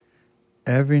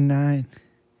Every night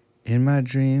in my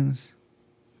dreams.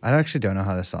 I actually don't know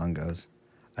how the song goes.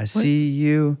 I see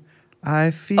you,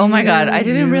 I feel Oh my God, I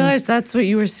didn't you. realize that's what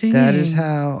you were singing. That is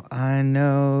how I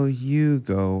know you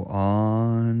go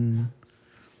on.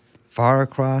 Far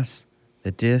across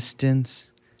the distance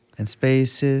and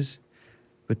spaces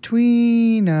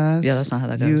between us. Yeah, that's not how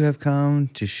that goes. You have come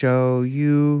to show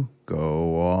you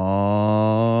go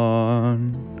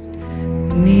on.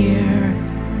 Near,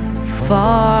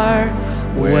 far,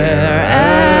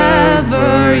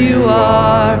 wherever you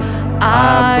are,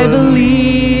 I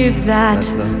believe that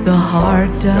the heart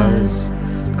does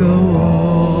go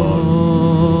on.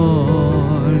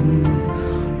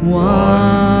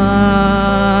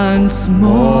 Once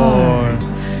more,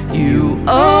 you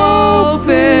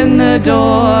open the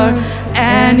door,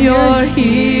 and you're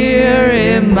here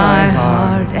in my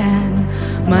heart, and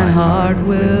my heart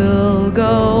will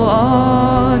go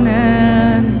on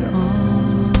and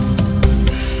on.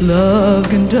 Love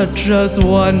can touch us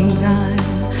one time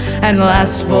and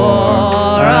last for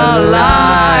a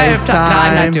lifetime. No,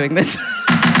 I'm not doing this.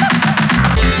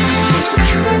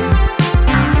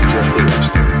 Jeffrey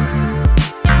Epstein.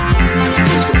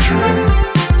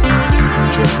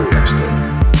 Jeffrey Epstein. Jeffrey Epstein.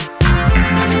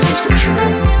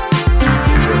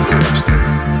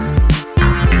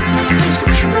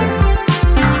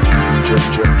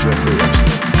 Jeffrey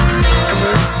Epstein.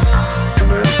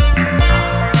 Come in.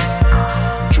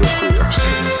 Jeffrey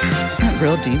Epstein. I went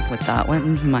real deep with that. Went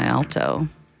into my alto.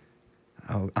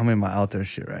 Oh, I'm in my alto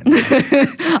shit right now.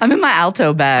 I'm in my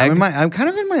alto bag. I'm kind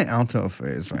of in my alto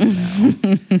phase right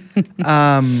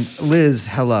now. Liz,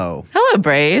 hello. Hello,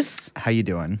 Brace. How you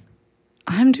doing?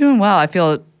 I'm doing well. I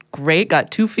feel great. Got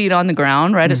 2 feet on the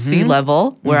ground, right at sea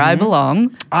level, where I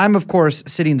belong. I'm, of course,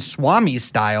 sitting Swami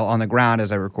style on the ground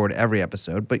as I record every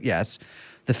episode. But yes,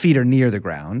 the feet are near the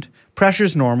ground.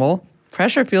 Pressure's normal.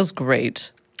 Pressure feels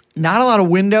great. Not a lot of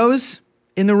windows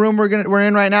in the room we're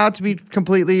in right now, to be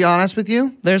completely honest with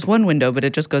you. There's one window, but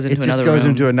it just goes into another room.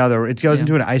 room. It goes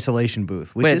into an isolation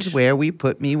booth, which is where we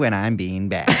put me when I'm being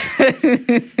bad.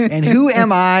 And who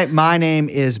am I? My name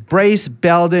is Brace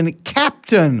Belden,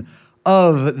 captain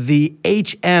of the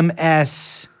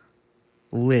HMS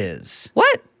Liz.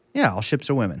 What? Yeah, all ships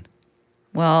are women.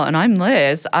 Well, and I'm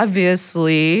Liz,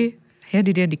 obviously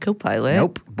handy-dandy co-pilot.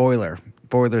 Nope,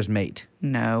 boiler's mate.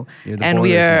 No. You're the And we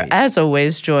boiler's are, mate. as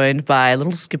always, joined by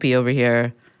little Skippy over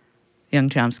here, young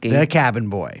Chomsky. The cabin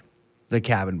boy.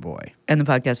 And the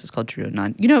podcast is called True or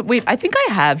None. You know, wait, I think I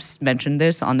have mentioned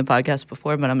this on the podcast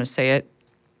before, but I'm going to say it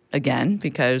again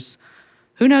because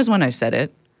who knows when I said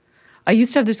it. I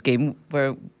used to have this game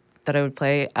that I would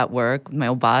play at work with my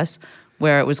old boss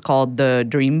where it was called the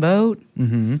Dream Boat.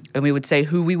 Mm-hmm. And we would say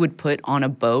who we would put on a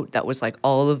boat that was like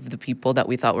all of the people that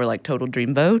we thought were like total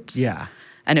dream boats. Yeah.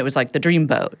 And it was like the dream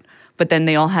boat. But then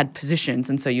they all had positions.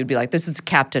 And so you'd be like, this is the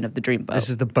captain of the dream boat. This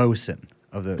is the bosun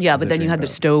of the Yeah, of but the then you dream had the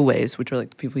boat. stowaways, which were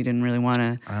like the people you didn't really want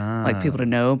to like people to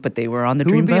know, but they were on the Who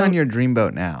dream would be boat. on your dream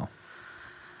boat now?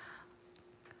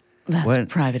 That's what?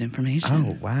 private information.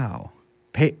 Oh, wow.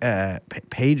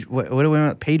 Page, what do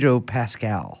women? Pedro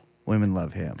Pascal. Women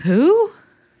love him. Who?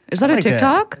 Is that I a like that.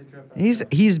 TikTok?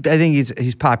 I think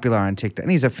he's popular on TikTok,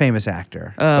 and he's a famous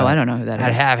actor. Oh, But I don't know who that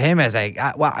I'd is. have him as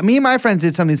me and my friends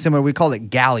did something similar. We called it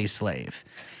galley slave.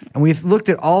 And we looked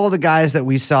at all of the guys that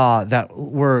we saw that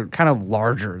were kind of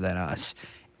larger than us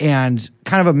and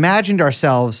kind of imagined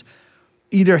ourselves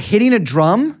either hitting a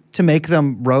drum to make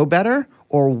them row better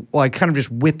or like kind of just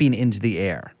whipping into the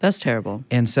air. That's terrible.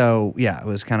 And so, yeah, it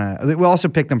was kind of – we also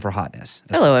picked them for hotness.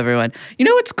 Hello, everyone. You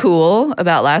know what's cool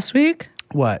about last week?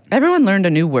 What? Everyone learned a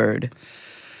new word.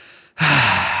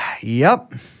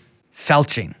 Yep.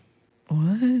 Felching.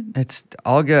 What? It's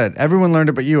all good. Everyone learned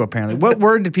it but you, apparently. What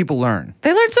word did people learn?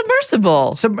 They learned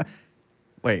submersible.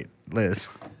 Wait, Liz.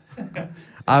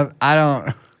 I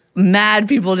don't... Mad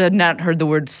people had not heard the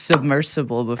word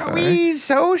submersible before. Are we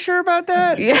so sure about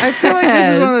that? Yes. I feel like this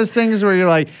is one of those things where you're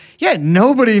like, yeah,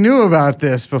 nobody knew about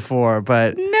this before,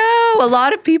 but... No, a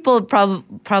lot of people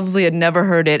probably had never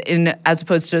heard it as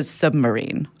opposed to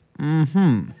submarine.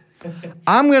 I'm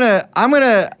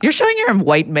gonna... You're showing your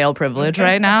white male privilege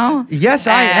right now. Yes,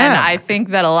 I am. And I think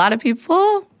that a lot of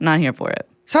people not here for it.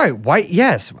 Sorry, white,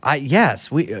 yes.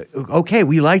 Okay,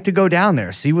 we like to go down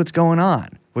there, see what's going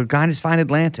on. We're going to find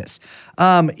Atlantis.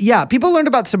 Yeah, people learned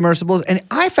about submersibles, and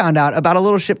I found out about a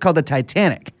little ship called the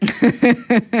Titanic.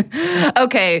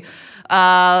 Okay,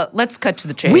 let's cut to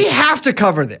the chase. We have to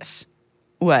cover this.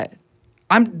 What?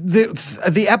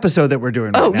 The episode that we're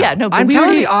doing right now. Oh, yeah, no, but I'm we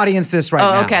telling already- the audience this right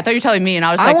now. Oh, okay. I thought you were telling me, and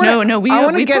I was I like, wanna- no, I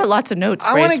wanna we get- put lots of notes.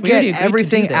 I want Brace. to We already get agreed to do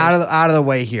everything this. out of the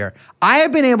way here. I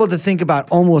have been able to think about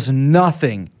almost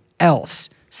nothing else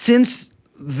since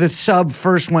the sub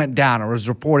first went down or was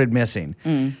reported missing.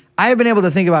 I have been able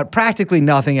to think about practically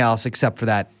nothing else except for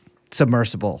that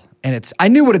submersible. And I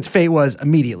knew what its fate was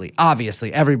immediately.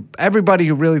 Obviously, everybody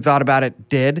who really thought about it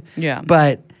did. Yeah.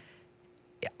 But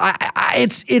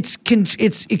it's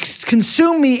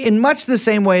consumed me in much the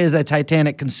same way as a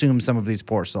Titanic consumed some of these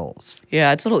poor souls.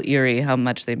 Yeah, it's a little eerie how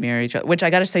much they mirror each other. Which I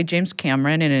got to say, James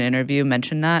Cameron in an interview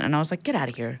mentioned that, and I was like, get out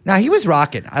of here. Now he was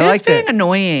rocking. I He's like being that.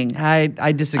 annoying. I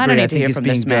disagree. I don't need to think hear he's from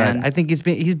being this good. man. I think he's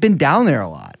been down there a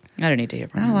lot. I don't need to hear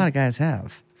from Not him. a lot of guys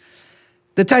have.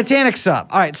 The Titanic sub.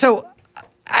 All right, so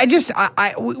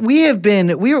we had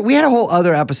a whole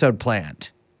other episode planned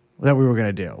that we were going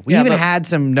to do. We Yeah, even but- had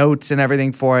some notes and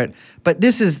everything for it, but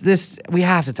this we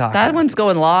have to talk That about one's this.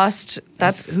 going lost.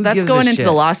 That's Who gives a going into shit?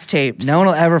 the lost tapes. No one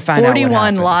will ever find out what 41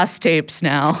 happened. lost tapes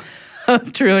now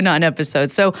of True and Non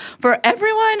episodes. So for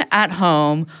everyone at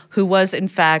home who was in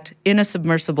fact in a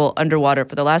submersible underwater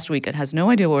for the last week and has no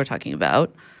idea what we're talking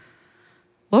about,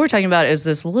 what we're talking about is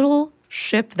this little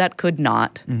ship that could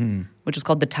not, which is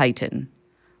called the Titan,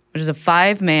 which is a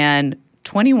 5-man,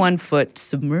 21-foot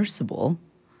submersible,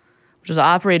 which was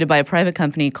operated by a private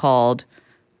company called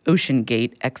Ocean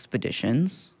Gate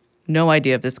Expeditions. No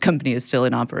idea if this company is still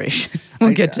in operation.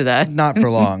 We'll get to that. Not for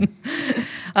long.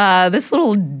 This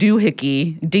little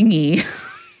dinghy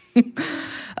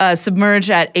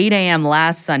submerged at 8 a.m.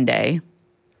 last Sunday,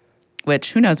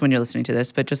 which who knows when you're listening to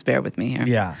this, but just bear with me here.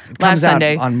 Yeah, it Last comes out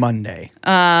Sunday. on Monday.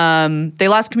 They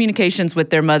lost communications with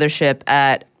their mothership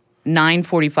at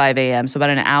 9:45 a.m., so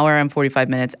about an hour and 45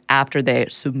 minutes after they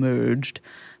submerged.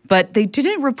 But they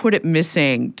didn't report it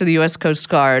missing to the U.S. Coast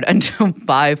Guard until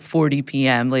 5:40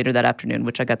 p.m. later that afternoon,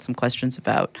 which I got some questions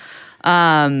about.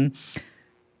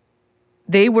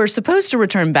 They were supposed to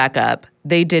return back up.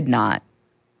 They did not.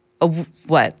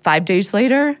 5 days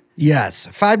later? Yes.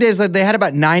 5 days later, they had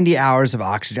about 90 hours of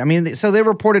oxygen. I mean, so they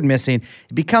reported missing.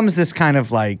 It becomes this kind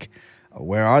of like,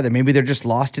 where are they? Maybe they're just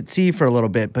lost at sea for a little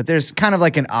bit, but there's kind of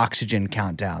like an oxygen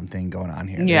countdown thing going on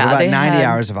here. Yeah, about they 90 had-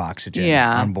 hours of oxygen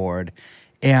Yeah. on board.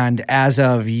 And as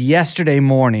of yesterday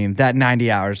morning, that 90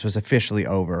 hours was officially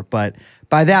over. But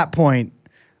by that point,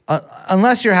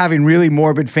 unless you're having really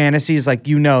morbid fantasies, like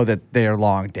you know that they're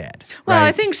long dead. Well, right?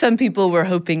 I think some people were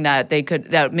hoping that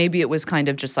that maybe it was kind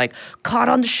of just like caught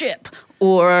on the ship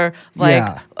or like,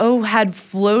 Yeah. had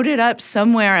floated up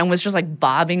somewhere and was just like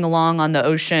bobbing along on the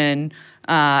ocean,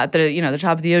 at the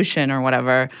top of the ocean or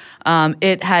whatever.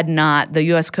 It had not, the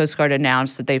U.S. Coast Guard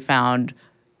announced that they found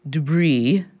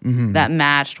debris that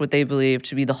matched what they believed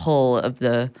to be the hull of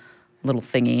the little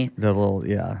thingy. The little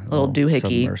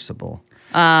doohickey. submersible.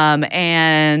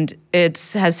 And it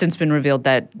has since been revealed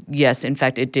that, yes, in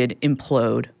fact, it did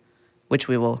implode, which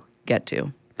we will get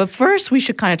to. But first, we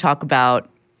should kind of talk about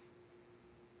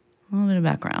a little bit of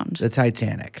background. The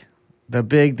Titanic.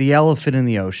 The elephant in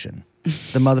the ocean.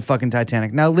 The motherfucking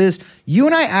Titanic. Now, Liz, you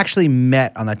and I actually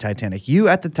met on the Titanic. You,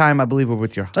 at the time, I believe, were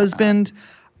with your husband.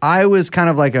 I was kind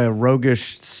of like a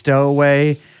roguish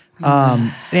stowaway.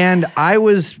 And I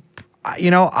was,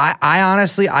 I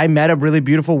honestly, I met a really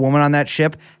beautiful woman on that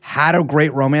ship, had a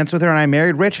great romance with her, and I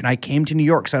married Rich, and I came to New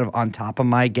York sort of on top of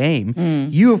my game.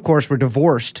 You, of course, were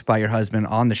divorced by your husband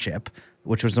on the ship,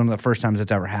 which was one of the first times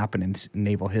it's ever happened in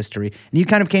naval history. And you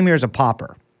kind of came here as a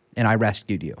pauper, and I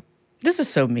rescued you. This is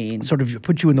so mean. Sort of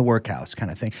put you in the workhouse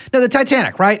kind of thing. Now, the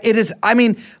Titanic, right? It is, I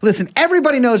mean, listen,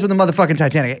 everybody knows what the motherfucking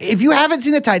Titanic is. If you haven't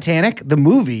seen the Titanic, the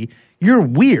movie, you're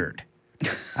weird.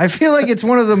 I feel like it's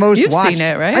one of the most You've watched. seen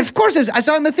it, right? Of course, I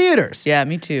saw it in the theaters. Yeah,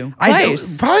 me too.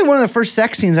 Twice. Probably one of the first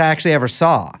sex scenes I actually ever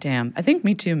saw. Damn, I think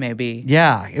me too, maybe.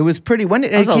 Yeah, it was pretty. When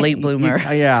I was a late bloomer.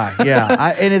 Yeah.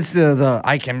 And it's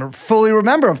I can fully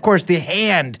remember, of course, the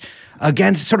hand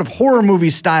against sort of horror movie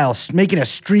style, making a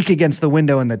streak against the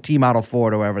window in the T Model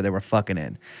Ford or wherever they were fucking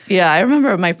in. Yeah, I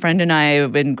remember my friend and I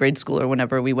in grade school or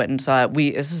whenever we went and saw it.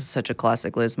 This is such a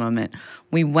classic Liz moment.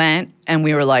 We went and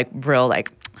we were like real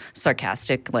like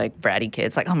sarcastic, like bratty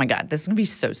kids. Like, oh my God, this is gonna be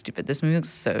so stupid. This movie looks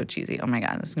so cheesy. Oh my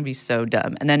God, this is gonna be so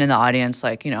dumb. And then in the audience,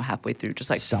 like, halfway through, just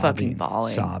like fucking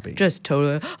bawling. Sobbing. Just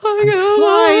totally,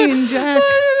 flying, Jack.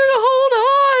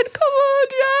 Hold on. Come on,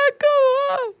 Jack.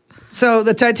 Come on. So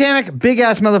the Titanic,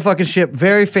 big-ass motherfucking ship,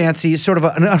 very fancy, sort of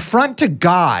an affront to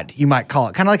God, you might call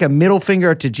it. Kind of like a middle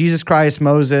finger to Jesus Christ,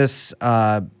 Moses,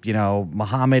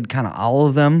 Muhammad, kind of all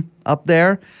of them up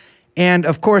there. And,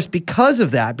 of course, because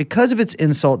of that, because of its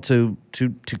insult to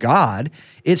God,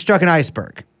 it struck an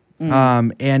iceberg.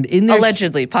 And in their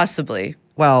Allegedly, possibly.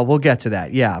 Well, we'll get to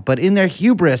that, yeah. But in their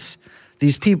hubris,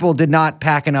 these people did not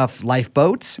pack enough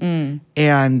lifeboats, and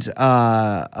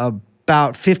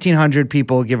about 1,500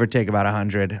 people, give or take about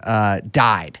 100,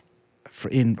 died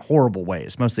in horrible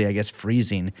ways, mostly, I guess,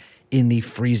 freezing in the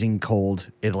freezing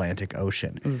cold Atlantic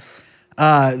Ocean.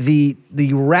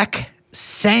 The wreck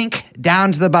sank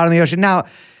down to the bottom of the ocean. Now,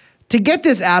 to get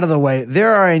this out of the way,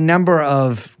 there are a number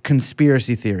of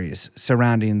conspiracy theories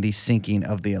surrounding the sinking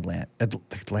of the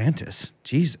Atlantis.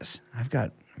 Jesus, I've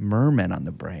got mermen on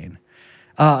the brain.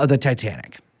 The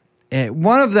Titanic.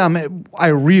 One of them I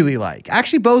really like.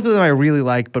 Actually, both of them I really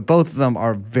like, but both of them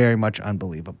are very much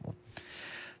unbelievable.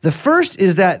 The first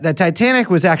is that the Titanic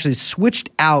was actually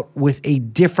switched out with a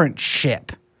different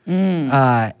ship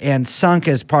and sunk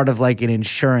as part of like an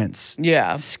insurance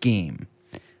scheme,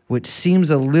 which seems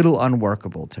a little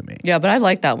unworkable to me. Yeah, but I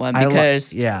like that one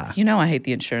because, I hate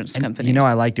the insurance companies. You know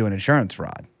I like doing insurance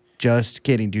fraud. Just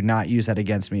kidding. Do not use that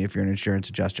against me if you're an insurance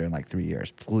adjuster in like 3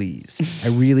 years, please. I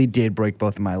really did break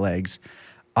both of my legs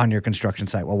on your construction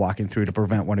site while walking through to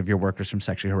prevent one of your workers from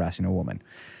sexually harassing a woman.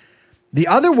 The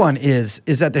other one is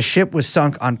that the ship was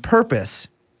sunk on purpose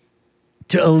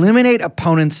to eliminate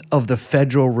opponents of the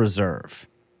Federal Reserve.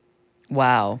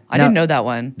 Wow. I didn't know that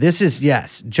one. This is,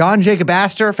 yes. John Jacob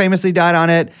Astor famously died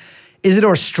on it.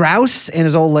 Isidore Straus and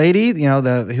his old lady,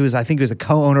 who was the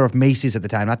co-owner of Macy's at the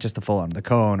time, not just the full owner, the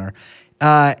co-owner,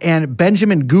 and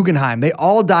Benjamin Guggenheim. They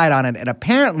all died on it, and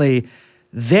apparently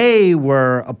they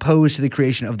were opposed to the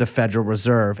creation of the Federal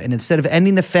Reserve. And instead of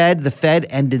ending the Fed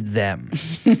ended them.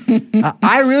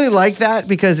 I really like that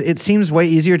because it seems way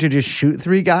easier to just shoot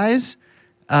 3 guys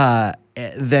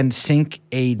than sink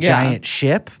a giant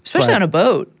ship. Especially on a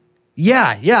boat.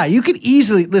 Yeah. You could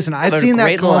easily, listen, I've seen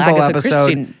that Columbo episode.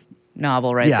 Christie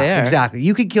novel there. Yeah, exactly.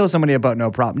 You could kill somebody about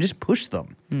no problem. Just push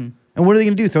them. And what are they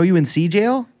going to do? Throw you in sea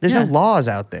jail? There's no laws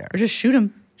out there. Or just shoot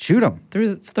them. Shoot them.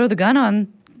 Throw the gun on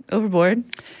overboard.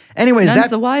 Anyways, None's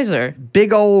the wiser.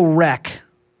 Big old wreck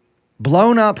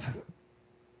blown up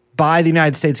by the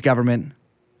United States government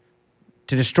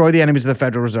to destroy the enemies of the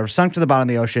Federal Reserve, sunk to the bottom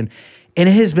of the ocean, and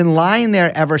it has been lying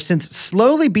there ever since,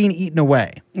 slowly being eaten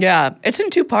away. Yeah, it's in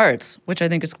 2 parts, which I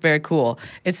think is very cool.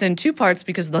 It's in 2 parts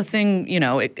because the thing,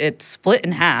 it split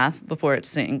in half before it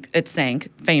sank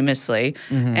famously.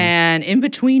 And in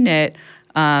between it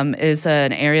is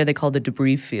an area they call the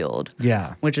debris field.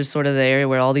 Yeah. Which is sort of the area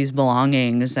where all these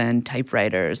belongings and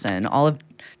typewriters and all of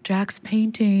Jack's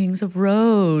paintings of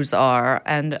Rose are.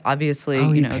 And obviously,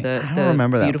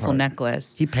 the beautiful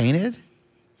necklace. He painted?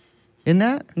 In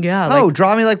that? Yeah.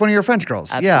 Draw me like one of your French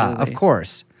girls. Absolutely. Yeah, of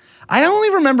course. I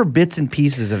only remember bits and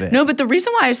pieces of it. No, but the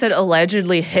reason why I said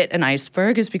allegedly hit an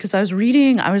iceberg is because I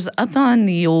was up on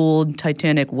the old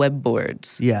Titanic web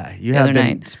boards. Yeah, you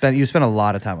spent a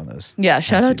lot of time on those. Yeah,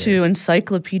 shout out to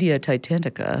Encyclopedia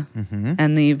Titanica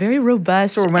and the very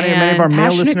robust and many of our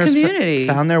male listeners community.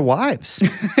 Found their wives.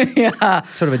 Yeah.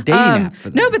 Sort of a dating app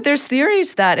for them. No, but there's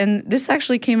theories that, and this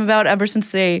actually came about ever since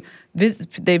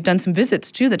they've done some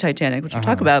visits to the Titanic, which we'll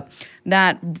talk about,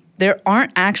 that there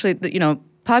aren't actually,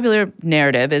 popular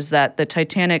narrative is that the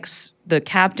Titanic's, the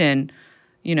captain,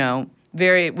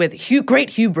 with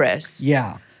great hubris,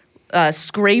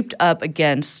 scraped up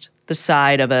against the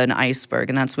side of an iceberg,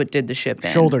 and that's what did the ship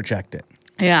in. Shoulder checked it.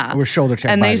 Yeah. It was shoulder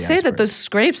checked and by they the say iceberg. that those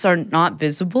scrapes are not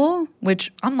visible,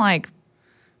 which I'm like,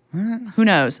 who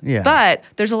knows? Yeah. But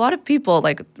there's a lot of people,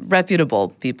 like reputable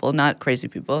people, not crazy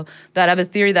people, that have a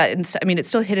theory that, it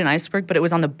still hit an iceberg, but it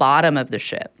was on the bottom of the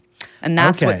ship. And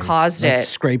that's what caused it.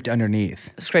 Scraped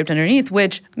underneath,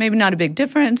 which maybe not a big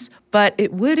difference, but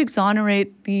it would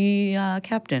exonerate the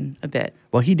captain a bit.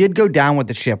 Well, he did go down with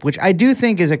the ship, which I do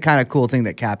think is a kind of cool thing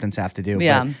that captains have to do.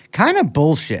 Yeah. But kind of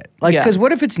bullshit. Because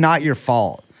what if it's not your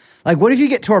fault? Like, what if you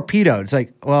get torpedoed? It's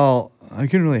like, well, I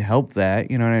couldn't really help that.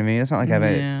 You know what I mean? It's not like I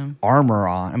have armor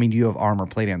on. I mean, you have armor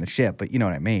plating on the ship, but you know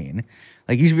what I mean?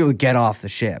 Like, you should be able to get off the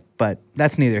ship, but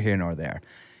that's neither here nor there.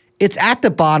 It's at the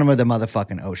bottom of the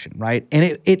motherfucking ocean, right?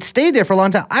 And it stayed there for a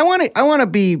long time. I want to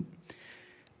be.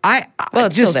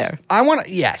 It's still there.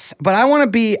 But I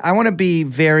want to be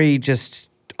very just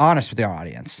honest with our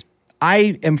audience.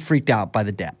 I am freaked out by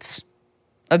the depths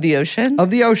of the ocean.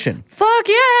 Fuck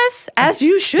yes, as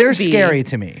you should be. They're scary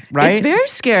to me, right? It's very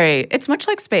scary. It's much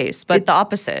like space, but the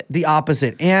opposite. The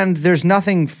opposite, and there's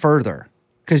nothing further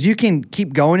because you can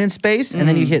keep going in space, and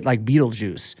then you hit like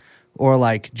Betelgeuse or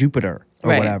like Jupiter.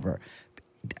 Or whatever.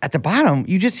 At the bottom,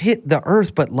 you just hit the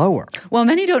Earth, but lower. Well,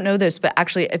 many don't know this, but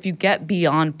actually, if you get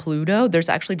beyond Pluto, there's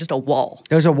actually just a wall.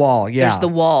 There's a wall, yeah. There's the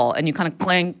wall, and you kind of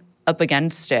clang up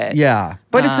against it. Yeah,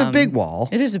 but it's a big wall.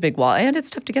 It is a big wall, and it's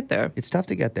tough to get there.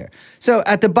 So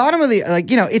at the bottom of the,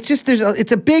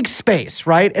 it's a big space,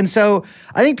 right? And so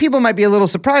I think people might be a little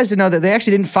surprised to know that they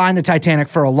actually didn't find the Titanic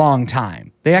for a long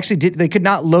time. They could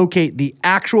not locate the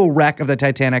actual wreck of the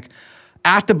Titanic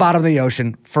at the bottom of the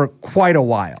ocean for quite a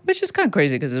while. Which is kind of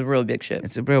crazy because it's a real big ship.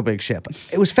 It's a real big ship.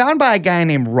 It was found by a guy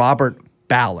named Robert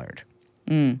Ballard.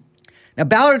 Now,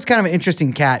 Ballard's kind of an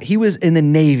interesting cat. He was in the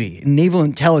Navy, naval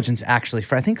intelligence, actually,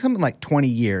 for I think something like 20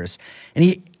 years.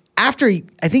 And I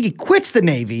think he quits the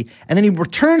Navy, and then he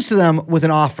returns to them with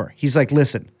an offer. He's like,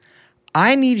 listen,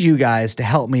 I need you guys to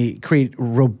help me create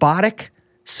robotic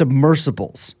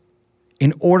submersibles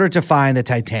in order to find the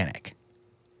Titanic.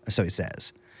 So he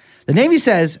says. The Navy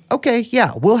says, okay,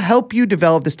 yeah, we'll help you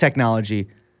develop this technology,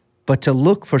 but to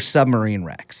look for submarine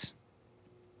wrecks.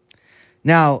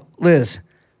 Now, Liz,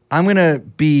 I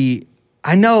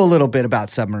know a little bit about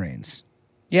submarines.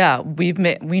 Yeah, we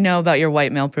know about your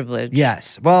white male privilege.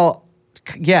 Yes. Well,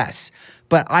 yes.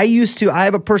 But I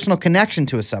have a personal connection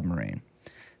to a submarine.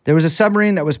 There was a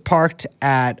submarine that was parked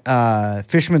at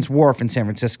Fisherman's Wharf in San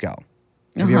Francisco.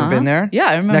 Have you ever been there? Yeah,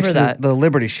 I remember it's next that. To the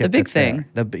Liberty ship. The big that's thing.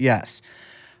 There. Yes.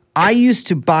 I used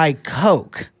to buy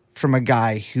Coke from a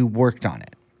guy who worked on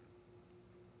it.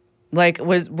 Like,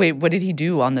 what did he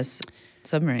do on this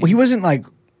submarine? Well, he wasn't like,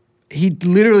 he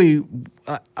literally...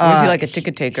 was he like a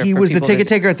ticket taker? He for was the people ticket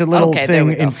taker at the little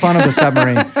thing in front of the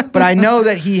submarine. But I know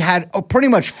that he had pretty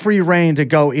much free reign to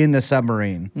go in the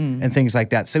submarine and things like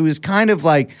that. So he was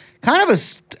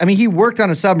he worked on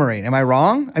a submarine. Am I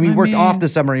wrong? I mean, he worked off the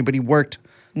submarine, but he worked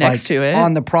next to it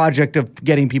on the project of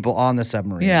getting people on the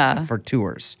submarine for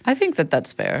tours. I think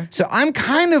that's fair. So I'm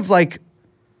kind of like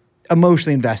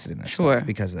emotionally invested in this stuff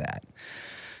because of that.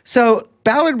 So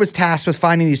Ballard was tasked with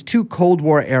finding these 2 Cold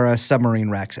War era submarine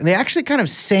wrecks, and they actually kind of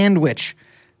sandwich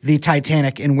the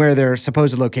Titanic in where their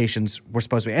supposed locations were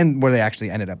supposed to be and where they actually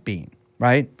ended up being,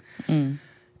 right?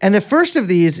 And the first of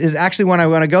these is actually one I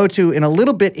want to go to in a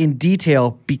little bit in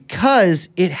detail because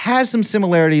it has some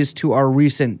similarities to our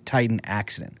recent Titan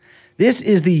accident. This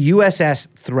is the USS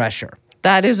Thresher.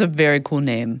 That is a very cool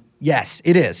name. Yes,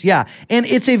 it is. Yeah. And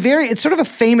it's sort of a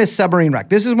famous submarine wreck.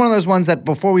 This is one of those ones that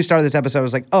before we started this episode, I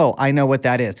was like, oh, I know what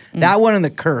that is. That one and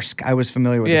the Kursk, I was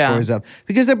familiar with the stories of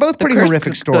because they're both pretty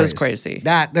horrific stories. Goes crazy.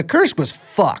 The Kursk was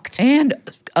fucked. And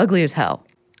ugly as hell.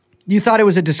 You thought it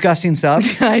was a disgusting sub?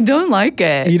 I don't like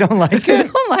it. You don't like it? I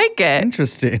don't like it.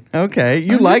 Interesting. Okay.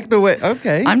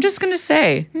 Okay. I'm just going to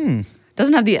say.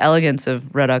 Doesn't have the elegance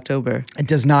of Red October. It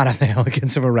does not have the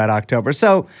elegance of a Red October.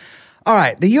 So, all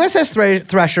right. The USS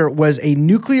Thresher was a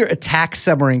nuclear attack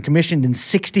submarine commissioned in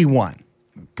 1961.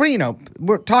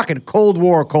 We're talking Cold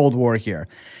War here.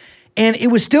 And it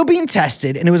was still being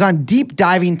tested, and it was on deep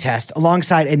diving test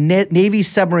alongside a Navy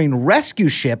submarine rescue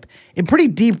ship in pretty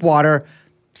deep water,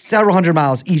 several hundred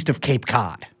miles east of Cape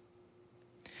Cod.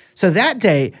 So that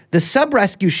day, the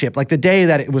sub-rescue ship, like the day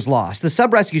that it was lost, the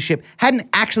sub-rescue ship hadn't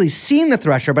actually seen the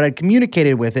Thresher, but had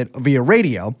communicated with it via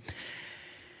radio.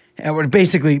 And we're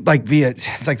basically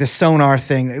it's like the sonar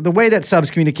thing. The way that subs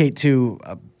communicate to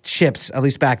ships, at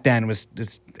least back then,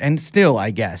 and still,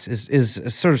 I guess, is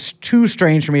sort of too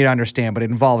strange for me to understand, but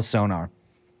it involves sonar.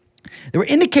 There were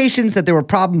indications that there were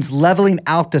problems leveling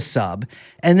out the sub,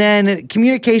 and then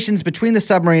communications between the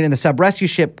submarine and the sub-rescue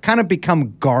ship kind of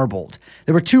become garbled.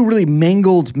 There were 2 really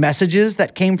mangled messages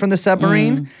that came from the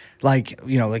submarine,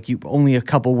 only a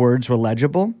couple words were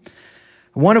legible.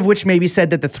 One of which maybe said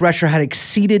that the Thresher had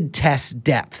exceeded test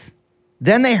depth.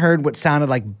 Then they heard what sounded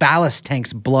like ballast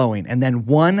tanks blowing, and then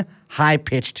one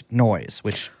high-pitched noise,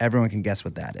 which everyone can guess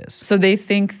what that is. So they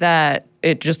think that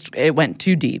it went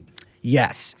too deep.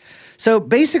 Yes. So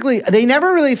basically, they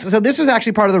never really... So this was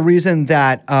actually part of the reason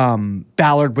that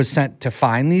Ballard was sent to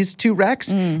find these 2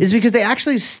 wrecks, is because they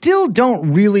actually still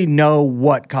don't really know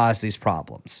what caused these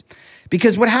problems.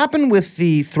 Because what happened with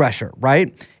the Thresher,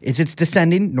 right, it's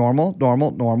descending normal,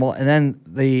 and then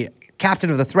the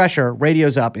captain of the Thresher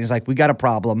radios up, and he's like, we got a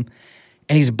problem,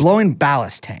 and he's blowing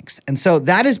ballast tanks. And so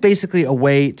that is basically a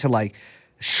way to,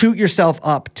 shoot yourself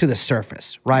up to the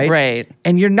surface, right? Right.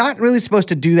 And you're not really supposed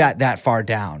to do that far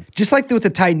down. Just like with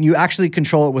the Titan, you actually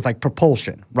control it with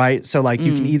propulsion, right? So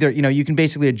you can either, you can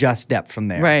basically adjust depth from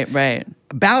there. Right.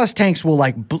 Ballast tanks will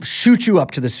shoot you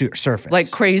up to the surface. Like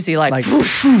crazy, like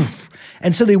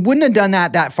And so they wouldn't have done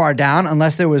that far down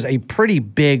unless there was a pretty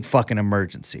big fucking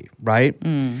emergency, right?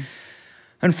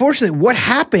 Unfortunately, what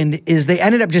happened is they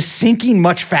ended up just sinking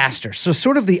much faster. So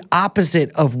sort of the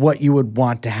opposite of what you would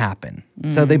want to happen.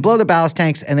 So they blow the ballast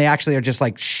tanks and they actually are just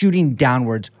shooting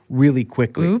downwards really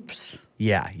quickly. Oops.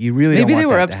 Yeah, you really don't want Maybe they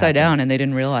were that to upside happen. down and they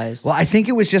didn't realize. Well, I think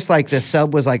it was just the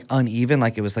sub was uneven,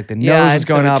 it was the nose was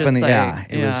going up and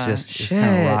it was just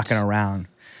kind of rocking around.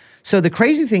 So the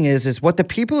crazy thing is what the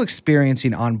people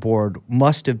experiencing on board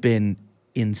must have been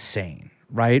insane,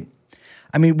 right?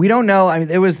 I mean, we don't know. I mean,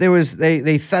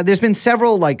 there's been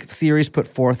several theories put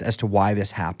forth as to why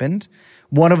this happened.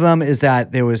 One of them is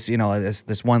that there was,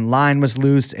 this one line was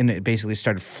loose and it basically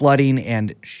started flooding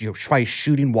and try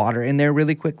shooting water in there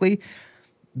really quickly.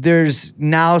 There's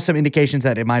now some indications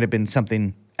that it might have been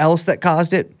something else that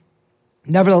caused it.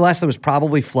 Nevertheless, there was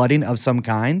probably flooding of some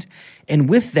kind. And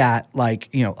with that,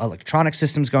 electronic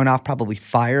systems going off, probably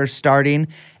fires starting.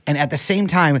 And at the same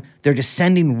time, they're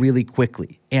descending really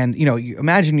quickly. And, you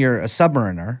imagine you're a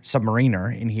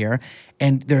submariner in here,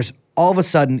 and there's all of a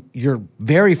sudden, you're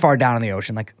very far down in the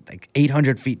ocean, like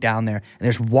 800 feet down there, and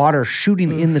there's water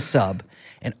shooting in the sub.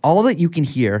 And all that you can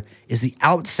hear is the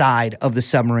outside of the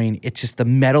submarine. It's just the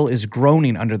metal is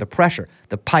groaning under the pressure.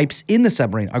 The pipes in the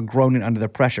submarine are groaning under the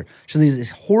pressure. So there's this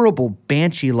horrible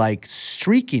banshee-like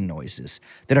streaking noises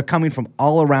that are coming from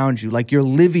all around you, like you're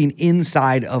living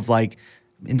inside of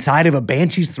a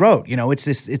banshee's throat. It's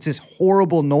this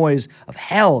horrible noise of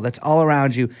hell that's all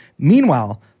around you.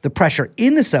 Meanwhile, the pressure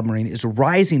in the submarine is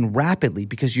rising rapidly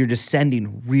because you're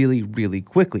descending really, really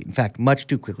quickly. In fact, much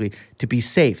too quickly to be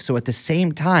safe. So at the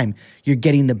same time, you're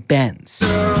getting the bends,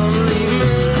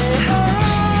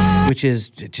 which is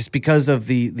just because of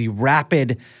the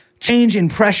rapid change in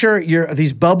pressure.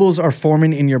 These bubbles are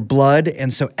forming in your blood,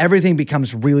 and so everything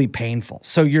becomes really painful.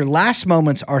 So your last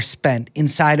moments are spent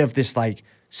inside of this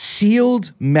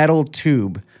sealed metal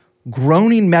tube,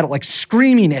 groaning metal,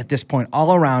 screaming at this point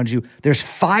all around you. There's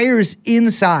fires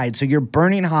inside, so you're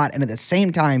burning hot and at the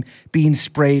same time being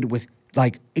sprayed with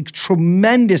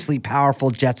tremendously powerful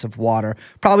jets of water,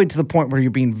 probably to the point where you're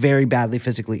being very badly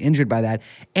physically injured by that,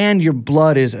 and your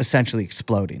blood is essentially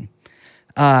exploding.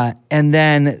 And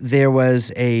then there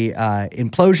was a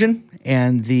implosion,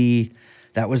 and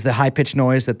that was the high-pitched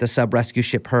noise that the sub-rescue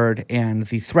ship heard, and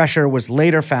the Thresher was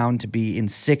later found to be in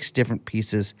 6 different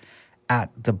pieces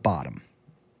at the bottom.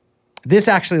 This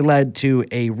actually led to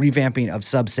a revamping of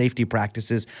sub-safety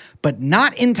practices, but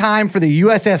not in time for the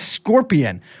USS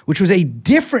Scorpion, which was a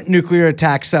different nuclear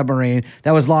attack submarine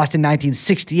that was lost in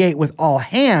 1968 with all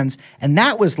hands, and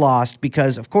that was lost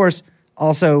because, of course,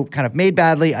 also kind of made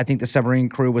badly. I think the submarine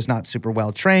crew was not super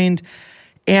well trained,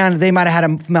 and they might have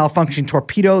had a malfunctioning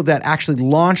torpedo that actually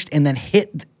launched and then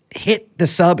hit the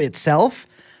sub itself.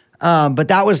 But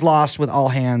that was lost with all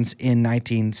hands in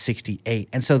 1968.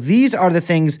 And so these are the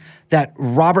things that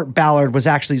Robert Ballard was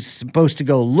actually supposed to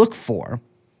go look for.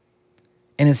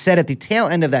 And instead, at the tail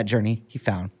end of that journey, he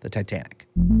found the Titanic.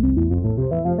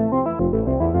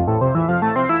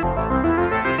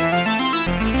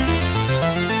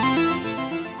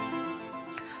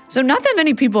 So not that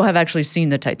many people have actually seen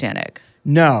the Titanic.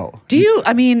 No. Do you?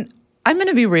 I mean, I'm going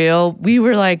to be real. We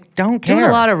were don't doing care.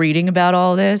 a lot of reading about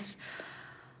all this.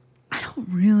 I don't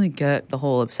really get the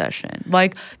whole obsession.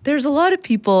 There's a lot of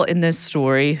people in this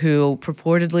story who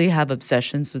purportedly have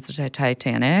obsessions with the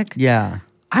Titanic. Yeah.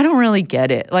 I don't really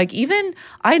get it. Even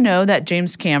I know that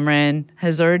James Cameron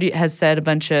has said a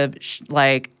bunch of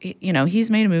he's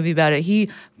made a movie about it. He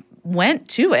went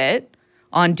to it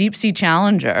on Deep Sea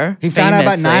Challenger. He found out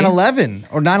about famously. 9/11,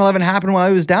 or 9/11 happened while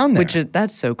he was down there.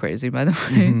 That's so crazy, by the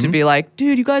way, to be like,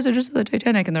 dude, you guys are just at the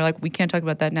Titanic, and they're like, we can't talk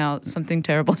about that now. Something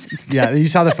terrible. Yeah, you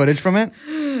saw the footage from it?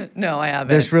 No, I haven't.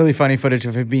 There's really funny footage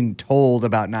of him being told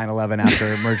about 9/11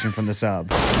 after emerging from the sub.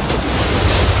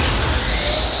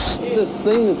 What's this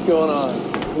thing that's going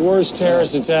on? Worst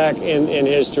terrorist attack in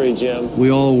history, Jim.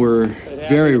 We all were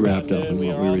very wrapped up in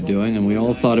what we were doing, and we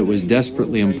all thought it was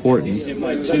desperately important.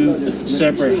 By 2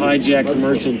 separate hijacked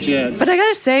commercial jets. But I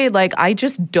gotta say, I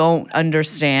just don't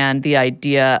understand the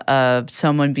idea of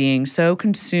someone being so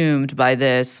consumed by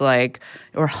this,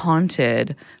 or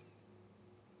haunted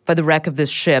by the wreck of this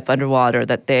ship underwater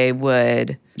that they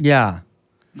would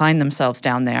find themselves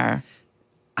down there.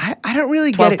 I don't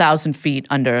really get it. 12,000 feet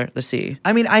under the sea.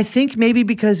 I mean, I think maybe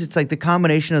because it's the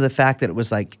combination of the fact that it was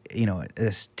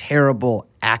this terrible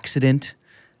accident,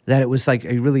 that it was a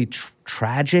really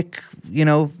tragic,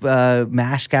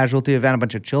 mass casualty event. A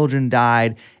bunch of children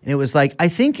died. And it was I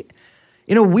think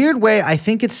in a weird way, I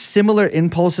think it's similar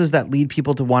impulses that lead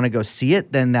people to want to go see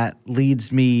it than that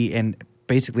leads me and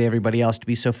basically everybody else to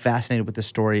be so fascinated with the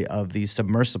story of these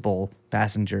submersible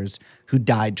passengers who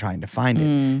died trying to find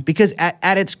it. Because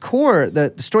at its core,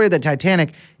 the story of the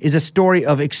Titanic is a story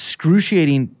of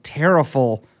excruciating,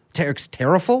 terrifying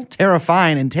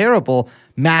and terrible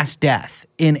mass death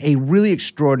in a really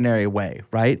extraordinary way,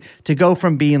 right? To go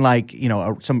from being a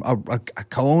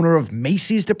co-owner of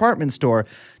Macy's department store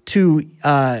to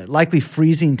likely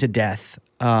freezing to death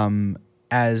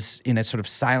as in a sort of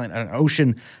silent, an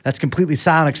ocean that's completely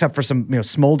silent except for some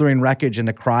smoldering wreckage and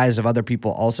the cries of other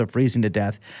people also freezing to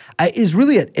death, is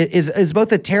really is both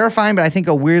a terrifying, but I think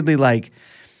a weirdly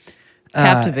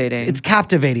Captivating. It's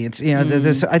captivating. It's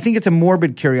I think it's a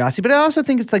morbid curiosity, but I also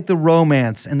think it's like the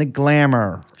romance and the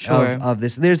glamour of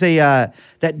this. There's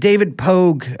that David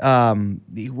Pogue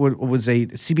was a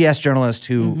CBS journalist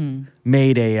who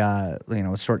made a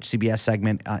short CBS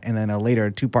segment and then a later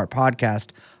 2-part podcast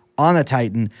on the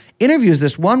Titan. Interviews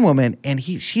this one woman, and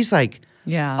she's like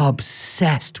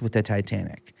obsessed with the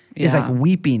Titanic. Is like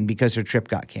weeping because her trip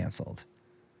got canceled,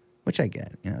 which I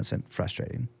get. It's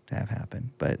frustrating to have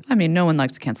happen, but I mean, no one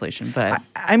likes cancellation. But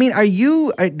I mean,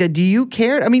 do you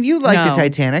care? I mean, you like the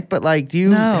Titanic, but like, do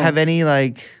you have any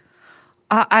like?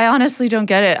 I honestly don't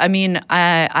get it. I mean,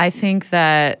 I think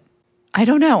that I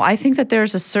don't know. I think that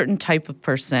there's a certain type of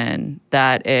person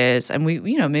that is, and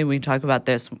maybe we can talk about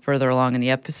this further along in the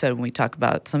episode when we talk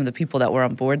about some of the people that were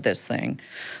on board this thing,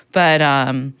 but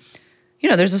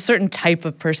there's a certain type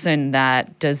of person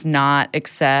that does not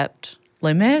accept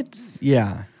limits.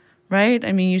 Yeah. Right?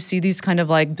 I mean, you see these kind of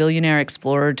like billionaire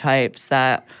explorer types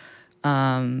that,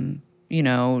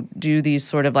 do these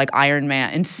sort of like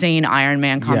insane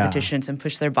Ironman competitions and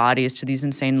push their bodies to these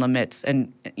insane limits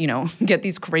and, get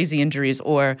these crazy injuries.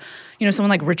 Or, someone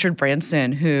like Richard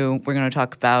Branson, who we're going to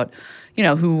talk about, I'm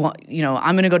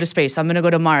going to go to space. I'm going to go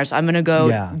to Mars. I'm going to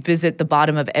go visit the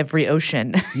bottom of every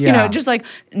ocean. Just like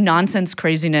nonsense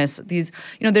craziness.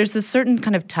 There's this certain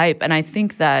kind of type. And I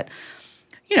think that,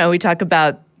 we talk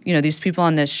about, these people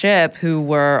on this ship who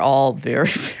were all very,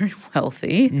 very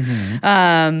wealthy.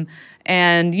 And,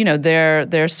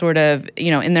 they're sort of,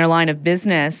 in their line of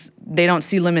business, they don't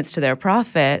see limits to their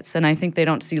profits. And I think they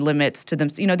don't see limits to them.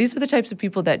 These are the types of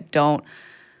people that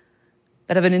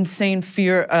have an insane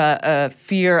fear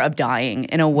of dying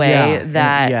in a way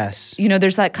that,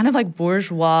 there's that kind of like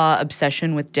bourgeois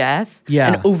obsession with death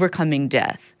and overcoming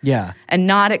death. Yeah. And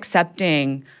not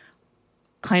accepting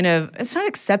it's not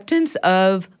acceptance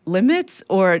of limits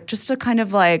or just a kind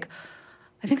of like,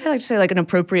 I think I like to say like an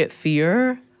appropriate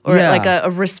fear or like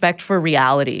a respect for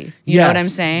reality. You know what I'm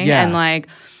saying? Yeah. And like,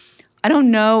 I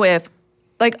don't know if,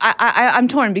 like, I'm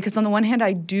torn because on the one hand,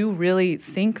 I do really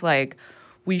think like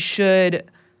we should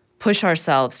push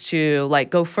ourselves to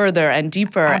like go further and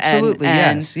deeper. Absolutely,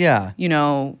 and yes, yeah.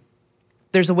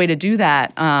 There's a way to do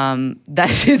that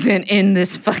that isn't in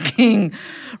this fucking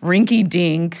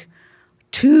rinky-dink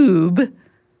tube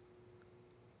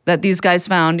that these guys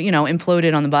found,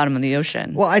 imploded on the bottom of the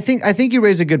ocean. Well, I think you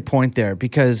raise a good point there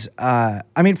because,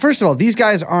 first of all, these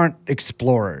guys aren't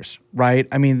explorers, right?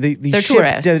 I mean, they're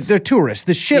tourists. They're tourists.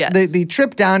 The ship, the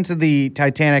trip down to the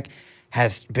Titanic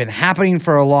has been happening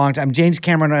for a long time. James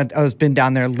Cameron has been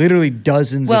down there literally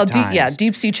dozens of times.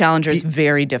 Deep Sea Challenger is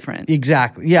very different.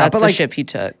 Exactly. Yeah, that's the ship he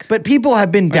took. But people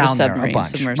have been down there a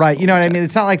bunch, right? You know what I mean?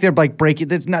 It's not like they're like breaking.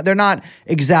 They're not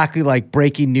exactly like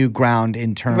breaking new ground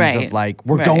in terms of like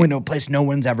we're going to a place no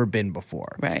one's ever been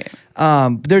before. Right.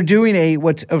 They're doing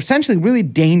what's essentially really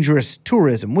dangerous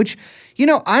tourism, which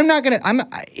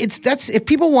if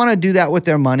people want to do that with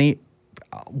their money.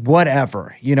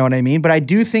 Whatever, you know what I mean? But I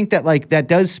do think that like that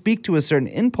does speak to a certain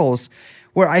impulse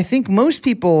where I think most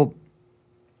people,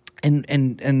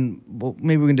 and well,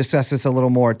 maybe we can discuss this a little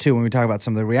more too when we talk about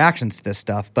some of the reactions to this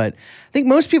stuff. But I think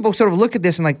most people sort of look at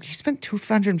this and like, you spent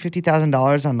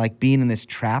 $250,000 on like being in this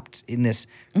cramped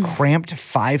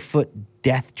 5-foot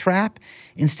death trap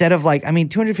instead of like, I mean,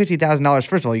 $250,000.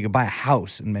 First of all, you could buy a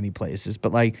house in many places,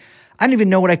 but like. I don't even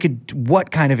know what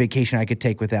kind of vacation I could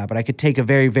take with that, but I could take a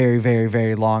very, very, very,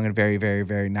 very long and very, very,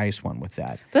 very nice one with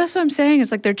that. But that's what I'm saying.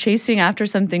 It's like they're chasing after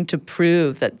something to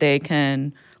prove that they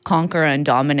can conquer and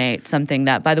dominate something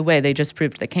that, by the way, they just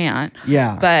proved they can't.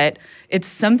 Yeah. But it's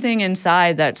something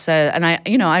inside that says, and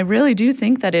I really do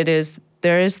think that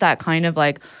there is that kind of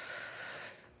like,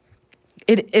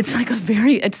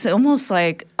 it's almost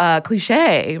like a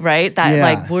cliche, right? That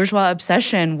like bourgeois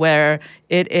obsession where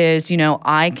it is,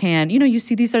 I can, you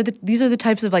see these are the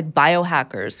types of like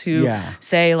biohackers who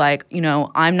say like,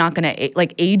 I'm not going to,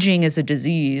 like aging is a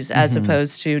disease as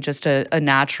opposed to just a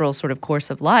natural sort of course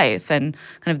of life and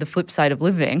kind of the flip side of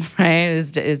living, right,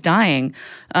 is dying.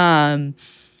 And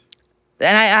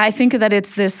I think that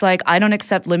it's this like, I don't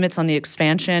accept limits on the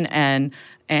expansion and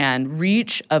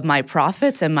reach of my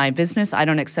profits and my business. I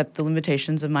don't accept the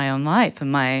limitations of my own life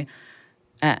and of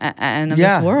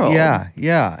this world.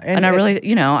 Yeah. And I really,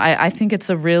 I think it's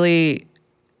it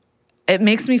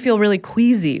makes me feel really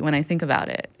queasy when I think about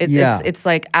it. It's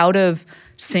like out of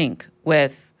sync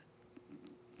with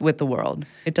the world.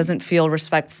 It doesn't feel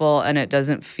respectful and it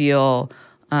doesn't feel,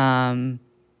 this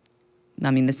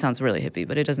sounds really hippie,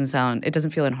 but it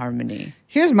doesn't feel in harmony.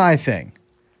 Here's my thing.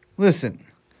 Listen.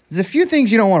 There's a few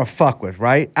things you don't want to fuck with,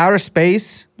 right? Outer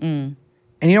space,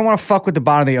 and you don't want to fuck with the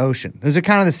bottom of the ocean. Those are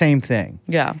kind of the same thing.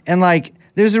 Yeah. And like,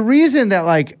 there's a reason that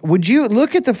like, would you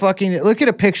look at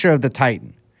a picture of the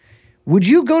Titan? Would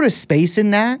you go to space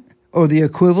in that or the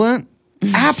equivalent?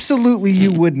 Absolutely,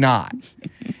 you would not.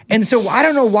 And so I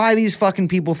don't know why these fucking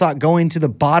people thought going to the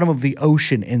bottom of the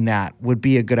ocean in that would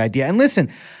be a good idea. And listen,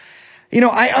 you know,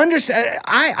 I understand.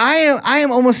 I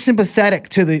am almost sympathetic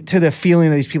to the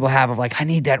feeling that these people have of like, I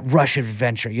need that rush of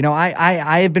adventure. You know,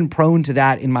 I have been prone to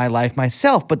that in my life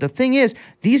myself. But the thing is,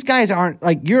 these guys aren't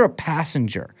like, you're a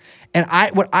passenger. And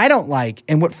what I don't like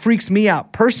and what freaks me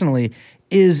out personally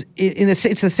is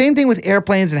it's the same thing with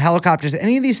airplanes and helicopters.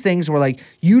 Any of these things where like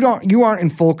you aren't in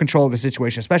full control of the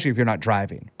situation, especially if you're not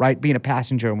driving, right? Being a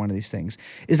passenger in one of these things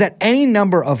is that any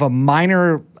number of a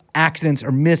minor accidents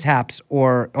or mishaps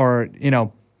or you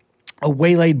know, a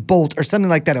waylaid bolt or something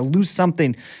like that, a loose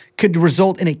something could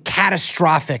result in a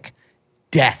catastrophic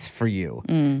death for you.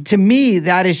 To me,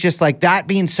 that is just like that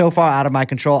being so far out of my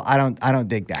control. I don't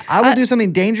dig that. I will do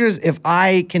something dangerous if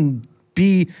I can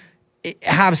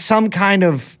have some kind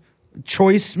of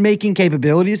choice making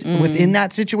capabilities within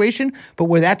that situation, but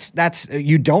where that's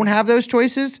you don't have those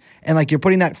choices and like you're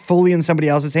putting that fully in somebody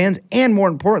else's hands and more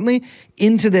importantly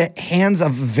into the hands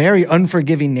of very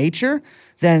unforgiving nature,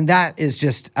 then that is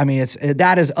just, I mean,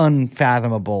 that is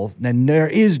unfathomable. And there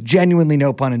is genuinely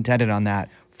no pun intended on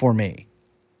that for me.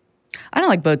 I don't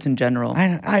like boats in general.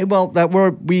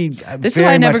 This is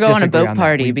why I never go on a boat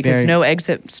party because no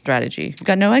exit strategy. You've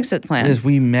got no exit plan. Because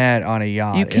we met on a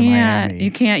yacht in Miami.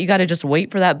 You can't. You got to just wait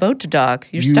for that boat to dock.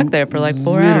 You're stuck there for like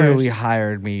 4 hours. You literally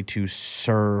hired me to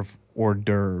serve hors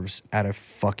d'oeuvres at a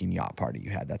fucking yacht party you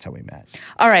had. That's how we met.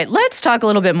 All right, let's talk a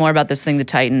little bit more about this thing, the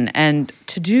Titan. And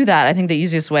to do that, I think the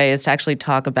easiest way is to actually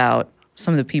talk about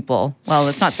some of the people. Well,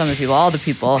 it's not some of the people, all the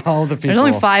people. All the people. There's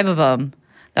only 5 of them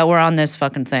that were on this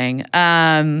fucking thing.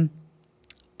 The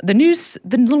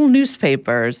little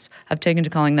newspapers have taken to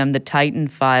calling them the Titan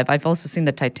 5. I've also sseen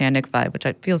the Titanic 5, which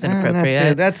feels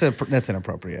inappropriate. That's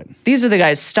inappropriate. These are the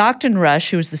guys: Stockton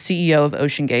Rush, who was the CEO of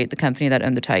OceanGate, the company that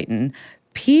owned the Titan.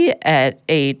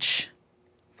 P.H.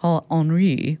 Paul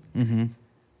Henri. Mm-hmm.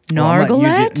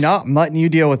 Nargolet? I'm letting you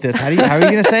deal with this. How are you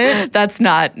going to say it? That's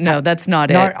not it.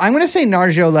 I'm going to say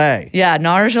Nargolet. Yeah,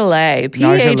 Nargolet.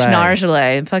 P.H.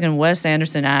 Nargolet. Fucking Wes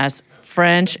Anderson ass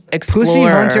French explorer. Pussy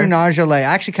Hunter Nargolet. I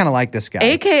actually kind of like this guy.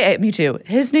 AKA, me too.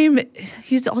 His name,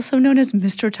 he's also known as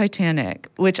Mr. Titanic,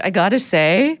 which I gotta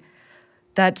say,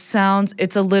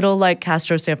 it's a little like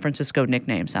Castro's San Francisco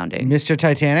nickname sounding. Mr.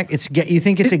 Titanic? You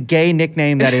think it's a gay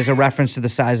nickname that is a reference to the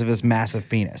size of his massive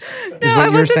penis? Is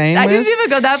what you're saying, Liz? I didn't even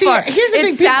go that far. Here's the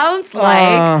thing. It sounds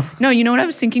like... No, you know what I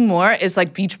was thinking more? Is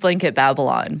like Beach Blanket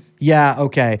Babylon. Yeah,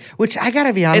 okay. Which I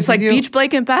gotta be honest with you. It's like Beach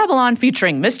Blanket Babylon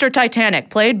featuring Mr. Titanic,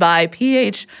 played by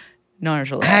P.H.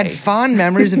 Nargolet. I had fond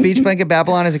memories of Beach Blanket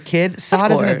Babylon as a kid. Saw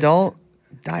it as an adult.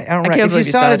 I don't know. If you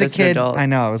saw it as a kid, I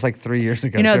know it was like 3 years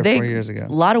ago, 4 years ago.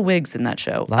 A lot of wigs in that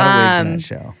show. A lot of wigs in that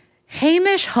show.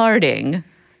 Hamish Harding,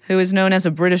 who is known as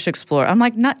a British explorer. I'm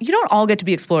like, you don't all get to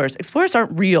be explorers. Explorers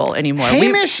aren't real anymore.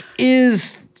 Hamish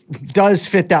does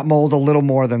fit that mold a little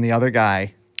more than the other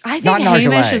guy. I think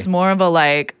Hamish is more of a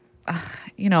like,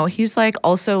 he's like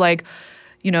also like,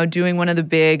 doing one of the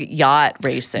big yacht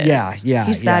races. Yeah.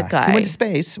 He's that guy. He went to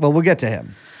space. Well, we'll get to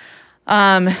him.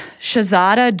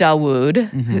 Shahzada Dawood,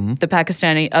 the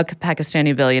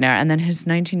Pakistani billionaire, and then his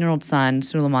 19-year-old son,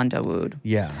 Suleiman Dawood.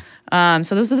 Yeah.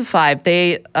 So those are the 5.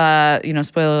 They, spoiler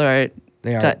alert,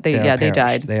 they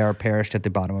died. They are perished at the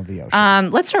bottom of the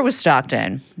ocean. Let's start with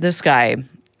Stockton, this guy,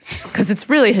 because it's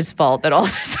really his fault that all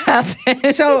this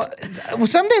happened. So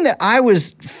something that I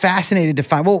was fascinated to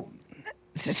find,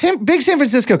 big San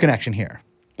Francisco connection here.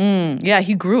 Yeah,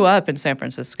 he grew up in San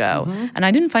Francisco, and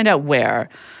I didn't find out where.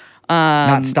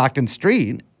 Not Stockton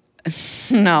Street.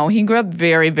 No, he grew up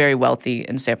very, very wealthy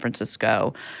in San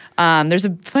Francisco. There's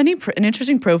an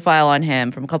interesting profile on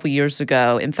him from a couple years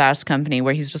ago in Fast Company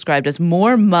where he's described as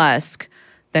more Musk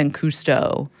than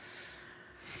Cousteau.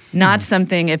 Not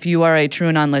something, if you are a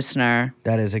TrueAnon listener,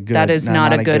 that is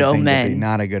not a good omen.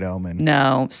 Not a good omen.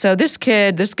 No. So this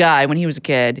guy, when he was a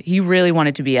kid, he really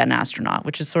wanted to be an astronaut,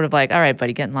 which is sort of like, all right,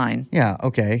 buddy, get in line. Yeah,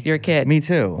 okay. You're a kid. Me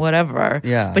too. Whatever.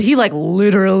 Yeah. But he like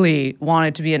literally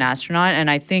wanted to be an astronaut, and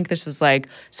I think this is like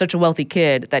such a wealthy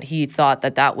kid that he thought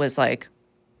that was like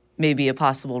maybe a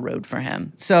possible road for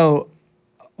him. So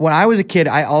when I was a kid,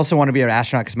 I also wanted to be an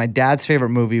astronaut because my dad's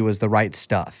favorite movie was The Right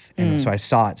Stuff, and so I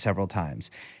saw it several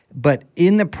times. But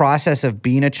in the process of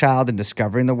being a child and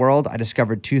discovering the world, I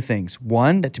discovered 2 things.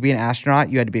 1, that to be an astronaut,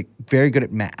 you had to be very good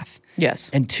at math. Yes.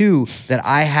 And 2, that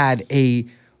I had a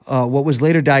what was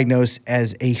later diagnosed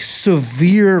as a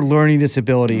severe learning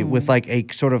disability with like a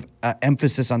sort of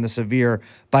emphasis on the severe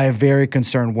by a very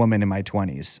concerned woman in my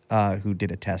 20s who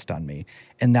did a test on me.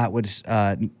 And that was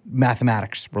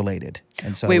mathematics related.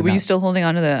 And so Wait, were you still holding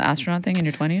on to the astronaut thing in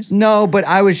your 20s? No, but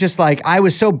I was just like, I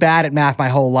was so bad at math my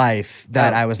whole life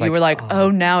that I was like. You were like,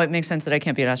 oh, now it makes sense that I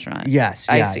can't be an astronaut. Yes.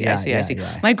 I Yeah, see.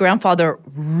 yeah. My grandfather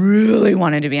really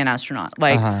wanted to be an astronaut.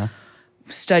 Like,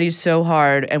 studied so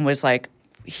hard and was like,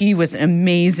 he was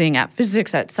amazing at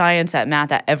physics, at science, at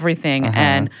math, at everything,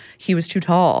 and he was too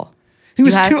tall. He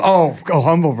was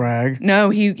humble brag. No,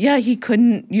 he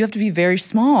couldn't. You have to be very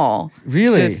small,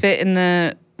 Really? to fit in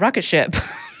the rocket ship.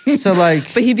 So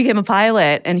like, But he became a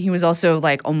pilot, and he was also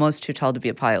like almost too tall to be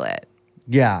a pilot.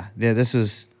 yeah. This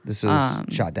was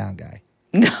shot down guy.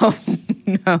 No,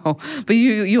 no. But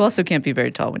you also can't be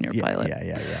very tall when you're a pilot.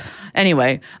 Yeah.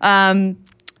 Anyway,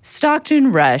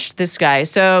 Stockton Rush, this guy.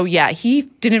 So yeah, he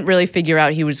didn't really figure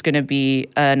out he was going to be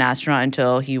an astronaut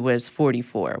until he was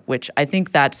 44, which I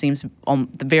think that seems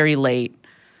very late,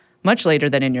 much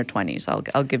later than in your 20s.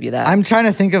 I'll give you that. I'm trying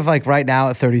to think of like right now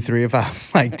at 33 if I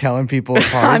was like telling people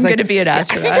I'm going to be an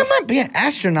astronaut. I think I might be an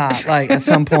astronaut like at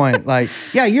some point. Like,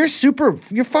 yeah, you're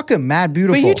fucking mad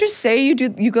beautiful. But you just say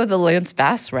you go the Lance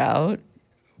Bass route.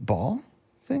 Ball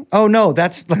thing? Oh no,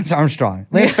 that's Lance Armstrong.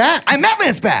 Lance Bass? I met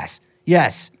Lance Bass.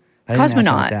 Yes. I didn't ask him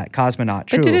Cosmonaut. that. Cosmonaut,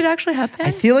 true. But did it actually happen? I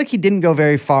feel like he didn't go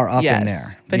very far up in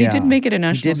there. But he did make it a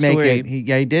national story. He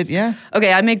did, yeah.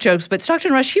 Okay, I make jokes, but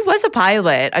Stockton Rush, he was a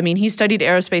pilot. I mean, he studied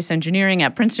aerospace engineering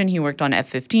at Princeton. He worked on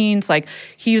F-15s. Like,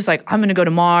 he was like, I'm going to go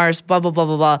to Mars, blah, blah, blah,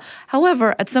 blah, blah.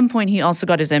 However, at some point, he also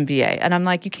got his MBA. And I'm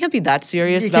like, you can't be that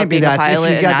serious about being a pilot If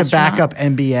you and got the astronaut. backup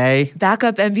MBA.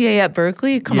 Backup MBA at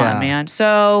Berkeley? Come Yeah. on, man.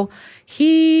 So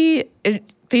he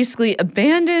basically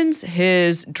abandons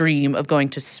his dream of going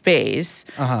to space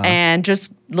and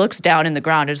just looks down in the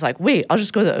ground and is like, wait, I'll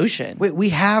just go to the ocean. Wait, we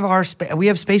have we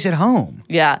have space at home.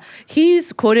 Yeah.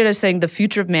 He's quoted as saying the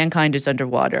future of mankind is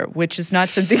underwater, which is not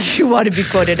something you want to be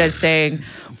quoted as saying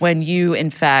when you, in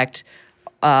fact,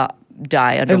 die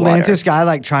underwater. Atlantis guy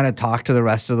like trying to talk to the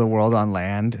rest of the world on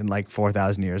land in like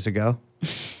 4,000 years ago.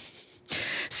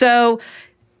 So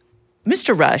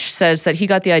Mr. Rush says that he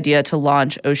got the idea to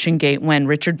launch Ocean Gate when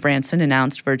Richard Branson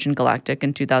announced Virgin Galactic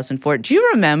in 2004. Do you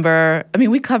remember? I mean,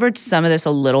 we covered some of this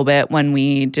a little bit when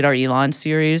we did our Elon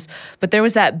series, but there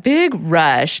was that big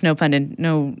rush, no,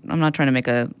 I'm not trying to make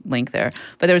a link there,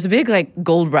 but there was a big like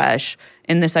gold rush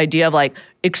in this idea of like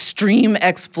extreme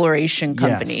exploration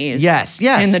companies. Yes,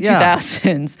 in the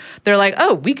 2000s. They're like,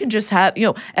 oh, we can just have,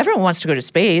 everyone wants to go to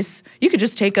space. You could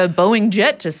just take a Boeing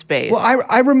jet to space. Well,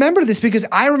 I remember this because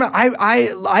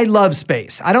I love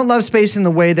space. I don't love space in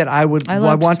the way that I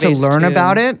want to learn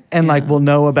about it and like will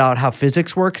know about how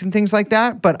physics works and things like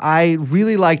that. But I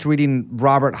really liked reading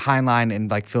Robert Heinlein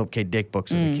and like Philip K. Dick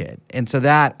books as a kid. And so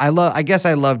that I guess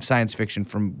I loved science fiction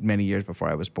from many years before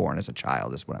I was born as a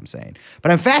child is what I'm saying. But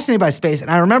I'm fascinated by space.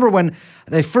 And I remember when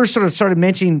they first sort of started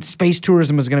mentioning space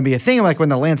tourism was going to be a thing, like when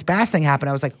the Lance Bass thing happened,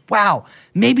 I was like, wow,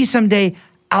 maybe someday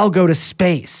I'll go to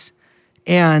space.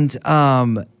 And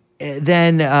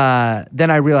then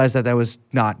I realized that was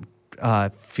not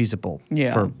feasible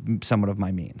for someone of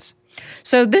my means.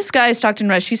 So this guy, Stockton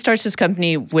Rush, he starts his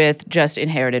company with just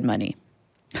inherited money.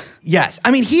 Yes.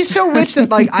 I mean, he's so rich that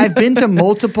like I've been to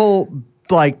multiple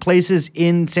like places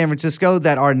in San Francisco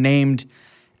that are named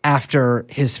after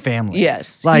his family.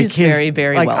 Yes, like he's very,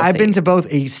 very like wealthy. I've been to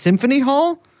both a symphony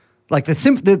hall, like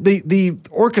the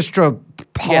orchestra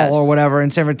hall or whatever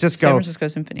in San Francisco. San Francisco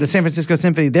Symphony. The San Francisco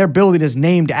Symphony. Their building is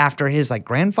named after his like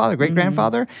grandfather, great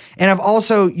grandfather. And I've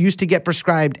also used to get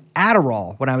prescribed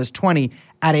Adderall when I was 20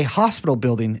 at a hospital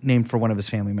building named for one of his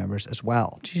family members as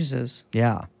well. Jesus.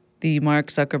 Yeah. The Mark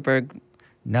Zuckerberg.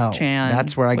 No, Chan.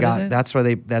 that's where I What got. is it?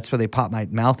 That's where they popped my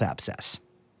mouth abscess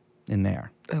in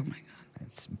there. Oh my God.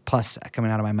 It's pus coming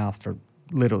out of my mouth for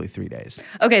literally 3 days.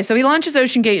 Okay, so he launches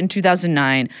Ocean Gate in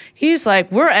 2009. He's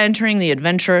like, we're entering the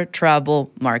adventure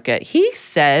travel market. He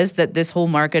says that this whole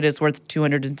market is worth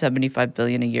 $275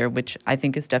 billion a year, which I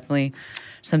think is definitely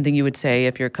something you would say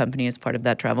if your company is part of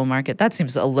that travel market. That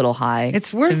seems a little high.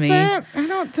 It's worth to me. that? I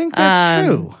don't think that's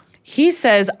true. He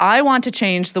says, I want to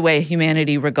change the way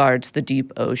humanity regards the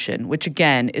deep ocean, which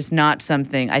again is not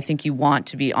something I think you want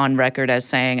to be on record as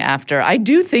saying after. I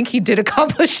do think he did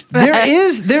accomplish that.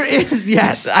 There is,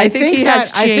 yes. I think he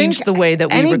has changed the way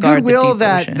that we any regard the goodwill deep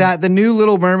ocean. that the new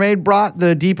Little Mermaid brought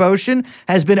the deep ocean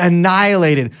has been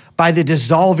annihilated by the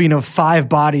dissolving of 5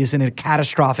 bodies in a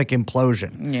catastrophic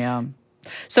implosion. Yeah.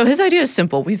 So his idea is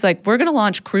simple. He's like, we're going to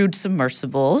launch crewed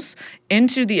submersibles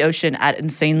into the ocean at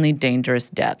insanely dangerous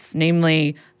depths,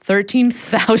 namely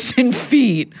 13,000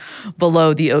 feet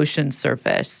below the ocean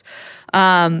surface.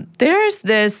 There's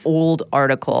this old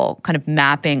article kind of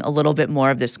mapping a little bit more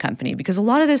of this company because a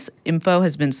lot of this info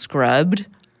has been scrubbed,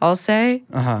 I'll say.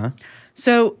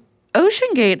 So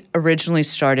OceanGate originally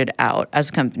started out as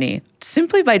a company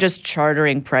simply by just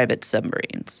chartering private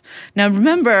submarines. Now,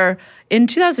 remember, in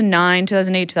 2009,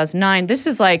 2008, 2009, this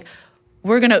is like,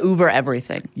 we're going to Uber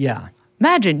everything. Yeah.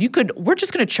 Imagine, we're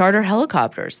just going to charter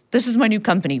helicopters. This is my new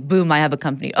company. Boom, I have a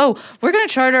company. Oh, we're going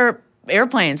to charter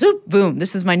airplanes. Ooh, boom,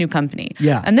 this is my new company.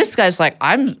 Yeah. And this guy's like,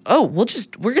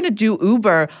 we're going to do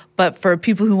Uber, but for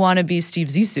people who want to be Steve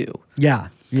Zissou. Yeah.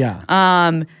 Yeah.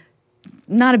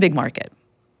 Not a big market.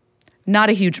 Not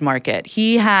a huge market.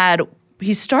 He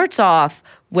starts off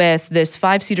with this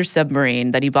 5-seater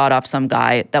submarine that he bought off some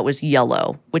guy that was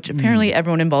yellow, which apparently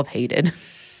everyone involved hated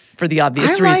for the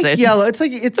obvious reasons. I like yellow.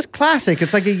 It's classic.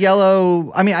 It's like a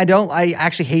yellow. I mean, I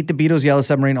actually hate the Beatles' yellow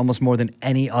submarine almost more than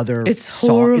any other It's song.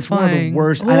 horrifying. It's one of the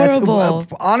worst. Horrible.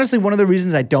 Honestly, one of the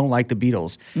reasons I don't like the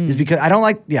Beatles is because I don't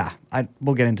like. Yeah,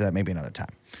 we'll get into that maybe another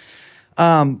time.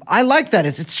 I like that.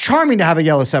 It's charming to have a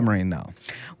yellow submarine, though.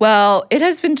 Well, it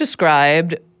has been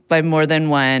described by more than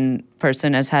one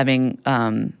person as having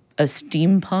a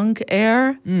steampunk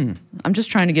air. I'm just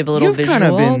trying to give a little You've visual. kind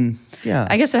of been, yeah.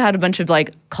 I guess it had a bunch of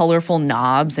like colorful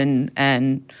knobs and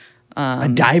a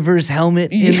diver's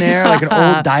helmet in there, like an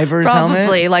old diver's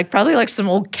helmet. Probably like some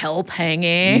old kelp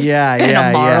hanging. Yeah, and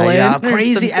a marlin or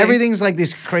Crazy. something. Everything's like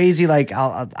this crazy, like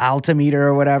altimeter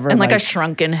or whatever. And like a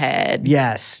shrunken head.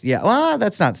 Yes. Yeah. Well,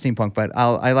 that's not steampunk, but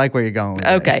I like where you're going with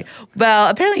it. Okay. Well,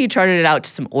 apparently he chartered it out to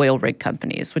some oil rig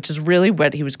companies, which is really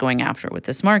what he was going after with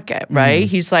this market, right?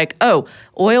 He's like,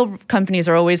 oil companies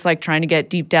are always like trying to get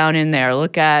deep down in there,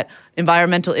 look at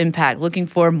environmental impact, looking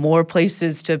for more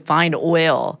places to find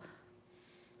oil.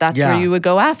 That's where you would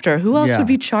go after. Who else would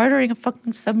be chartering a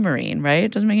fucking submarine, right?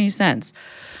 It doesn't make any sense.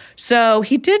 So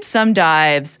he did some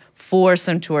dives for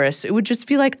some tourists. It would just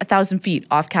be like 1,000 feet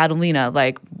off Catalina,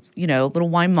 like, little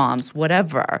wine moms,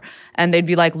 whatever. And they'd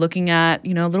be like looking at,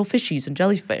 little fishies and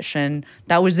jellyfish, and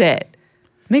that was it.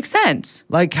 Makes sense.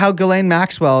 Like how Ghislaine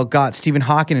Maxwell got Stephen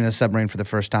Hawking in a submarine for the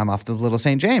first time off the Little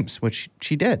St. James, which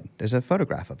she did. There's a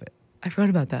photograph of it. I forgot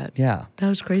about that. Yeah. That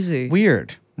was crazy.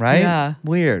 Weird, right? Yeah.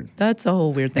 Weird. That's a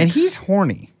whole weird thing. And he's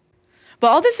horny.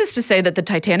 But all this is to say that the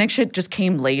Titanic shit just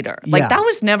came later. Like, that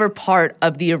was never part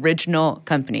of the original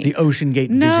company. The OceanGate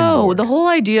vision No, board. the whole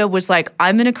idea was like,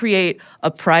 I'm going to create a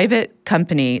private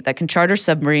company that can charter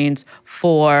submarines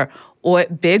for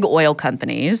big oil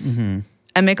companies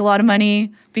and make a lot of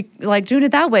money doing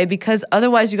it that way, because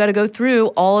otherwise you got to go through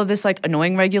all of this like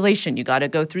annoying regulation. You got to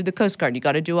go through the Coast Guard. You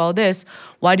got to do all this.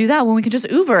 Why do that when we can just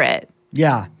Uber it?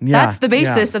 Yeah. That's the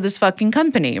basis of this fucking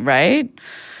company, right?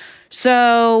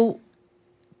 So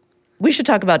we should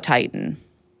talk about Titan,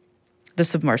 the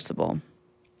submersible.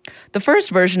 The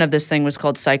first version of this thing was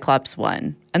called Cyclops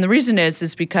 1. And the reason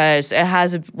is because it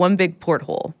has one big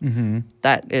porthole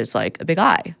that is like a big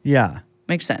eye. Yeah.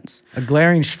 Makes sense. A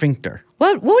glaring sphincter.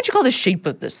 What would you call the shape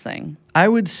of this thing? I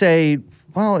would say,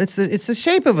 well, it's the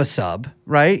shape of a sub,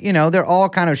 right? They're all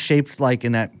kind of shaped like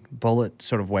in that bullet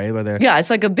sort of way where they're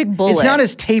it's like a big bullet. It's not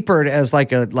as tapered as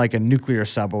like a nuclear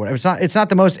sub or whatever. It's not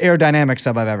the most aerodynamic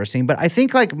sub I've ever seen, but I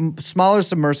think like smaller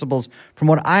submersibles, from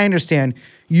what I understand,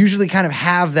 usually kind of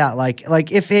have that like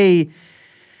if a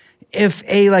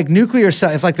like nuclear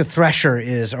sub, if like the Thresher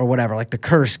is or whatever, like the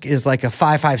Kursk is like a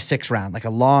 5.56 round, like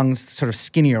a long sort of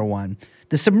skinnier one.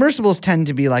 The submersibles tend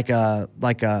to be like a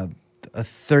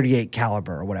 38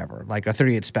 caliber or whatever, like a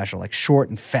 38 special, like short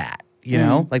and fat.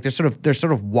 Like they're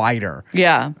sort of wider.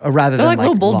 Yeah, rather they're than like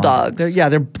little bulldogs.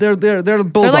 They're bulldog.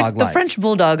 They're like the French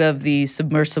bulldog of the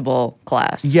submersible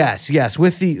class. Yes,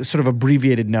 with the sort of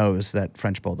abbreviated nose that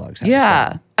French bulldogs have. Yeah, as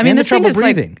well. I mean, and this the thing trouble is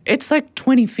breathing. it's like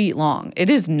 20 feet long. It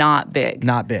is not big.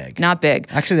 Not big.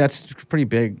 Actually, that's pretty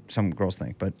big. Some girls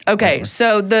think, but okay. whatever.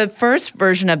 So the first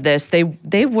version of this,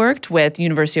 they worked with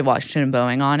University of Washington and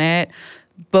Boeing on it.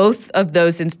 Both of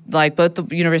those, both the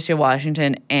University of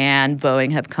Washington and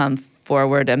Boeing have come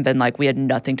forward and been like, we had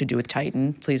nothing to do with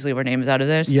Titan. Please leave our names out of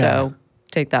this. Yeah. So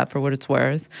take that for what it's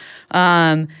worth.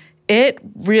 They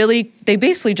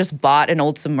basically just bought an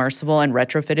old submersible and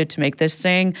retrofitted to make this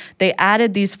thing. They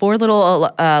added these 4 little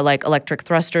electric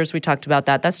thrusters. We talked about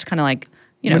that. That's kind of like,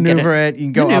 maneuver it. You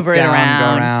can go up, down,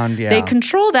 go around. Yeah. They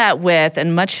control that with,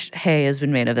 and much hay has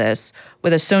been made of this,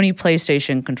 with a Sony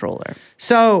PlayStation controller.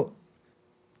 So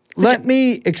let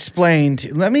me explain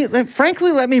let me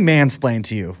mansplain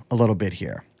to you a little bit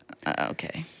here.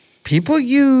 Okay. People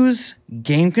use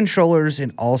game controllers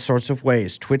in all sorts of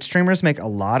ways. Twitch streamers make a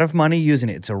lot of money using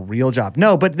it. It's a real job.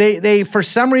 No, but they for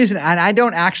some reason, and I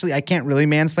can't really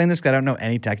mansplain this because I don't know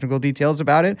any technical details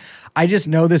about it. I just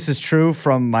know this is true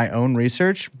from my own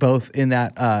research, both in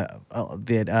that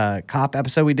cop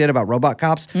episode we did about robot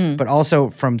cops, but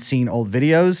also from seeing old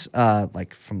videos,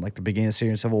 like from like the beginning of the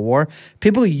Syrian Civil War.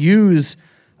 People use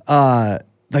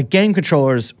like game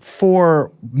controllers for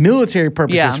military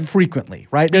purposes frequently,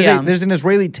 right? There's an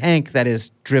Israeli tank that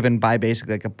is driven by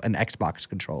basically like an Xbox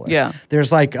controller. Yeah.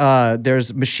 There's like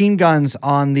there's machine guns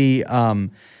on the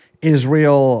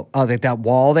Israel like that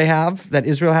wall that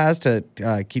Israel has to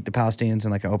keep the Palestinians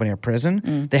in like an open air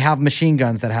prison. They have machine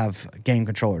guns that have game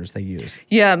controllers they use.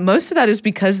 Yeah, most of that is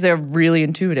because they're really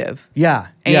intuitive. Yeah.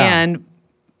 And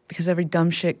because every dumb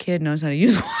shit kid knows how to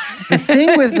use one. The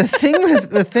thing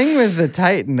with the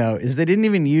Titan though is they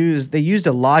used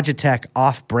a Logitech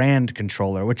off-brand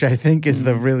controller, which I think is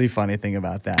the really funny thing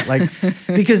about that. Like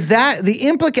because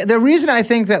the reason I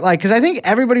think that because I think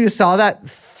everybody who saw that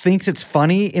thinks it's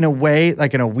funny in a way,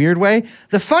 like in a weird way.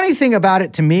 The funny thing about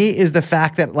it to me is the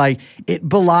fact that like it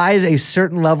belies a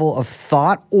certain level of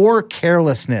thought or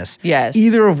carelessness. Yes.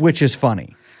 Either of which is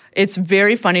funny. It's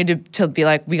very funny to be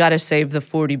like, we got to save the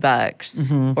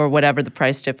 $40 or whatever the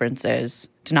price difference is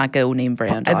to not go name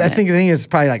brand on I it. think the thing is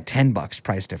probably like $10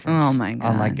 price difference. Oh my God.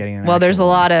 On like getting an well, there's a actual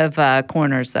lot of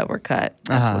corners that were cut,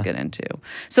 as we'll get into.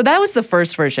 So that was the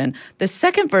first version. The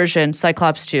second version,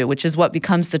 Cyclops 2, which is what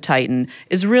becomes the Titan,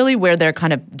 is really where they're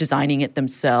kind of designing it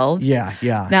themselves. Yeah.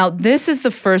 Now, this is the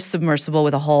first submersible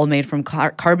with a hull made from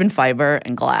carbon fiber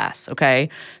and glass, okay?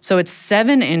 So it's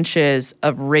 7 inches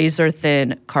of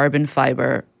razor-thin carbon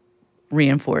fiber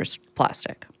reinforced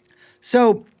plastic.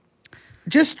 So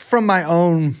just from my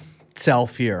own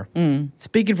self here,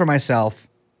 speaking for myself,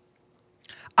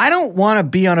 I don't want to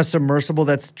be on a submersible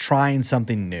that's trying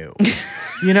something new.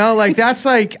 You know, like that's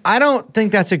like, I don't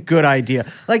think that's a good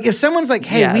idea. Like if someone's like,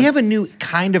 hey, we have a new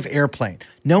kind of airplane.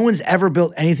 No one's ever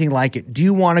built anything like it. Do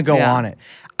you want to go on it?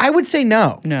 I would say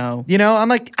no. No. You know, I'm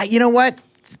like, you know what?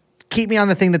 Keep me on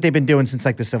the thing that they've been doing since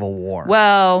like the Civil War.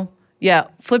 Well, yeah,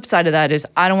 flip side of that is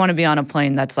I don't want to be on a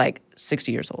plane that's like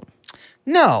 60 years old.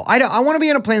 No, I don't. I want to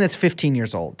be on a plane that's 15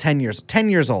 years old, 10 years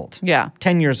old. Yeah.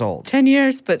 10 years old. 10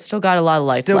 years, but still got a lot of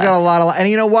life Still left. got a lot of, and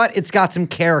you know what? It's got some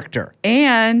character.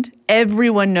 And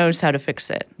everyone knows how to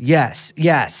fix it. Yes.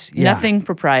 Yeah. Nothing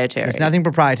proprietary. There's nothing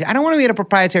proprietary. I don't want to be in a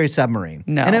proprietary submarine.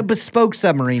 No. And a bespoke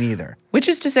submarine either. Which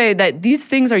is to say that these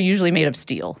things are usually made of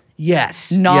steel.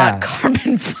 Yes. Not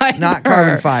carbon fiber. Not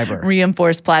carbon fiber.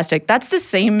 Reinforced plastic. That's the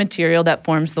same material that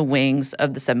forms the wings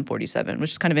of the 747,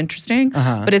 which is kind of interesting.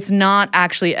 But it's not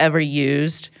actually ever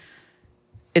used.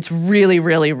 It's really,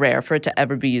 really rare for it to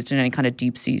ever be used in any kind of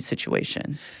deep sea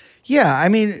situation. Yeah, I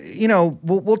mean, you know,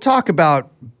 we'll talk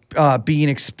about being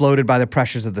exploded by the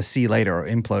pressures of the sea later, or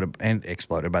imploded and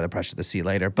exploded by the pressure of the sea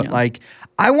later. But like,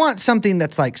 I want something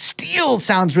that's like steel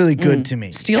sounds really good to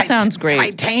me. Steel sounds great.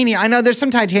 Titanium. I know there's some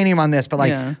titanium on this, but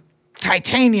like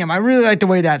titanium, I really like the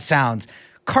way that sounds.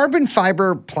 Carbon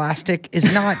fiber plastic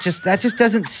is not just, that just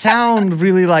doesn't sound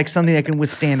really like something that can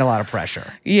withstand a lot of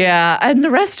pressure. Yeah, and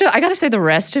I gotta say the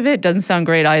rest of it doesn't sound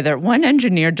great either. One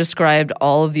engineer described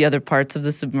all of the other parts of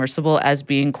the submersible as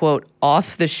being, quote,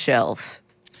 off the shelf.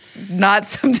 Not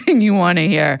something you want to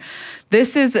hear.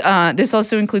 This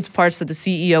also includes parts that the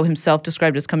CEO himself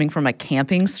described as coming from a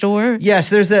camping store. Yes,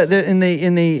 there's in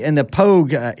the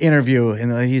Pogue interview,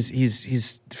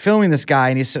 he's filming this guy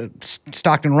and he's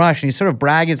Stockton Rush and he's sort of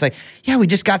bragging. It's like, yeah, we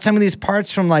just got some of these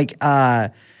parts from like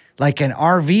an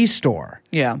RV store.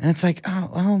 Yeah, and it's like,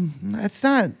 oh, that's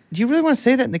not. Do you really want to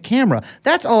say that in the camera?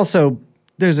 That's also,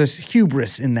 there's a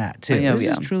hubris in that too. This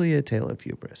is truly a tale of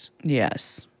hubris.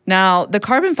 Yes. Now, the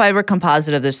carbon fiber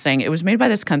composite of this thing, it was made by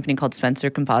this company called Spencer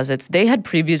Composites. They had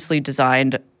previously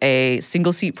designed a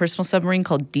single-seat personal submarine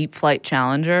called Deep Flight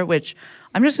Challenger, which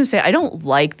I'm just going to say I don't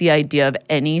like the idea of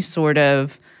any sort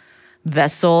of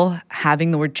vessel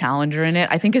having the word Challenger in it.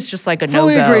 I think it's just like a no-go.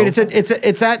 Fully agreed.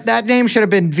 It's that name should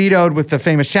have been vetoed with the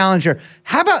famous Challenger.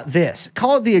 How about this?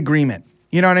 Call it the agreement.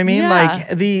 You know what I mean? Yeah. Like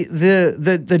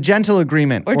the gentle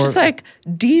agreement. Or just like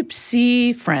deep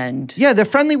sea friend. Yeah, the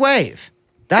friendly wave.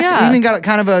 That's even got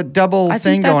kind of a double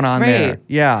thing going on there.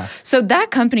 Yeah. So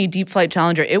that company, Deep Flight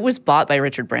Challenger, it was bought by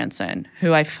Richard Branson,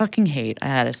 who I fucking hate, I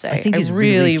had to say. I think he's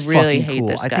really fucking hate cool.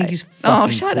 this guy. I think he's fucking Oh,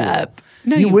 shut cool. up.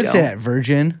 No, you would don't. say that,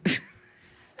 virgin.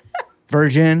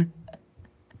 Virgin.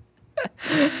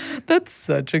 That's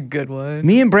such a good one.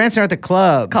 Me and Branson are at the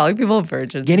club. Calling people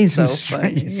virgins Getting is some so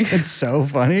funny. It's so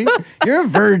funny. You're a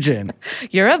virgin.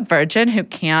 You're a virgin who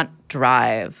can't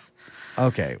drive.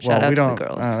 Okay. Shout well, out we to the don't.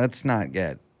 girls. Let's not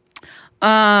get.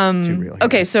 Too real.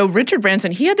 Okay, so Richard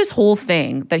Branson, he had this whole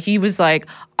thing that he was like,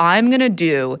 I'm going to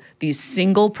do these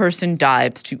single-person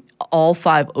dives to all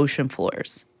 5 ocean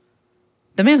floors.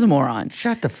 The man's a moron.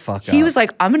 Shut the fuck up. He was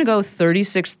like, I'm going to go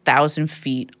 36,000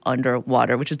 feet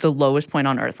underwater, which is the lowest point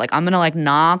on Earth. Like, I'm going to, like,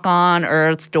 knock on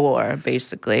Earth's door,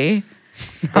 basically.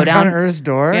 Go down on Earth's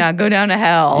door? Yeah, go down to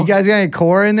hell. You guys got any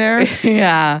core in there?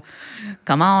 Yeah.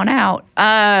 Come on out.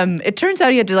 It turns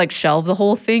out he had to like shelve the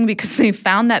whole thing because they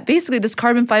found that basically this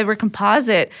carbon fiber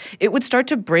composite, it would start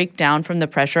to break down from the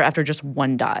pressure after just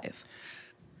one dive.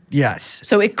 Yes.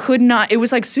 So it could not, it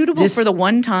was like suitable for the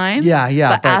one time.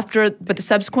 Yeah. But the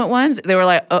subsequent ones, they were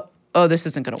like, oh, this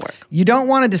isn't going to work. You don't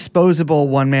want a disposable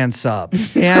one-man sub.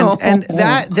 And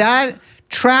that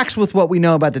tracks with what we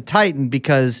know about the Titan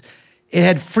because it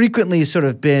had frequently sort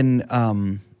of been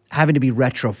having to be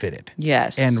retrofitted.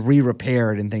 Yes. And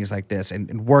re-repaired and things like this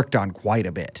and worked on quite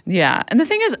a bit. Yeah. And the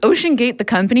thing is, OceanGate, the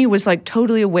company, was like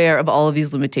totally aware of all of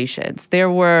these limitations. There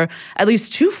were at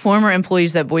least 2 former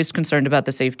employees that voiced concern about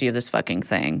the safety of this fucking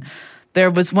thing. There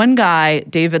was one guy,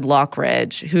 David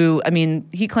Lockridge, who, I mean,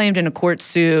 he claimed in a court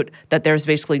suit that there was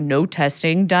basically no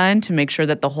testing done to make sure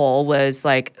that the hull was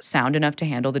like sound enough to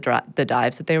handle the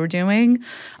dives that they were doing.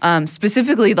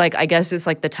 Specifically, like, I guess it's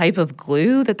like the type of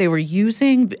glue that they were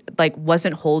using, like,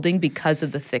 wasn't holding because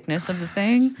of the thickness of the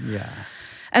thing. Yeah.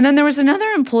 And then there was another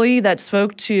employee that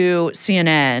spoke to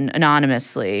CNN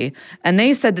anonymously, and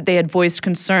they said that they had voiced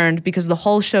concern because the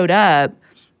hull showed up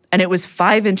and it was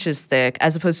 5 inches thick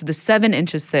as opposed to the 7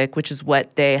 inches thick, which is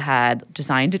what they had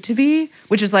designed it to be,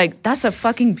 which is like, that's a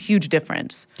fucking huge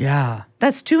difference. Yeah.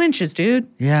 That's 2 inches, dude.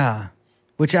 Yeah.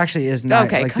 Which actually is not,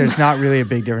 Okay, like, there's not really a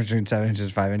big difference between 7 inches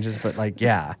and 5 inches, but like,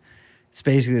 yeah, it's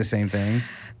basically the same thing.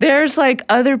 There's like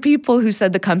other people who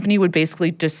said the company would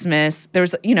basically dismiss,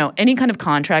 there's, you know, any kind of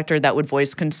contractor that would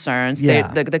voice concerns.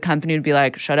 Yeah. The company would be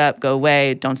like, shut up, go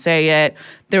away, don't say it.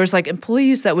 There was like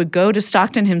employees that would go to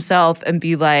Stockton himself and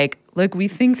be like, look, we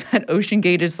think that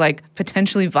OceanGate is like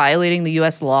potentially violating the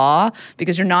US law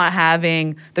because you're not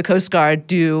having the Coast Guard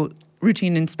do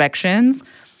routine inspections.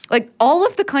 Like all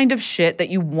of the kind of shit that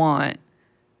you want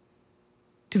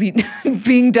to be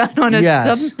being done on a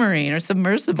submarine or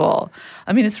submersible.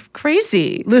 I mean, it's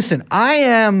crazy. Listen,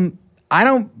 I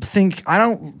don't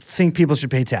think people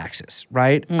should pay taxes,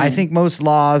 right? I think most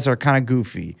laws are kind of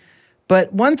goofy.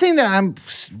 But one thing that I'm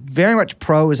very much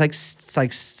pro is like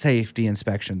safety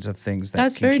inspections of things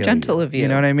that's can very kill gentle you. of you. You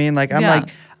know what I mean? Like I'm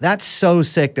like, that's so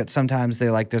sick that sometimes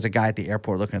they're like, there's a guy at the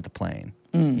airport looking at the plane.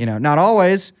 You know, not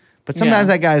always, but sometimes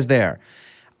that guy's there.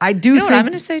 I do you know think what I'm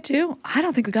going to say too? I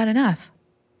don't think we got enough.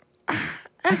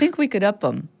 I think we could up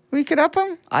them. We could up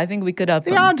them? I think we could up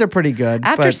them. The odds are pretty good.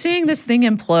 After seeing this thing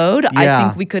implode, I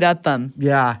think we could up them.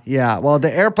 Yeah. Well,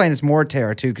 the airplane is more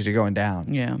terror too because you're going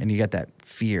down. Yeah. And you get that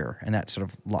fear and that sort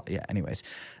of anyways.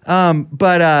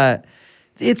 But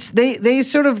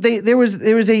there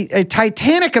was a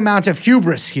titanic amount of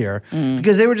hubris here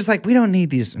because they were just like, we don't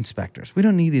need these inspectors. We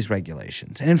don't need these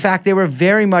regulations. And in fact, they were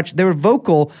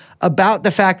vocal about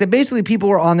the fact that basically people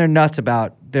were on their nuts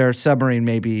about their submarine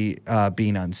maybe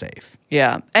being unsafe.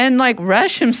 Yeah. And like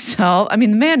Rush himself, I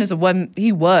mean, the man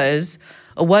he was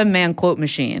a one-man quote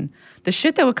machine. The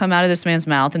shit that would come out of this man's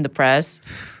mouth in the press,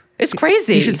 it's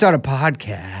crazy. You should start a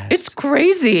podcast. It's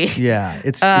crazy. Yeah,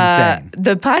 it's insane.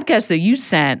 The podcast that you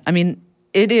sent, I mean,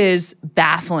 it is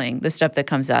baffling, the stuff that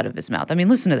comes out of his mouth. I mean,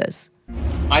 listen to this.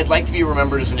 I'd like to be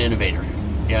remembered as an innovator.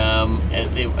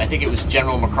 I think it was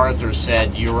General MacArthur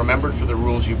said, you're remembered for the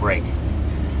rules you break.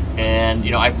 And,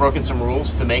 you know, I've broken some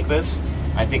rules to make this.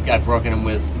 I think I've broken them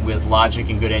with logic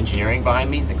and good engineering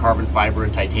behind me. The carbon fiber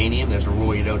and titanium, there's a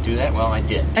rule you don't do that. Well, I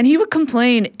did. And he would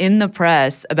complain in the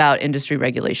press about industry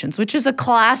regulations, which is a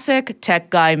classic tech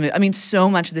guy move. I mean, so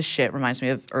much of this shit reminds me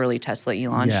of early Tesla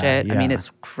Elon shit. Yeah. I mean,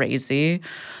 it's crazy.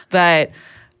 But,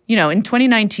 you know, in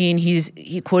 2019,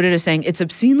 he quoted as saying, it's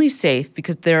obscenely safe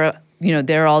because there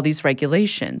are all these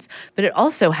regulations, but it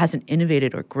also hasn't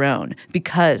innovated or grown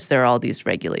because there are all these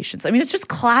regulations. I mean, it's just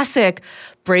classic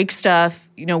break stuff,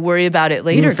 worry about it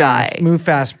later Move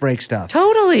fast, break stuff.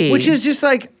 Totally. Which is just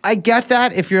like, I get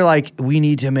that if you're like, we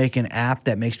need to make an app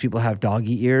that makes people have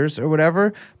doggy ears or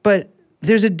whatever, but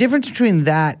there's a difference between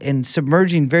that and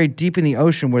submerging very deep in the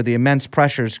ocean where the immense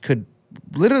pressures could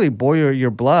literally boil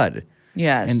your blood.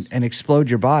 Yes. And explode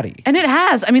your body. And it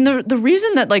has. I mean, the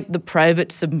reason that like the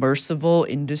private submersible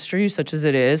industry, such as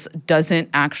it is, doesn't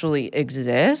actually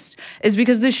exist is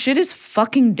because this shit is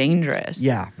fucking dangerous.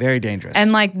 Yeah, very dangerous.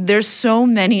 And like there's so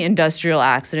many industrial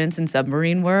accidents in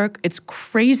submarine work. It's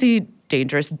crazy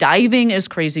dangerous. Diving is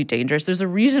crazy dangerous. There's a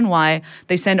reason why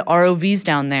they send ROVs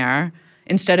down there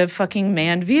instead of fucking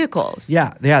manned vehicles.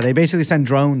 Yeah. They basically send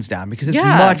drones down because it's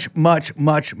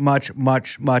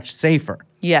much safer.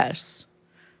 Yes.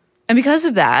 And because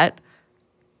of that,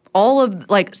 all of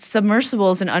like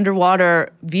submersibles and underwater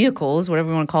vehicles, whatever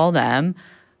you want to call them,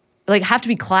 like have to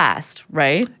be classed,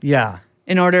 right? Yeah.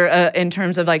 In order, in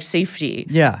terms of like safety.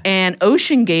 Yeah. And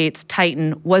OceanGate's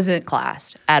Titan wasn't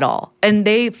classed at all. And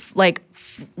they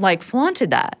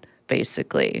flaunted that.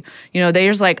 Basically, they're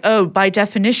just like, oh, by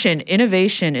definition,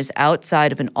 innovation is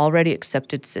outside of an already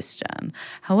accepted system.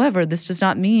 However, this does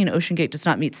not mean OceanGate does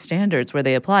not meet standards where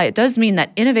they apply. It does mean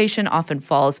that innovation often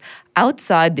falls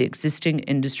outside the existing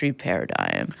industry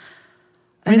paradigm.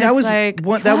 I mean, And that it's was like,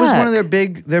 that was one of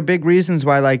fuck. their big reasons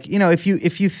why, like,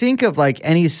 if you think of like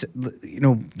any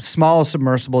small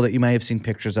submersible that you might have seen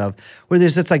pictures of, where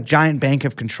there's this like giant bank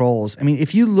of controls. I mean,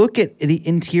 if you look at the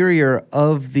interior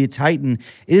of the Titan,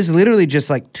 it is literally just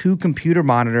like 2 computer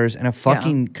monitors and a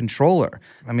fucking controller.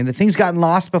 I mean, the thing's gotten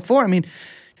lost before. I mean,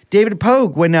 David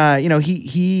Pogue, when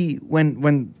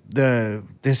when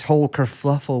this whole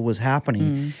kerfluffle was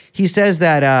happening, he says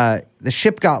that the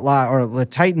ship got lost, or the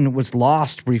Titan was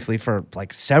lost briefly for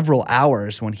like several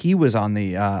hours when he was on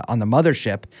the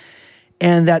mothership,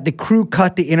 and that the crew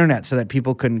cut the internet so that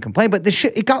people couldn't complain. But the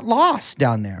ship, it got lost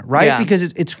down there, right? Yeah. Because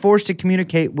it's forced to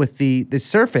communicate with the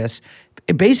surface,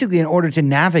 basically in order to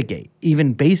navigate,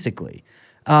 even basically.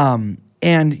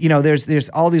 And there's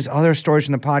all these other stories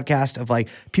from the podcast of like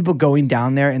people going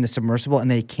down there in the submersible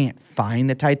and they can't find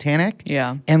the Titanic.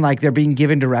 Yeah. And like they're being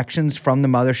given directions from the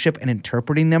mothership and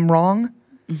interpreting them wrong.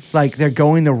 Like they're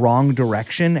going the wrong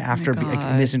direction after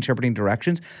misinterpreting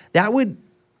directions. That would,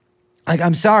 like,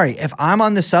 I'm sorry, if I'm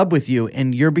on the sub with you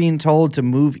and you're being told to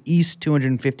move east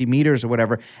 250 meters or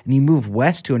whatever, and you move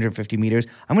west 250 meters,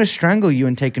 I'm going to strangle you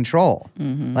and take control.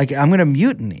 Like, I'm going to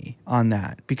mutiny on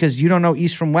that because you don't know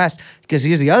east from west. Because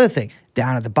here's the other thing.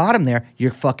 Down at the bottom there,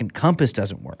 your fucking compass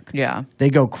doesn't work. Yeah. They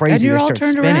go crazy. And you're they all start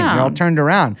turned spinning. around. You're all turned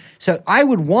around. So I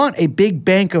would want a big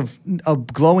bank of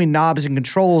glowing knobs and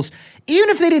controls. Even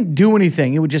if they didn't do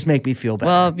anything, it would just make me feel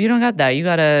better. Well, you don't got that. You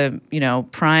got a,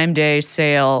 Prime Day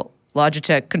sale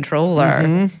Logitech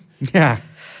controller. Yeah.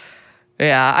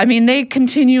 Yeah. I mean, they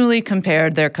continually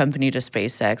compared their company to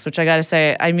SpaceX, which I got to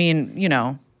say, I mean,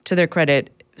 to their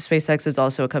credit, SpaceX is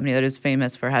also a company that is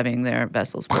famous for having their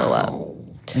vessels blow up.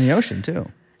 In the ocean,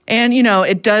 too. And,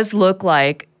 it does look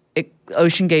like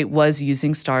OceanGate was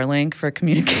using Starlink for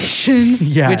communications,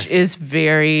 Yes. which is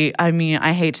very, I mean,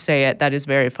 I hate to say it, that is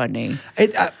very funny.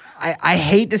 I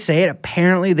hate to say it.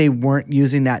 Apparently, they weren't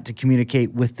using that to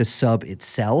communicate with the sub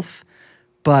itself,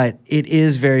 but it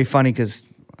is very funny because,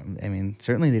 I mean,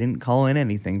 certainly they didn't call in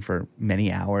anything for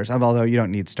many hours. Although you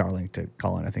don't need Starlink to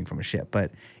call in anything from a ship,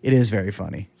 but it is very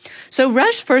funny. So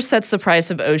Rush first sets the price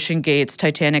of OceanGate's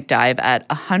Titanic dive at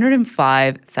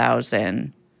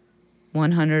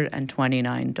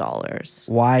 $105,129.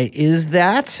 Why is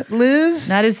that, Liz?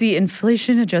 That is the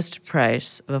inflation-adjusted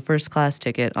price of a first-class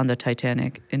ticket on the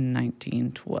Titanic in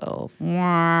 1912.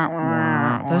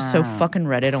 That was so fucking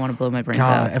Reddit. I want to blow my brains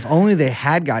God, out. if only they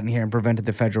had gotten here and prevented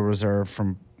the Federal Reserve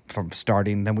from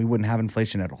starting, then we wouldn't have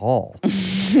inflation at all.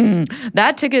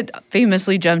 That ticket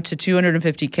famously jumped to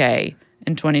 $250K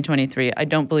in 2023. I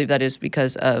don't believe that is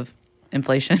because of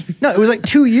inflation. No, it was like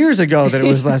 2 years ago that it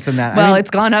was less than that. Well, I mean,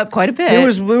 it's gone up quite a bit. There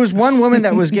was one woman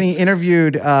that was getting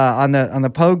interviewed on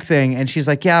the Pogue thing, and she's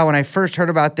like, "Yeah, when I first heard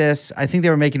about this, I think they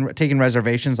were taking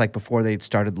reservations like before they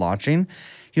started launching."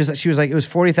 She was like, it was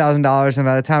 $40,000, and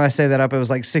by the time I saved that up, it was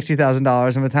like $60,000, and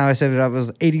by the time I saved it up, it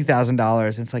was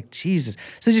 $80,000. It's like, Jesus.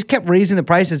 So they just kept raising the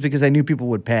prices because they knew people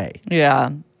would pay.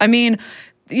 Yeah. I mean,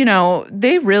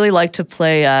 they really like to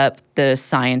play up the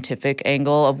scientific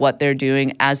angle of what they're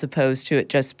doing as opposed to it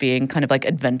just being kind of like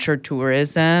adventure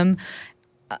tourism.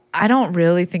 I don't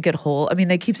really think it holds. I mean,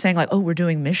 they keep saying like, oh, we're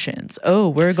doing missions. Oh,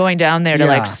 we're going down there to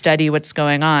like study what's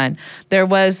going on. There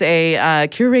was a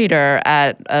curator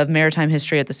of maritime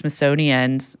history at the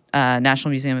Smithsonian's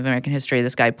National Museum of American History,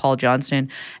 this guy, Paul Johnston,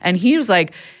 and he was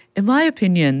like, in my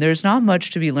opinion, there's not much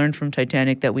to be learned from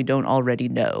Titanic that we don't already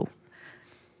know.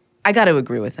 I got to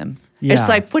agree with him. Yeah. It's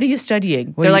like, what are you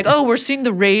studying? Well, They're like, oh, we're seeing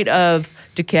the rate of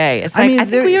decay. It's like, I think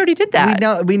there- we already did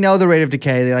that. We know the rate of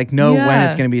decay. They like know when Yeah.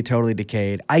 it's going to be totally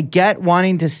decayed. I get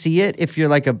wanting to see it if you're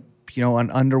like an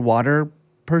underwater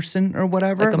person or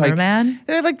whatever, Like a merman?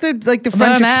 like the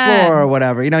French merman. explorer or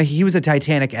whatever. He was a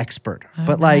Titanic expert.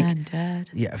 But like, Merman, Dad.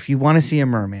 yeah, if you want to see a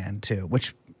merman too,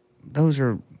 which those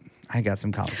are, I got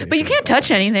some complicated. But you can't touch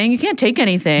feelings anything. You can't take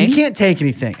anything. You can't take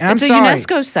anything. And It's I'm a sorry.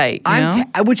 UNESCO site, you know?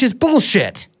 Which is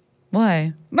bullshit.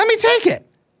 Why? Let me take it.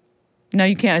 No,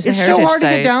 you can't. It's a It's so heritage hard to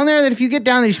site. get down there that if you get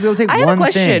down there, you should be able to take I have one a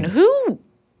question. thing. Who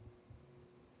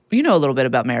You know a little bit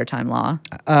about maritime law.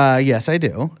 Yes, I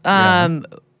do.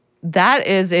 That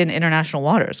is in international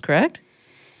waters, correct?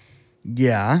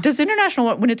 Yeah. Does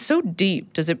international, when it's so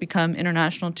deep, does it become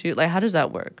international too? Like, how does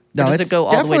that work? No, or does it's it go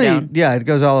all the way definitely- down? Yeah, it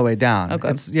goes all the way down. Okay.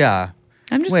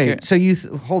 I'm just Wait, curious.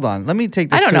 so hold on. Let me take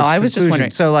this I don't to know. its I was just conclusion.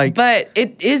 wondering. So like, but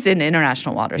it is in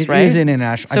international waters, it right? is in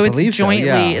international. So I it's believe jointly.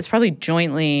 so, yeah. It's probably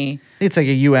jointly. It's like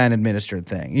a UN administered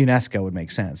thing. UNESCO would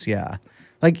make sense. Yeah.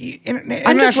 Like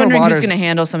I'm just wondering waters, who's going to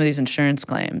handle some of these insurance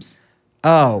claims.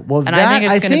 Oh, well, And that,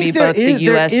 I think it's gonna be both the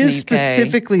US there and is the UK.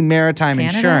 specifically maritime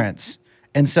Canada? insurance.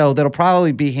 And so that'll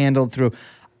probably be handled through,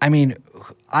 I mean,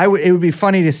 it would be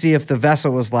funny to see if the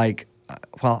vessel was like,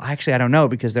 well, actually, I don't know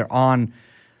because they're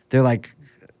like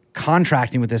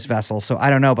contracting with this vessel. So I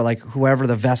don't know, but like whoever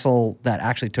the vessel that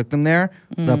actually took them there,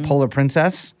 the Polar Prince,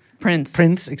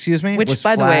 excuse me, Which, was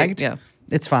by flagged. the way, yeah.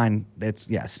 It's fine. It's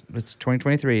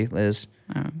 2023, Liz.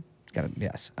 Got it.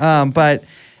 Yes. But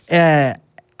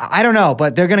I don't know,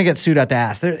 but they're going to get sued at the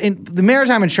ass. The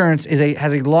maritime insurance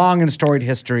has a long and storied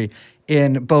history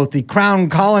in both the Crown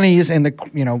colonies and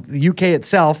the UK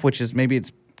itself, which is maybe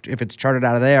if it's chartered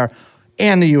out of there,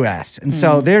 and the US. And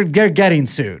so they're getting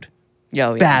sued.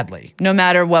 Yeah. Badly. No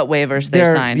matter what waivers they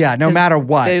sign. Yeah, no matter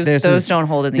what. Those don't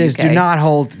hold in the those UK. do not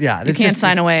hold. Yeah. You can't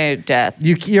sign away death.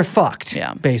 You're fucked,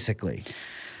 Yeah. basically.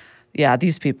 Yeah,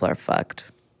 these people are fucked.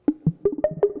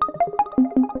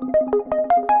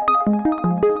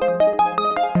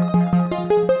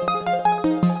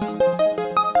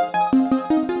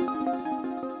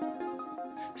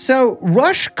 So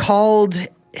Rush called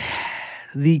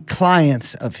the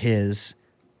clients of his,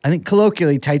 I think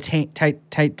colloquially, Titaniacs?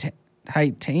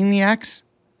 Titaniacs?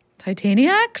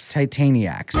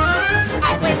 Titaniacs.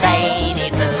 And we're zany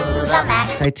to the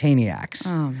max. Titaniacs.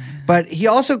 Oh, man. But he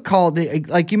also called,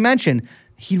 like you mentioned,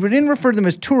 he didn't refer to them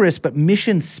as tourists, but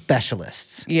mission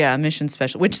specialists. Yeah, mission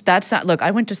special. Which that's not. Look, I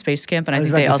went to space camp, and I, I was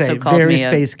think about they to say, also called very me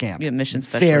space camp. a mission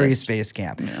specialist. Very space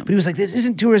camp. Yeah. But he was like, this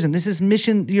isn't tourism. This is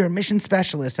mission. You're a mission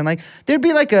specialist. And like, there'd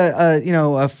be like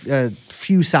a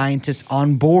few scientists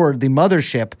on board the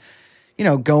mothership,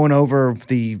 going over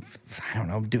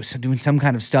doing some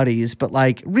kind of studies. But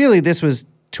like, really, this was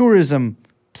tourism,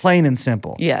 plain and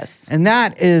simple. Yes. And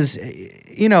that is,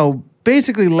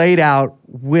 basically laid out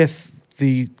with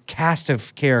the cast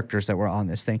of characters that were on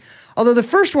this thing. Although the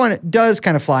first one does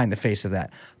kind of fly in the face of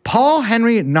that. Paul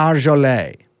Henry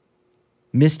Nargeolet,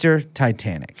 Mr.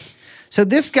 Titanic. So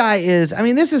this guy is,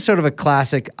 this is sort of a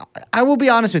classic. I will be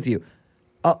honest with you.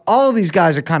 All of these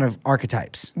guys are kind of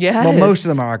archetypes. Yes. Well, most of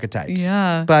them are archetypes.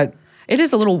 Yeah. But it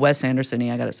is a little Wes Anderson-y,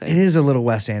 I gotta say. it is a little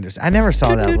Wes Anderson. I never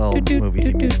saw that little movie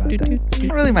he made about that.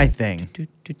 Not really my thing.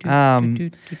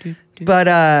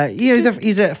 But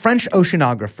he's a French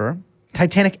oceanographer,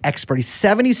 Titanic expert. He's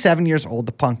 77 years old,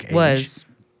 the punk age.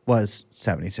 Was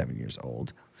 77 years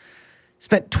old.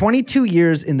 Spent 22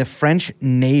 years in the French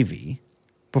Navy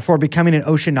before becoming an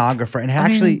oceanographer.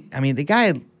 And the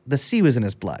guy, the sea was in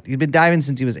his blood. He'd been diving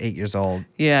since he was 8 years old.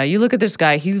 Yeah, you look at this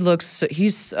guy.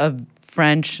 He's a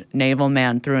French naval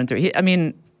man through and through.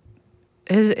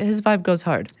 His vibe goes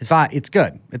hard. His vibe, it's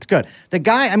good. It's good. The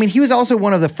guy, he was also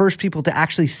one of the first people to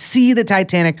actually see the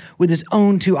Titanic with his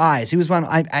own two eyes. He was one,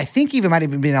 I think he might have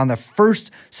even been on the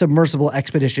first submersible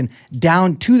expedition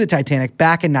down to the Titanic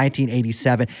back in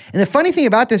 1987. And the funny thing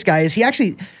about this guy is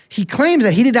he claims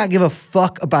that he did not give a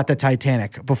fuck about the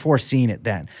Titanic before seeing it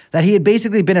then. That he had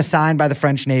basically been assigned by the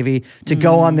French Navy to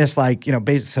go on this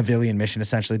basic civilian mission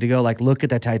essentially, to go look at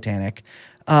the Titanic.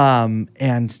 And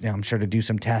I'm sure to do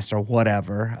some tests or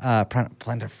whatever,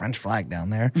 plant a French flag down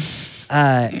there.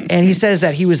 And he says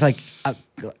that he was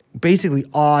basically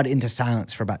awed into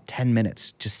silence for about 10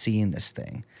 minutes just seeing this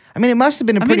thing. It must have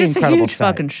been a pretty incredible it's a huge sight.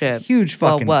 fucking ship. Huge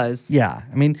fucking. Well, it was. Yeah.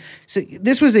 So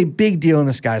this was a big deal in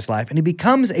this guy's life, and he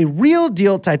becomes a real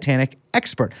deal Titanic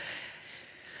expert.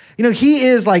 He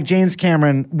is like James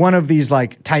Cameron, one of these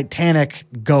Titanic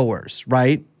goers,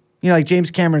 right? James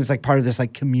Cameron is part of this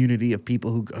community of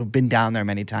people who have been down there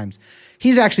many times.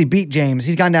 He's actually beat James.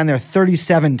 He's gone down there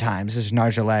 37 times, this is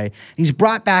Nargeolet. He's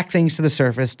brought back things to the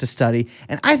surface to study.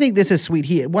 And I think this is sweet.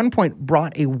 He at one point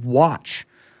brought a watch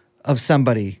of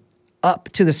somebody up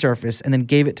to the surface and then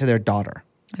gave it to their daughter.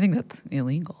 I think that's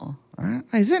illegal.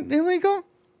 Is it illegal? I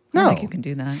No. don't think you can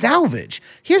do that. Salvage.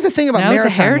 Here's the thing about No, it's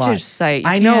maritime a heritage law. site. You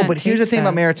I know, can't but here's the take thing about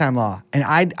stuff. maritime law, and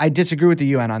I disagree with the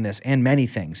UN on this and many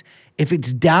things. If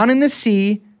it's down in the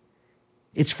sea,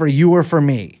 it's for you or for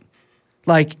me.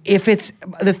 If it's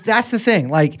that's the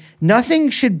thing. Nothing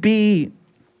should be.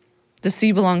 The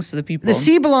sea belongs to the people. The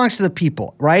sea belongs to the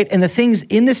people, right? And the things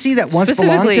in the sea that once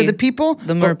belonged to Specifically, the people,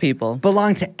 the mer people.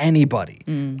 belong to anybody.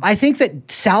 I think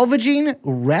that salvaging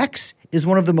wrecks is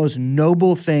one of the most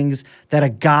noble things that a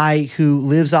guy who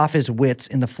lives off his wits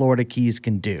in the Florida Keys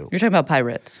can do. You're talking about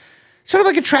pirates. Sort of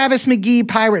like a Travis McGee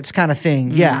Pirates kind of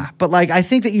thing, yeah. But like, I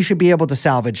think that you should be able to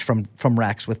salvage from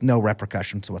wrecks with no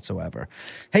repercussions whatsoever.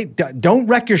 Hey, don't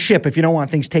wreck your ship if you don't want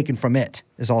things taken from it,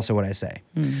 is also what I say.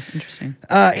 Interesting.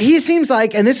 He seems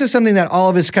like, and this is something that all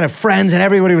of his kind of friends and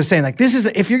everybody was saying, like, this is,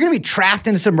 if you're going to be trapped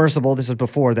in a submersible, this is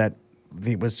before that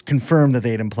it was confirmed that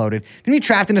they had imploded. You're going to be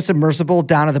trapped in a submersible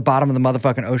down at the bottom of the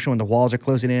motherfucking ocean when the walls are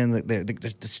closing in,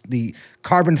 the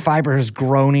carbon fiber is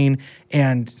groaning,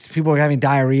 and people are having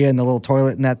diarrhea in the little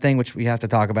toilet in that thing, which we have to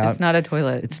talk about. It's not a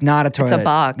toilet. It's not a toilet. It's a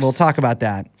box. We'll talk about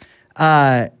that.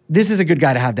 This is a good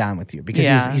guy to have down with you because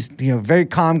he's a very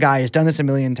calm guy. He's done this a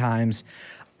million times.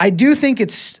 I do think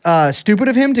it's stupid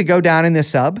of him to go down in this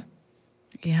sub.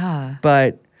 Yeah.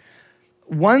 But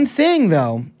one thing,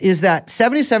 though, is that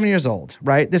 77 years old,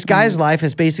 right? This guy's life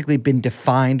has basically been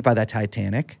defined by the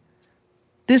Titanic.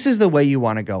 This is the way you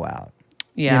want to go out.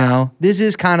 Yeah. You know? This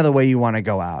is kind of the way you want to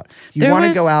go out. You want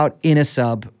to go out in a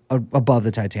sub above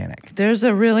the Titanic. There's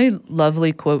a really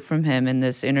lovely quote from him in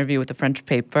this interview with the French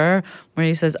paper where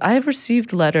he says, I have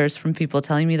received letters from people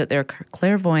telling me that they're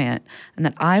clairvoyant and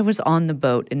that I was on the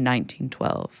boat in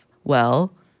 1912.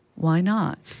 Well, why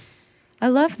not? I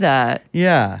love that.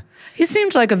 Yeah. He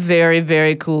seemed like a very,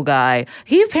 very cool guy.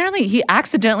 He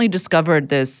accidentally discovered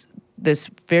this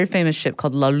very famous ship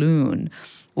called La Lune,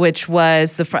 which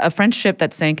was a French ship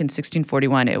that sank in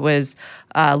 1641. It was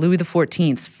Louis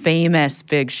XIV's famous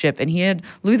big ship, and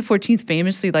Louis XIV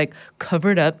famously like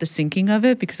covered up the sinking of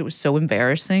it because it was so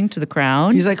embarrassing to the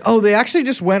crown. He's like, oh, they actually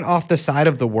just went off the side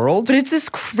of the world? But it's this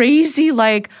crazy,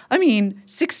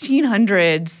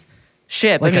 1600s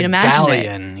ship. Like imagine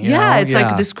galleon, it. you know?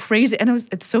 Like this crazy, and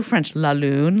it's so French, La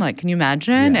Lune, like, can you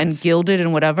imagine? Yes. And gilded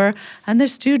and whatever. And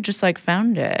this dude just like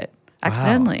found it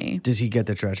accidentally. Wow. Does he get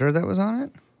the treasure that was on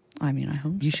it? I mean, I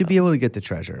hope You so. should be able to get the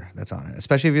treasure that's on it,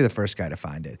 especially if you're the first guy to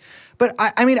find it. But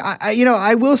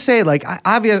I will say, like,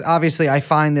 obviously, I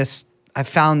found this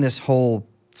whole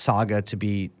saga to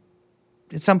be,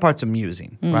 in some parts,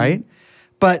 amusing, right?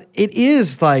 But it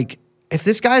is like, if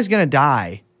this guy's gonna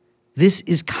die, this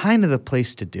is kind of the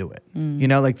place to do it. You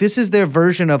know, like, this is their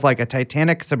version of like a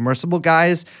Titanic submersible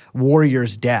guy's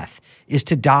warrior's death, is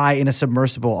to die in a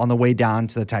submersible on the way down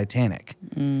to the Titanic.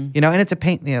 You know, and it's a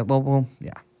pain. Yeah, well,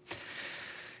 yeah.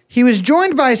 He was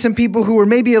joined by some people who were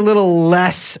maybe a little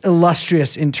less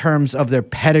illustrious in terms of their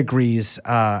pedigrees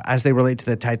as they relate to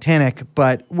the Titanic,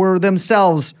 but were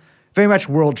themselves very much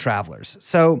world travelers.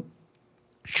 So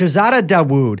Shahzada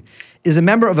Dawood is a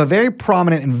member of a very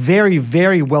prominent and very,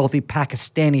 very wealthy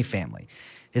Pakistani family.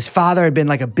 His father had been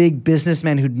like a big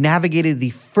businessman who'd navigated the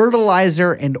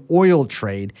fertilizer and oil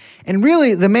trade. And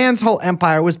really, the man's whole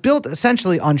empire was built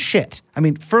essentially on shit. I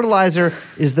mean, fertilizer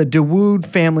is the Dawood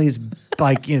family's,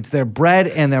 like, it's their bread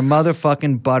and their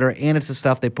motherfucking butter, and it's the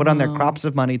stuff they put on their crops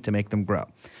of money to make them grow.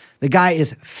 The guy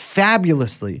is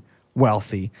fabulously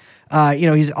wealthy.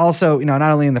 He's also, not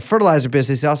only in the fertilizer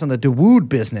business, he's also in the Dawood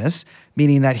business,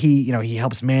 meaning that he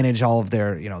helps manage all of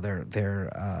their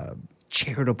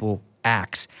charitable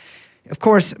acts. Of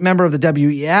course, member of the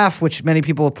WEF, which many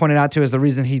people have pointed out to as the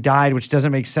reason he died, which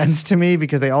doesn't make sense to me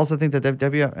because they also think that the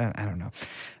WEF, I don't know.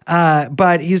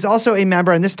 But he's also a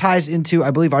member, and this ties into,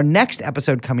 I believe, our next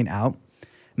episode coming out,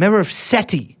 member of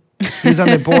SETI. He's on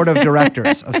the board of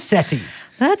directors of SETI.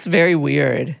 That's very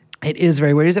weird. It is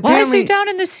very weird. Why is he down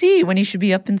in the sea when he should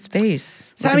be up in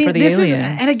space looking for the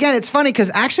aliens? And again, it's funny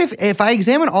because actually, if I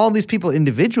examine all these people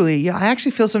individually, I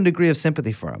actually feel some degree of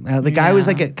sympathy for him. The guy was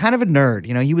like kind of a nerd.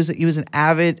 He was an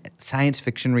avid science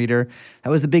fiction reader. That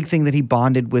was the big thing that he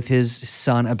bonded with his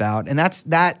son about, and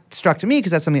that struck to me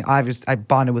because that's something I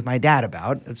bonded with my dad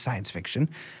about, science fiction.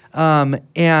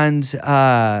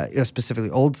 Specifically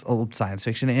old science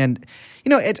fiction, and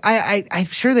I'm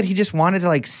sure that he just wanted to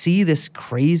like see this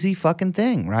crazy fucking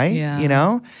thing, right?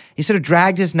 Yeah. He sort of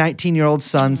dragged his 19-year-old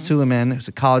son Suleiman, who's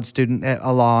a college student,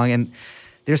 along, and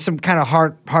there's some kind of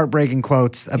heartbreaking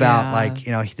quotes about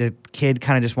the kid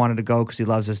kind of just wanted to go because he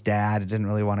loves his dad and didn't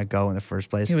really want to go in the first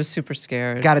place. He was super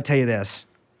scared. Got to tell you this,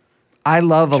 I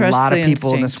love a lot of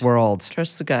people in this world.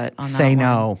 Trust the gut on say that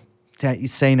no.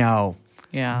 Say no.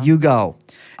 Yeah. You go.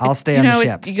 I'll stay on the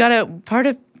ship. Part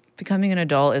of becoming an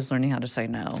adult is learning how to say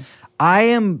no. I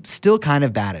am still kind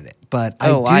of bad at it, but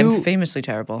I'm famously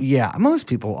terrible. Yeah, most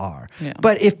people are. Yeah.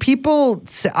 But if people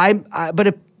say, but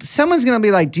if someone's going to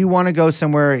be like, do you want to go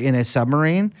somewhere in a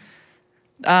submarine?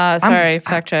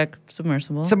 Fact check.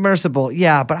 Submersible. Submersible,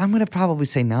 yeah, but I'm going to probably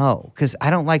say no because I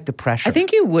don't like the pressure. I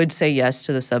think you would say yes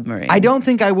to the submarine. I don't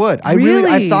think I would.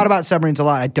 Really? I've thought about submarines a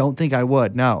lot. I don't think I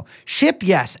would, no. Ship,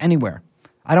 yes, anywhere.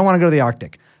 I don't want to go to the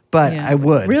Arctic, but Yeah. I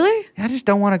would. Really? I just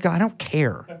don't want to go. I don't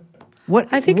care. What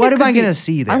I think What it am I could going to be-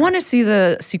 see there? I want to see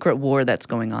the secret war that's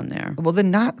going on there. Well, the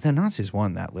Nazis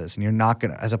won that, Liz, and you're not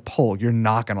gonna, as a Pole, you're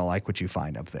not gonna like what you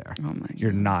find up there. Oh my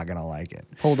You're not gonna like it.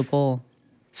 Pole to pole.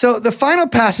 So the final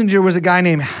passenger was a guy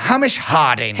named Hamish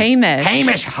Harding.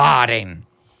 Hamish Harding.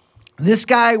 This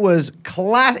guy was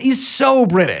he's so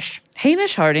British.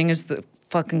 Hamish Harding is the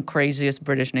fucking craziest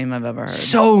British name I've ever heard.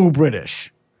 So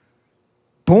British.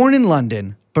 Born in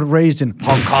London, but raised in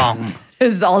Hong Kong.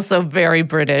 Is also very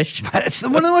British. It's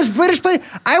one of the most British places.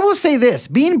 I will say this,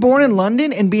 being born in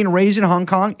London and being raised in Hong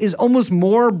Kong is almost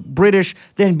more British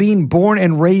than being born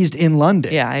and raised in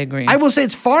London. Yeah, I agree. I will say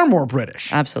it's far more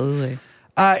British. Absolutely.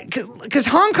 Because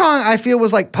Hong Kong, I feel,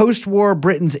 was like post-war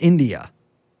Britain's India.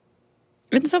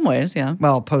 In some ways, yeah.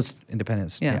 Well,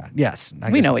 post-independence. Yeah. Yes.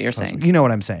 I We guess know what you're saying. You know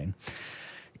what I'm saying.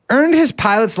 Earned his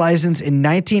pilot's license in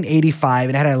 1985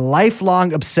 and had a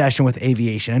lifelong obsession with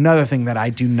aviation. Another thing that I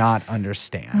do not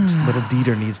understand. Little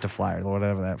Dieter Needs to Fly, or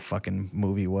whatever that fucking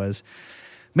movie was.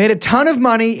 Made a ton of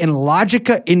money in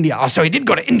Logica, India. Oh, so he did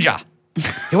go to India.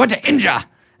 He went to India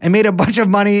and made a bunch of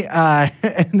money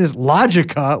in this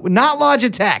Logica, not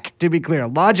Logitech, to be clear.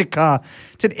 Logica,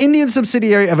 it's an Indian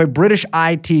subsidiary of a British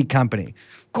IT company.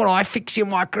 Could I fix your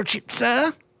microchip,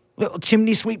 sir? Little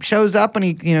chimney sweep shows up and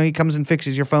he comes and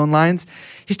fixes your phone lines.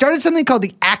 He started something called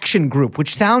the Action Group,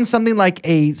 which sounds something like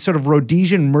a sort of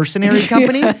Rhodesian mercenary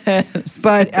company.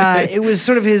 But it was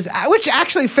sort of his, which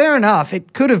actually fair enough.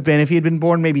 It could have been if he had been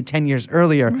born maybe 10 years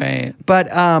earlier. Right. But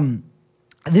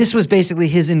this was basically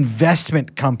his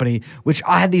investment company, which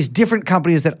had these different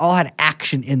companies that all had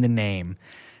action in the name.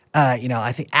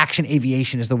 I think Action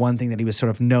Aviation is the one thing that he was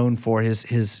sort of known for,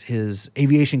 his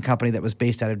aviation company that was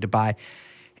based out of Dubai.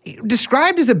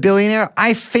 Described as a billionaire,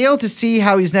 I fail to see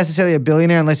how he's necessarily a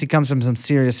billionaire unless he comes from some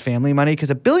serious family money, because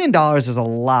 $1 billion is a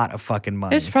lot of fucking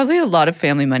money. It's probably a lot of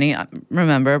family money.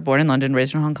 Remember, born in London,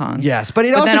 raised in Hong Kong. Yes, but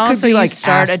then also could be you like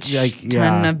start a like,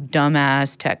 ton of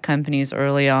dumbass tech companies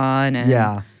early on,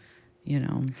 and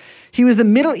He was the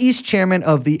Middle East chairman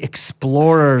of the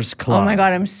Explorers Club. Oh my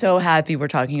God, I'm so happy we're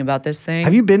talking about this thing.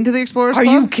 Have you been to the Explorers Are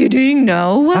Club? you kidding?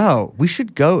 No. Oh, we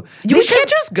should go. You can't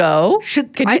just go.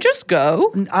 Can you just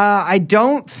go? I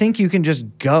don't think you can just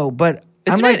go, but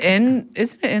Isn't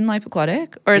it in Life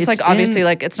Aquatic? Or it's like obviously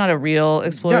like it's not a real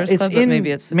Explorers Club, but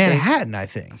maybe it's a Manhattan, I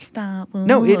think. Stop.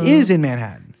 No, it is in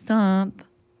Manhattan. Stop.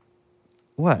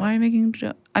 What? Why are you making a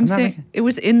joke? I'm saying it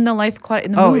was in the Life Aquatic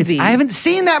in the Oh, movie. I haven't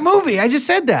seen that movie. I just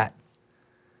said that.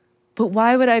 But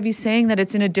why would I be saying that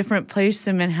it's in a different place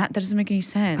than Manhattan? That doesn't make any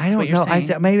sense. I don't what you're know.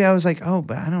 saying. Maybe I was like, oh,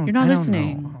 but I don't. You're not I don't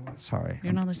listening. know. Sorry.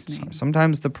 You're not listening. Sorry.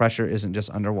 Sometimes the pressure isn't just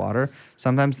underwater.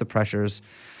 Sometimes the pressure's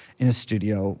in a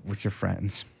studio with your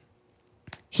friends.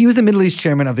 He was the Middle East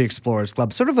chairman of the Explorers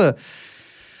Club, sort of a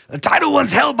title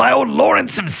once held by old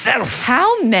Lawrence himself.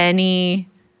 How many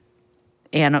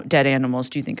dead animals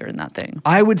do you think are in that thing?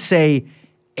 I would say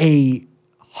a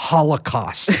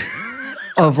holocaust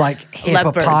of like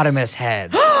hippopotamus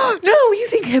heads. No, you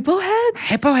think hippo heads?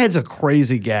 Hippo heads a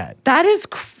crazy get.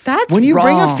 That's when you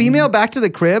bring a wrong. female back to the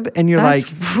crib and you're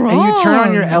That's and you turn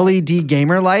on your wrong. LED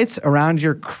gamer lights around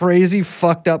your crazy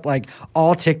fucked up like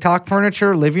all TikTok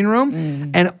furniture living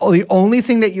room, and the only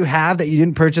thing that you have that you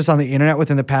didn't purchase on the internet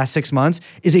within the past 6 months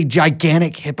is a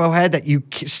gigantic hippo head that you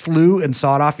slew and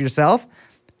sawed off yourself,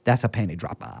 that's a panty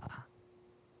dropper.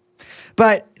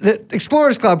 But the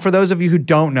Explorers Club, for those of you who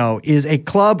don't know, is a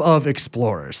club of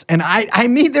explorers. And I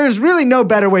mean, there's really no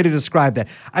better way to describe that.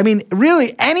 I mean,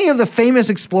 really, any of the famous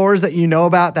explorers that you know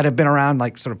about that have been around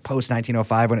like sort of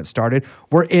post-1905 when it started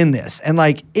were in this. And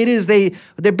like it is, their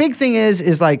big thing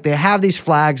is like they have these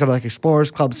flags, of like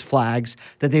Explorers Club's flags,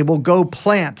 that they will go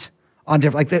plant on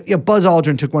different, like Buzz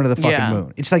Aldrin took one to the fucking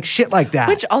moon. It's like shit like that.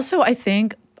 Which also I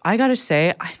think, I gotta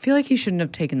say, I feel like he shouldn't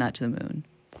have taken that to the moon.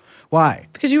 Why?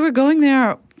 Because you were going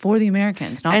there for the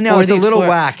Americans, not I know, for it's the a little explorers.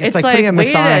 whack. It's like putting a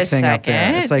Masonic wait thing up there.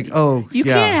 second. It's like, oh, you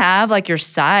yeah. can't have like your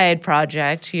side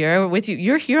project here with you.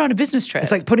 You're here on a business trip.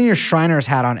 It's like putting your Shriner's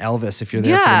hat on Elvis if you're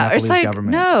there for the Nepalese it's like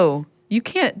government. no, you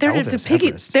can't. They're the Elvis, piggy.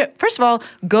 Everest. First of all,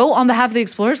 go on behalf of the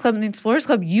Explorers Club, and the Explorers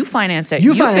Club, you finance it.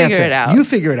 You finance figure it. it out. You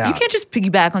figure it out. You can't just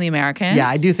piggyback on the Americans. Yeah,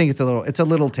 I do think it's a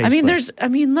little tasteless.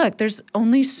 Look, there's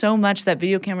only so much that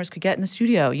video cameras could get in the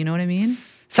studio. You know what I mean?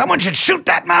 Someone should shoot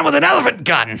that man with an elephant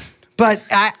gun. But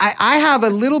I have a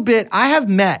little bit. I have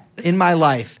met in my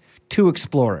life 2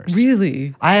 explorers.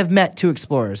 Really? I have met 2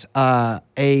 explorers.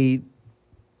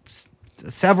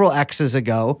 Several X's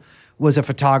ago was a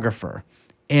photographer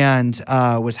and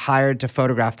was hired to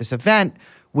photograph this event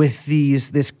with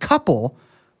this couple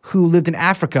who lived in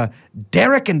Africa,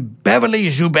 Derek and Beverly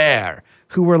Joubert,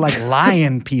 who were like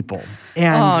lion people.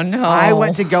 And Oh, no. I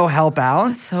went to go help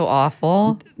out. So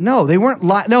awful. No, they weren't.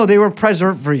 No, they were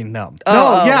preserving them. Oh,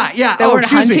 no, oh. yeah. They weren't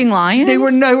excuse me. hunting lions? They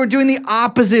were doing the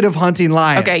opposite of hunting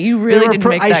lions. Okay, you really didn't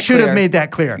make that I should clear. have made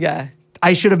that clear. Yeah.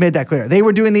 I should have made that clear. They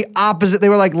were doing the opposite. They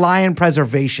were like lion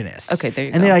preservationists. Okay, there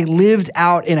you and go. they like lived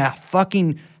out in a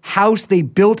fucking house they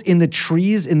built in the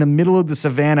trees in the middle of the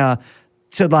savannah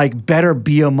to like better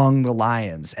be among the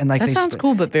lions. And like That sounds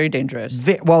cool, but very dangerous.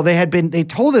 they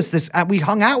told us this, we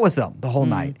hung out with them the whole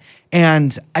night.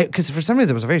 And because for some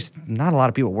reason, it was not a lot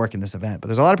of people working this event, but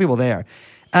there's a lot of people there.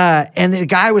 And the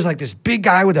guy was like this big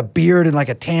guy with a beard and like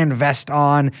a tan vest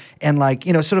on and like,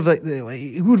 sort of like,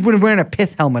 who would been wearing a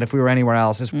pith helmet if we were anywhere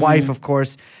else. His wife, of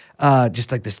course,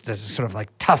 just like this sort of like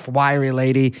tough, wiry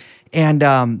lady. And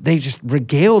they just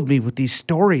regaled me with these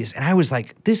stories. And I was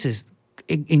like, this is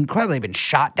incredible. They've been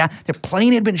shot down. Their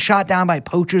plane had been shot down by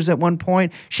poachers at one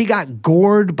point. She got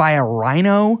gored by a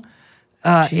rhino.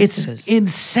 It's Jesus.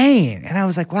 insane. And I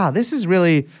was like, wow, this is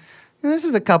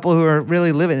a couple who are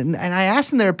really living. And I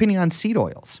asked them their opinion on seed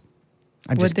oils.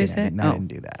 I'm What'd just they kidding. say? I Oh. didn't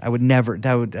do that. I would never. I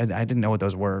didn't know what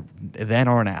those were then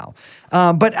or now.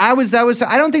 But I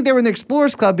don't think they were in the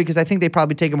Explorers Club because I think they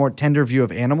probably take a more tender view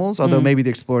of animals. Although maybe the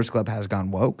Explorers Club has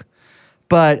gone woke.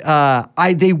 But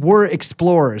they were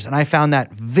explorers, and I found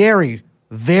that very,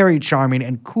 very charming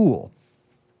and cool.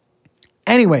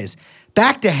 Anyways,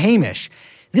 back to Hamish.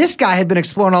 This guy had been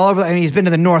exploring all over. I mean, he's been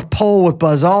to the North Pole with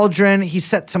Buzz Aldrin. He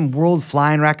set some world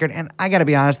flying record. And I got to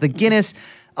be honest, the Guinness,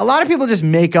 a lot of people just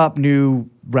make up new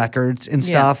records and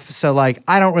stuff. Yeah. So, like,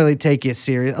 I don't really take it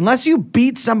serious. Unless you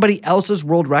beat somebody else's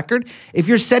world record. If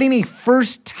you're setting a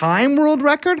first-time world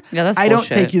record, that's I don't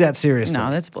bullshit. take you that seriously.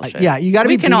 No, that's bullshit. Yeah, you got to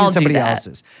be We can beating all do somebody that.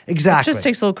 else's. Exactly. It just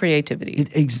takes a little creativity.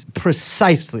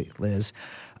 Precisely, Liz.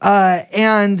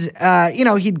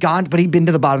 He'd gone, but he'd been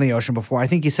to the bottom of the ocean before. I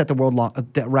think he set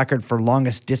the record for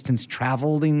longest distance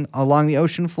traveling along the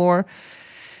ocean floor.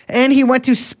 And he went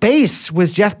to space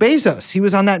with Jeff Bezos. He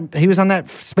was on that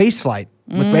space flight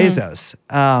with Bezos. It's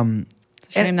a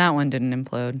shame that one didn't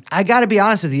implode. I got to be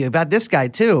honest with you about this guy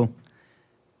too.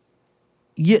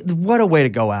 What a way to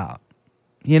go out,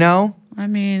 I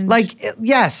mean, like,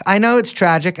 yes, I know it's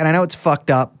tragic and I know it's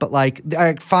fucked up, but like,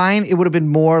 fine, it would have been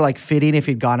more like fitting if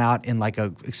he'd gone out in like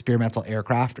a experimental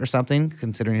aircraft or something,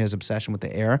 considering his obsession with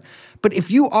the air. But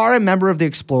if you are a member of the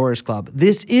Explorers Club,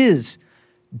 this is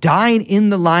dying in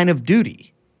the line of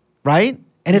duty, right?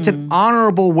 And it's an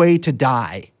honorable way to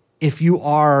die if you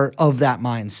are of that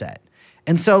mindset.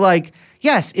 And so, like,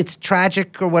 yes, it's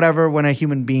tragic or whatever when a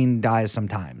human being dies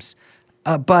sometimes.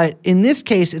 But in this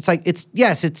case, it's like, it's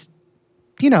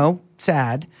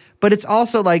sad, but it's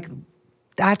also like,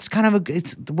 that's kind of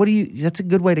that's a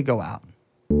good way to go out.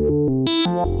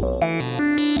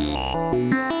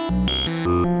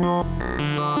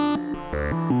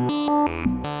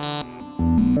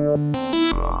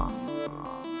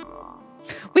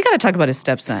 we got to talk about his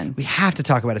stepson. We have to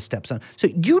talk about his stepson. So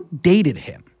you dated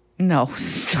him. No.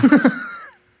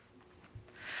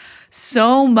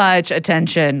 So much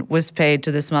attention was paid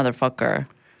to this motherfucker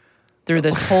through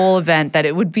this whole event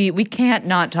that we can't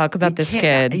not talk about this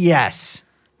kid. Yes.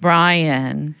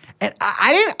 Brian. And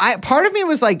part of me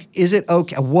was like, is it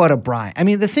okay? What a Brian. I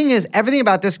mean, the thing is, everything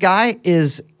about this guy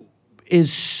is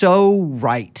so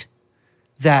right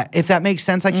that, if that makes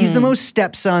sense, like he's the most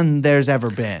stepson there's ever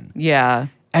been. Yeah.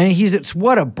 And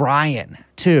what a Brian,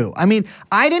 too. I mean,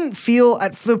 I didn't feel,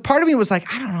 part of me was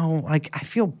like, I don't know, like, I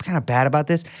feel kind of bad about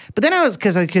this. But then I was,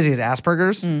 because he has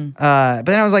Asperger's. But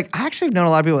then I was like, I actually have known a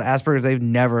lot of people with Asperger's. They've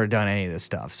never done any of this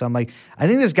stuff. So I'm like, I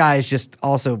think this guy is just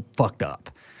also fucked up.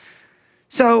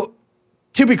 So,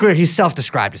 to be clear, he's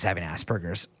self-described as having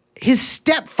Asperger's. His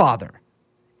stepfather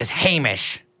is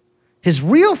Hamish. His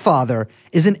real father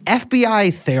is an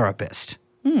FBI therapist.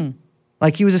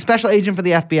 Like, he was a special agent for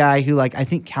the FBI who, like, I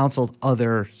think counseled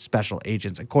other special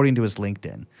agents, according to his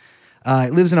LinkedIn. He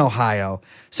lives in Ohio.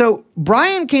 So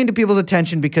Brian came to people's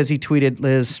attention because he tweeted,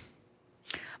 Liz,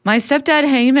 my stepdad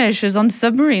Hamish is on the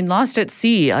submarine, lost at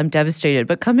sea. I'm devastated,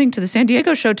 but coming to the San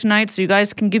Diego show tonight so you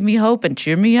guys can give me hope and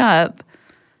cheer me up.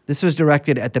 This was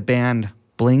directed at the band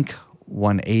Blink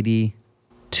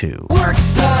 182. Work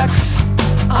sucks,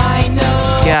 I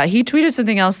know. Yeah, he tweeted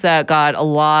something else that got a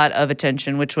lot of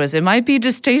attention, which was, it might be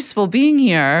distasteful being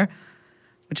here,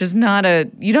 which is not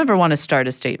you never want to start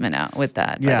a statement out with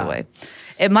that, by the way.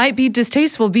 It might be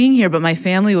distasteful being here, but my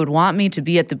family would want me to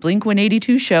be at the Blink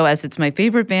 182 show as it's my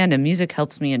favorite band and music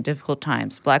helps me in difficult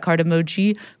times. Black heart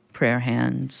emoji, prayer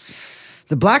hands.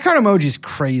 The black heart emoji is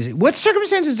crazy. What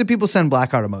circumstances do people send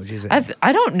black heart emojis in?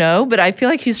 I don't know, but I feel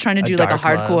like he's trying to do like a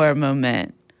dark love. hardcore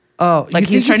moment. Oh, like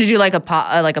he's trying to do like a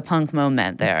punk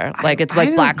moment there. Like it's like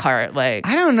Blackheart. Like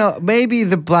I don't know, maybe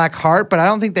the black heart, but I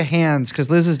don't think the hands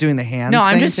because Liz is doing the hands. No,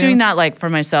 I'm thing just too. doing that like for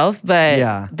myself. But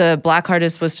the Blackheart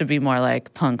is supposed to be more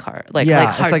like punk heart. Like it's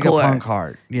hardcore. like a punk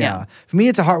heart. Yeah. For me,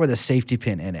 it's a heart with a safety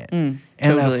pin in it, and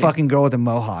totally. a fucking girl with a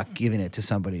mohawk giving it to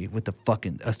somebody with a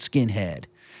skinhead.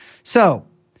 So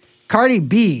Cardi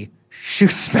B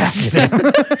shoots back at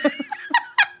him.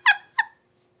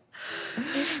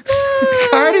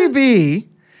 Cardi B,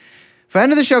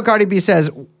 friend of the show, Cardi B says,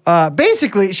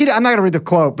 basically, I'm not going to read the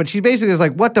quote, but she basically is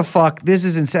like, what the fuck? This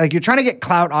is insane. Like, you're trying to get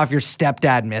clout off your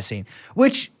stepdad missing,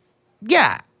 which,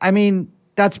 yeah, I mean,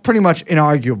 that's pretty much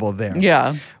inarguable there.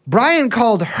 Yeah. Brian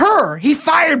called her, he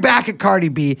fired back at Cardi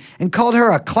B and called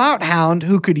her a clout hound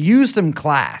who could use some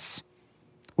class,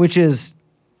 which is,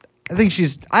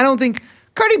 I don't think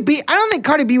Cardi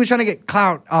B was trying to get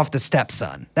clout off the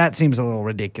stepson. That seems a little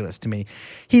ridiculous to me.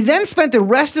 He then spent the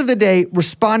rest of the day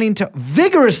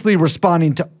vigorously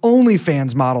responding to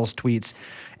OnlyFans models' tweets,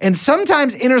 and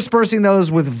sometimes interspersing those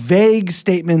with vague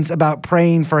statements about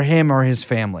praying for him or his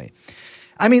family.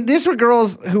 I mean, these were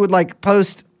girls who would like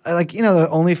post, like, you know, the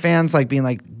OnlyFans, like being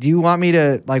like, do you want me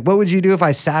to, like, what would you do if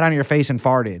I sat on your face and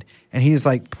farted? And he's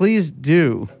like, please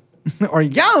do. Or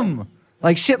yum.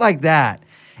 Like shit like that.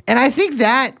 And I think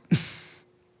that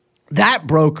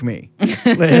broke me,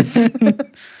 Liz.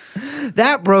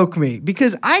 That broke me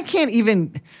because I can't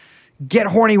even get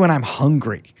horny when I'm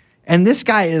hungry. And this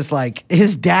guy is like,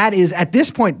 his dad is at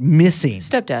this point missing.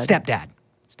 Stepdad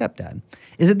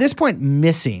is at this point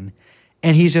missing.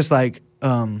 And he's just like,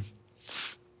 those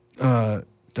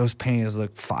panties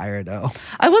look fire though.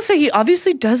 I will say he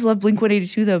obviously does love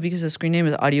Blink-182 though, because the screen name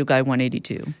is Audio Guy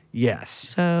 182. Yes.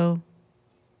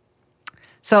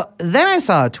 So then I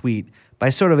saw a tweet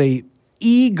by sort of a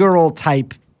e-girl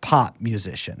type pop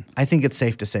musician. I think it's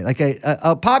safe to say. Like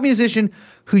a pop musician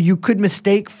who you could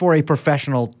mistake for a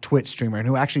professional Twitch streamer and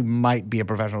who actually might be a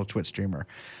professional Twitch streamer.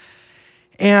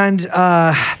 And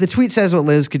the tweet says, what,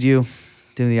 Liz, could you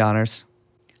do the honors?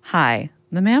 Hi,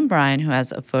 the man Brian who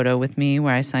has a photo with me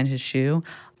where I signed his shoe.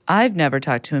 I've never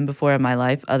talked to him before in my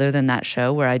life other than that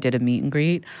show where I did a meet and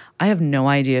greet. I have no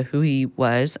idea who he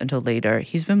was until later.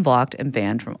 He's been blocked and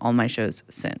banned from all my shows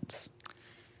since.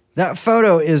 That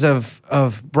photo is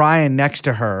of Brian next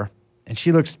to her, and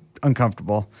she looks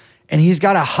uncomfortable. And he's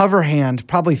got a hover hand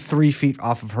probably 3 feet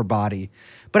off of her body.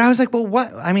 But I was like, well,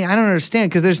 what? I mean, I don't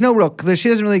understand because she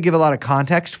doesn't really give a lot of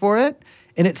context for it.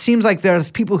 And it seems like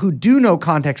there's people who do know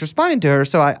context responding to her.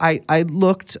 So I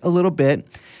looked a little bit.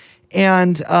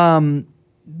 And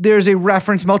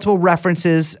there's multiple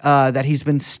references that he's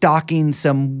been stalking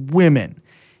some women.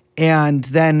 And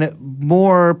then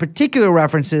more particular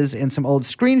references in some old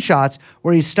screenshots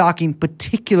where he's stalking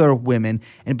particular women.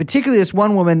 And particularly this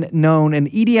one woman an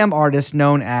EDM artist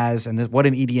known as, and what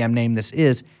an EDM name this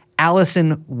is,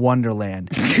 Alison Wonderland.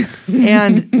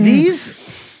 And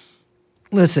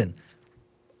listen,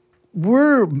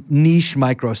 we're niche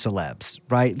micro celebs,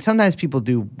 right? Sometimes people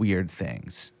do weird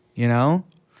things. You know,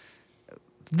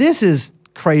 this is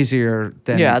crazier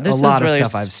than a lot of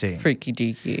stuff I've seen. Freaky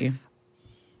deaky.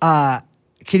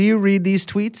 Can you read these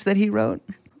tweets that he wrote?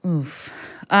 Oof.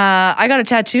 I got a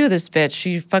tattoo of this bitch.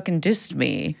 She fucking dissed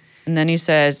me. And then he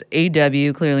says,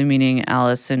 AW, clearly meaning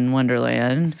Alice in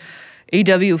Wonderland.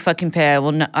 AW fucking pay.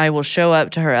 I will show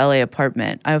up to her LA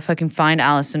apartment. I will fucking find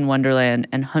Alice in Wonderland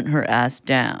and hunt her ass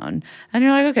down. And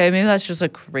you're like, okay, maybe that's just a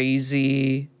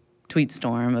crazy tweet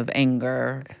storm of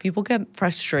anger. People get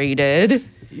frustrated.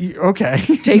 Okay.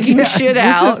 Taking shit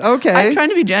out. Okay. I'm trying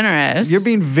to be generous. You're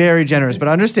being very generous, but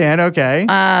understand, okay.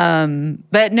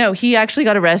 But no, he actually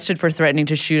got arrested for threatening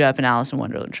to shoot up an Alice in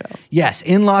Wonderland show. Yes,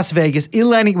 in Las Vegas,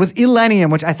 with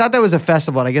Illenium, which I thought that was a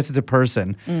festival, and I guess it's a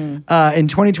person. In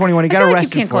 2021, he got arrested for it. You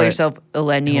can't call yourself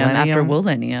Illenium after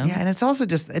Willenium. Yeah, and it's also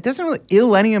just, it doesn't really,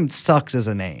 Illenium sucks as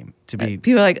a name to be.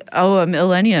 People are like, oh, I'm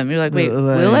Illenium. You're like, wait,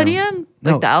 Willenium?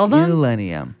 Like no, the album?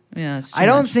 Illenium. Yeah, it's I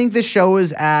don't think the show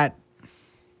was at,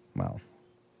 well,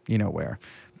 you know where.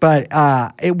 But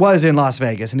it was in Las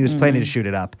Vegas, and he was planning to shoot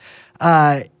it up.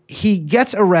 He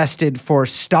gets arrested for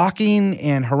stalking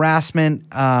and harassment,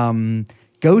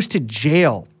 goes to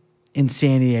jail in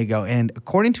San Diego, and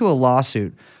according to a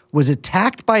lawsuit, was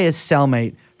attacked by his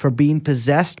cellmate for being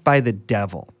possessed by the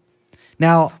devil.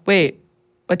 Now, wait,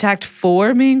 attacked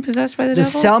for being possessed by the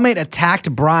devil? The cellmate attacked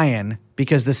Brian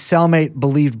because the cellmate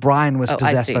believed Brian was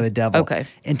possessed by the devil. Okay.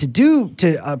 And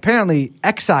to apparently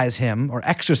exorcise him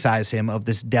of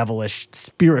this devilish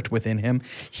spirit within him,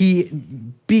 he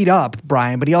beat up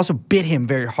Brian, but he also bit him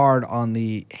very hard on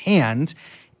the hand,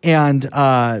 and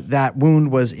that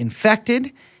wound was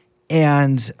infected.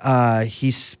 And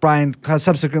Brian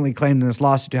subsequently claimed in this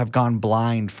lawsuit to have gone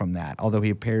blind from that, although he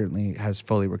apparently has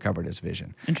fully recovered his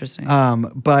vision. Interesting.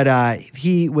 But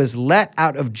he was let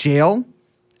out of jail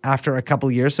after a couple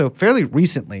of years, so fairly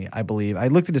recently, I believe. I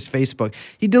looked at his Facebook.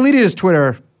 He deleted his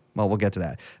Twitter. Well, we'll get to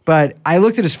that. But I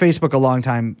looked at his Facebook a long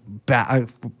time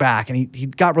back, and he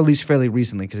got released fairly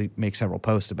recently because he makes several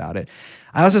posts about it.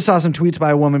 I also saw some tweets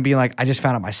by a woman being like, I just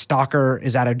found out my stalker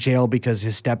is out of jail because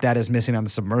his stepdad is missing on the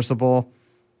submersible.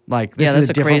 Like, this is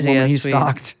a different woman he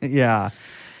stalked. Yeah.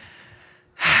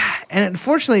 And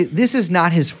unfortunately, this is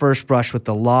not his first brush with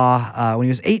the law. When he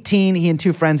was 18, he and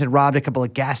two friends had robbed a couple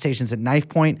of gas stations at Knife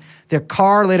Point. Their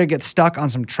car later gets stuck on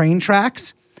some train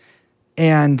tracks.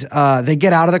 And they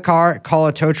get out of the car, call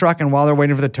a tow truck, and while they're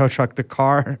waiting for the tow truck, the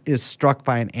car is struck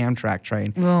by an Amtrak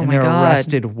train. Oh, and my they're God.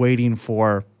 arrested waiting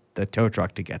for the tow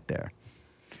truck to get there.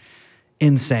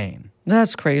 Insane.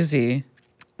 That's crazy.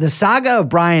 The saga of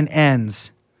Brian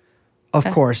ends, of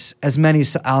course, as many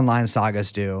online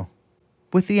sagas do,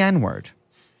 with the N-word.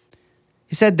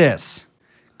 He said this,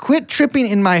 "Quit tripping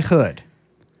in my hood.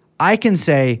 I can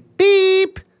say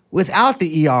beep without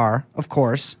the ER, of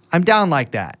course. I'm down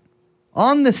like that.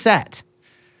 On the set.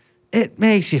 It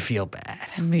makes you feel bad."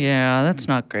 Yeah, that's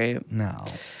not great. No.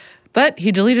 But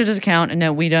he deleted his account, and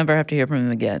now we never have to hear from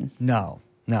him again. No.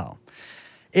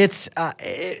 It's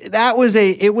I would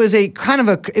say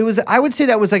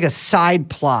that was like a side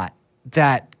plot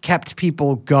that kept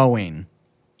people going.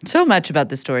 So much about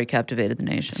this story captivated the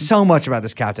nation. So much about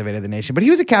this captivated the nation, but he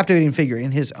was a captivating figure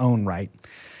in his own right.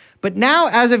 But now,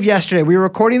 as of yesterday, we were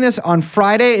recording this on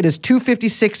Friday. It is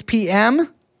 2:56 p.m.,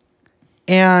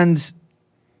 and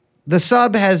the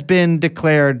sub has been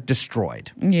declared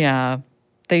destroyed. Yeah.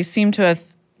 They seem to have,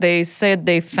 they said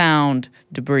they found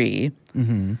debris.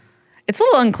 Mm-hmm. It's a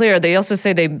little unclear. They also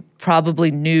say they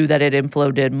probably knew that it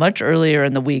imploded much earlier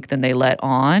in the week than they let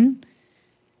on,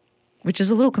 which is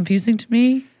a little confusing to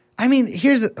me. I mean,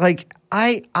 here's, like,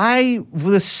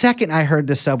 the second I heard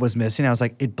the sub was missing, I was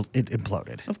like, it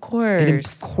imploded. Of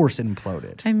course. Of course it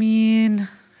imploded. I mean,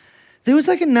 there was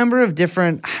like a number of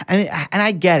different, and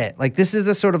I get it. Like, this is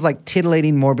the sort of like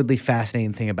titillating, morbidly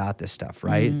fascinating thing about this stuff,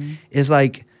 right? Is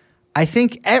like, I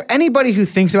think anybody who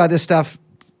thinks about this stuff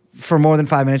for more than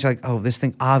 5 minutes, you're like, oh, this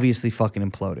thing obviously fucking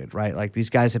imploded, right? Like,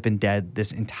 these guys have been dead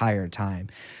this entire time.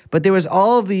 But there was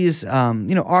all of these,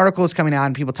 articles coming out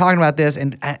and people talking about this,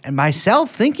 and myself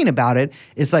thinking about it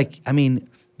is like, I mean,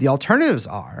 the alternatives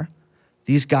are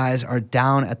these guys are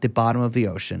down at the bottom of the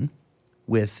ocean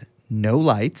with no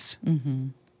lights,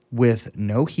 with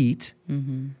no heat,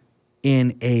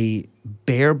 in a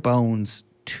bare bones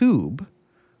tube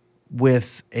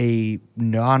with a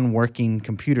non-working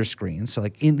computer screen. So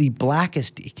like in the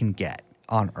blackest it can get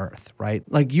on Earth, right?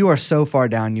 Like you are so far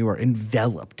down, you are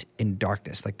enveloped in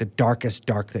darkness, like the darkest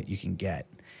dark that you can get.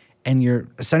 And you're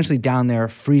essentially down there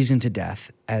freezing to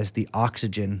death as the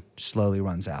oxygen slowly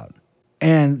runs out.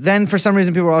 And then for some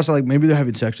reason, people were also like, maybe they're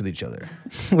having sex with each other,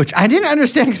 which I didn't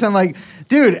understand because I'm like,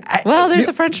 dude. well, there's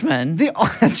a Frenchman.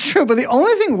 That's true. But the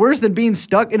only thing worse than being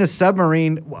stuck in a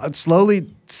submarine, slowly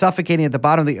suffocating at the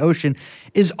bottom of the ocean,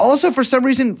 is also for some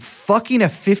reason fucking a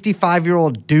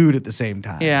 55-year-old dude at the same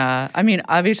time. Yeah. I mean,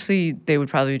 obviously, they would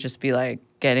probably just be like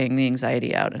getting the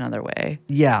anxiety out another way.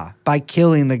 Yeah, by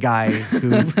killing the guy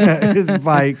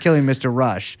by killing Mr.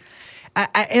 Rush.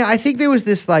 I think there was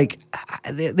this like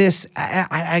this.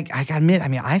 I gotta admit. I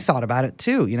mean, I thought about it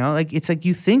too. You know, like it's like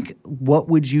you think, what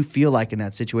would you feel like in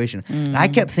that situation? And I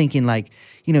kept thinking, like,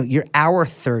 you know, you're hour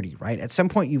 30, right? At some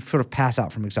point, you sort of pass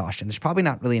out from exhaustion. There's probably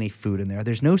not really any food in there.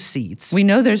 There's no seats. We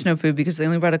know there's no food because they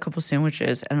only brought a couple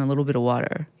sandwiches and a little bit of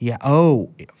water. Yeah.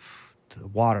 Oh, the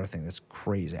water thing. That's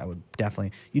crazy. I would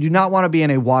definitely. You do not want to be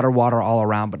in a water all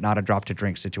around, but not a drop to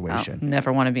drink situation.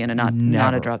 Never want to be in a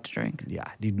not a drop to drink. Yeah,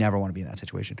 you'd never want to be in that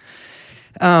situation.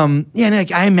 And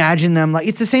like I imagine them like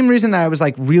it's the same reason that I was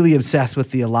like really obsessed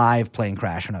with the Alive plane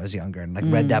crash when I was younger and like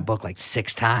read that book like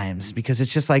 6 times because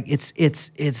it's just like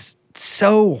it's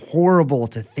so horrible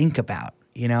to think about,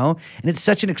 you know? And it's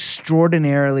such an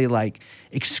extraordinarily like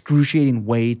excruciating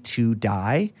way to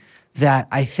die that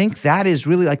I think that is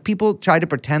really like people try to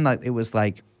pretend like it was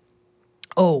like,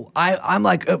 oh,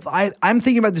 I'm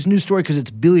thinking about this news story because it's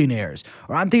billionaires,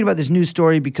 or I'm thinking about this news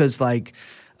story because like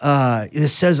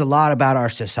this says a lot about our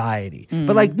society.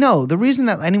 But like, no, the reason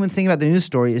that anyone's thinking about the news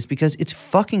story is because it's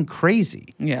fucking crazy.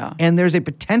 Yeah. And there's a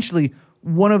potentially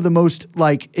one of the most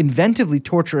like inventively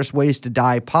torturous ways to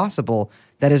die possible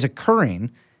that is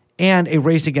occurring, and a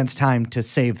race against time to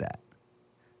save that.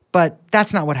 But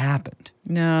that's not what happened.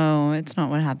 No, it's not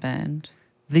what happened.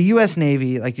 the U.S.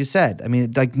 Navy, like you said, I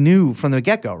mean, like knew from the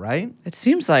get-go, right? It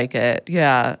seems like it,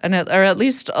 yeah. Or at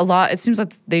least a lot. It seems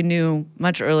like they knew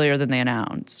much earlier than they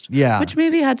announced. Yeah. Which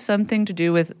maybe had something to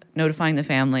do with notifying the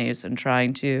families and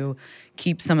trying to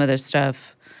keep some of this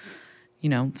stuff,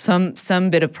 some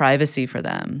bit of privacy for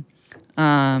them.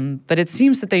 But it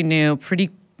seems that they knew pretty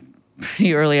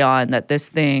early on that this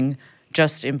thing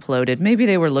just imploded. Maybe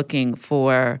they were looking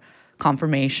for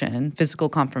confirmation, physical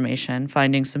confirmation,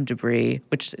 finding some debris,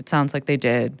 which it sounds like they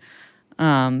did.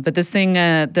 But this thing,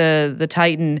 the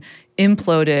Titan,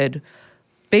 imploded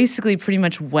basically pretty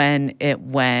much when it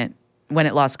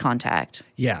lost contact.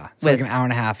 Yeah, it's like an hour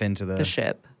and a half into the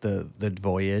ship, the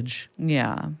voyage.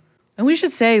 Yeah, and we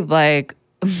should say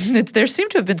there seemed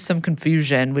to have been some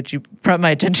confusion, which you brought my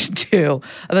attention to,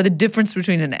 about the difference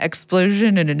between an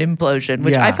explosion and an implosion,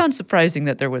 which I found surprising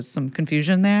that there was some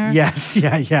confusion there. Yes,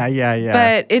 yeah.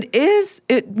 But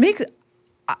it makes,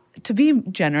 to be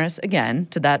generous, again,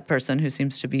 to that person who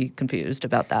seems to be confused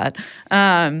about that,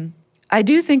 I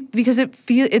do think because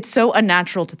it's so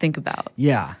unnatural to think about.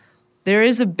 Yeah. There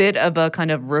is a bit of a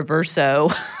kind of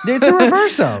reverso. It's a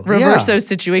reverso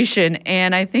situation,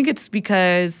 and I think it's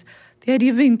because the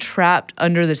idea of being trapped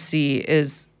under the sea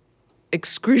is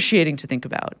excruciating to think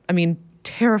about. I mean,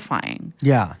 terrifying.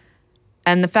 Yeah.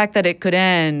 And the fact that it could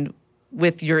end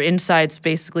with your insides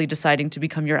basically deciding to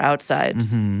become your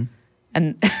outsides. Mm-hmm.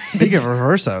 And speaking of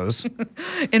reversos,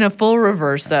 in a full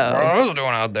reverso, what are you doing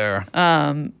out there?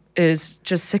 Is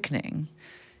just sickening.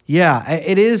 Yeah,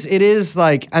 it is. It is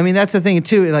like, I mean, that's the thing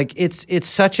too. Like, it's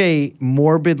such a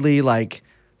morbidly like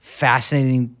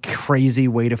fascinating, crazy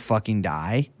way to fucking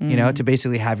die. To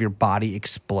basically have your body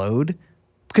explode,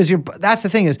 because that's the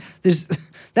thing is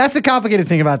that's the complicated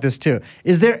thing about this too.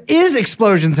 Is there is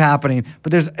explosions happening,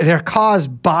 but they're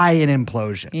caused by an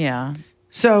implosion. Yeah.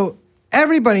 So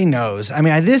everybody knows. I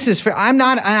mean, I'm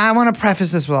not. And I want to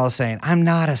preface this with all saying I'm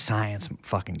not a science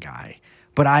fucking guy.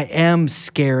 But I am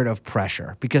scared of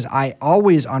pressure because I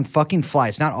always on fucking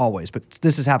flights, not always, but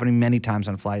this is happening many times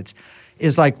on flights,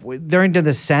 is like during the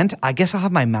descent, I guess I'll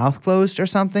have my mouth closed or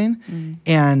something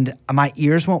and my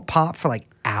ears won't pop for like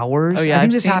hours. Oh, yeah, I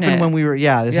think this happened when we were,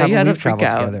 this happened when we traveled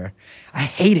together. I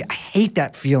hate it. I hate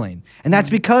that feeling. And that's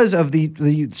because of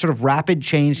the sort of rapid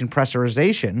change in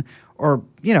pressurization or,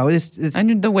 it's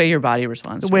and the way your body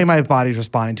responds. The way my body's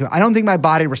responding to it. I don't think my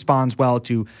body responds well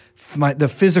to the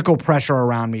physical pressure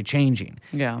around me changing.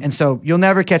 Yeah. And so you'll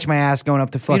never catch my ass going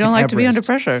up to fucking You don't like Everest. to be under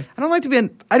pressure. I don't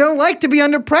like to be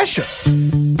under pressure.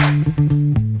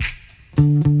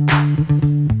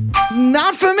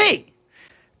 Not for me.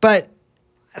 But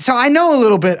so I know a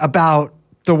little bit about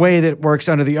the way that it works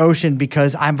under the ocean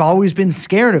because I've always been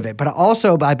scared of it. But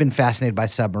also I've been fascinated by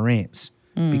submarines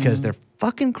because they're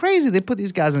fucking crazy. They put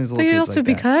these guys in these little tubes also like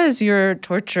that. because you're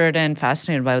tortured and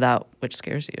fascinated by that which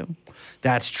scares you.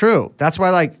 That's true. That's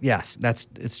why,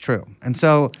 it's true. And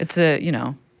so it's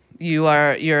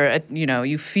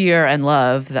you fear and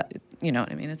love that. You know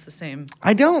what I mean? It's the same.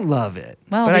 I don't love it.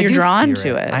 Well, but you're drawn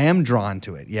to it. it. I am drawn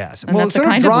to it. Yes. And that's sort a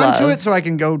kind of drawn of to love. it so I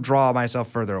can go draw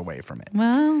myself further away from it.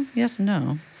 Well, yes and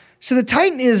no. So the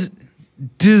Titan is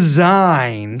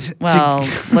designed.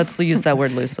 Let's use that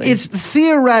word loosely. It's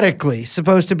theoretically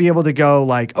supposed to be able to go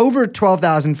like over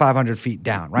 12,500 feet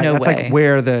down, right? No That's way. like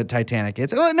where the Titanic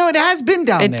is. Oh no, it has been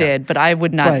down there. It did, but I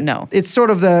would not know. It's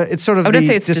sort of the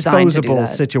disposable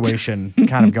situation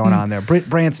kind of going on there,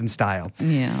 Branson style.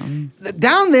 Yeah.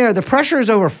 Down there, the pressure is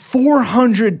over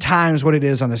 400 times what it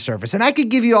is on the surface, and I could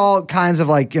give you all kinds of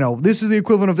this is the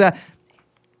equivalent of that.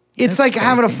 It's like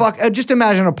having just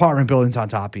imagine apartment buildings on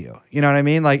top of you. You know what I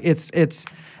mean? Like it's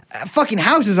fucking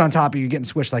houses on top of you getting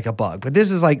squished like a bug. But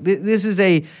this is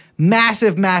a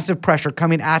massive, massive pressure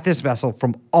coming at this vessel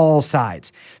from all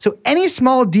sides. So any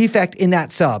small defect in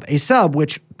that a sub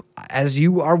which, as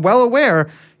you are well aware,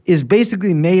 is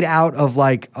basically made out of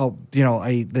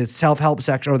the self-help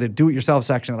section or the do-it-yourself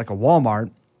section at like a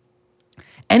Walmart.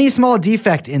 Any small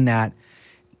defect in that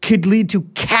could lead to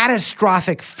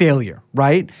catastrophic failure,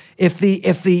 right? If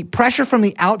the pressure from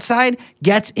the outside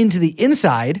gets into the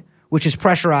inside, which is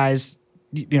pressurized,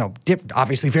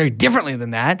 obviously very differently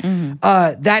than that,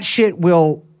 that shit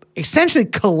will essentially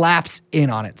collapse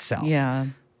in on itself. Yeah.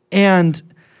 And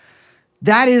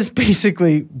that is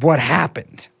basically what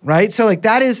happened, right? So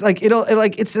that is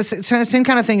it's the same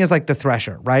kind of thing as like the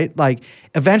Thresher, right? Like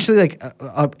eventually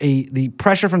the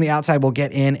pressure from the outside will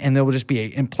get in and there will just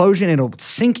be an implosion and it'll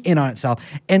sink in on itself.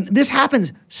 And this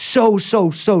happens so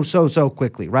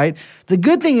quickly, right? The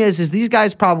good thing is these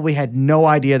guys probably had no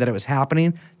idea that it was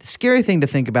happening. The scary thing to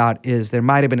think about is there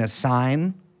might have been a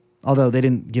sign, although they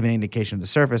didn't give any indication of the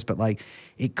surface, but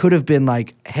it could have been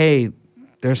like, hey,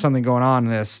 there's something going on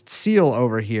in this seal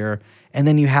over here. And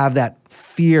then you have that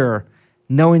fear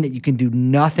knowing that you can do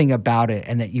nothing about it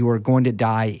and that you are going to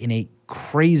die in a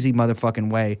crazy motherfucking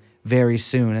way very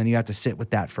soon. And you have to sit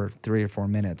with that for 3 or 4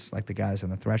 minutes like the guys on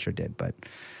the Thresher did. But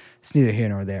it's neither here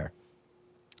nor there.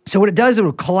 So what it does, it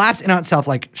will collapse in on itself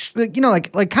like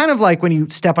kind of like when you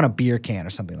step on a beer can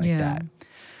or something like that.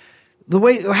 The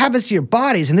way what happens to your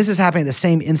bodies, and this is happening at the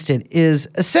same instant, is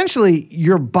essentially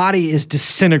your body is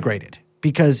disintegrated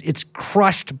because it's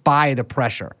crushed by the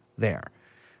pressure there.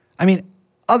 I mean,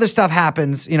 other stuff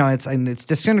happens, it's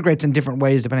disintegrates in different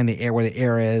ways depending on the air, where the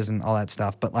air is and all that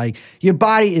stuff. But like your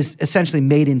body is essentially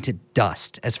made into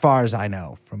dust, as far as I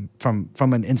know from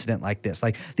an incident like this.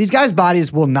 Like these guys'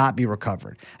 bodies will not be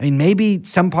recovered. I mean, maybe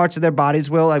some parts of their bodies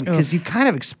will, because you kind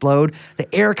of explode.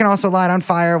 The air can also light on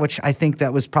fire, which I think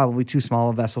that was probably too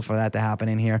small a vessel for that to happen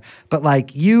in here. But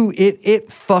like it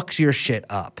fucks your shit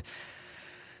up.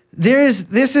 There's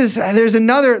the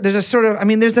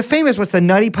famous, what's the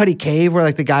Nutty Putty Cave, where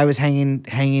like the guy was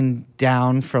hanging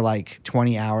down for like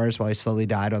 20 hours while he slowly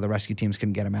died, while the rescue teams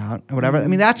couldn't get him out or whatever. I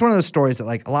mean, that's one of those stories that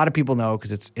like a lot of people know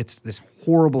because it's this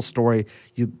horrible story.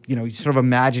 You sort of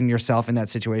imagine yourself in that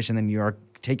situation, and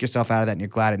take yourself out of that, and you're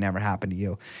glad it never happened to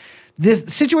you. The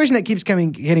situation that keeps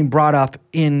getting brought up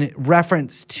in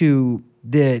reference to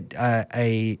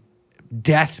a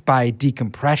death by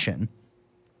decompression.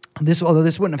 Although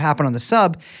this wouldn't have happened on the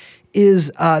sub, is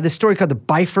this story called the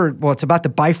Byford. Well, it's about the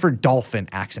Byford Dolphin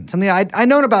accident. Something I've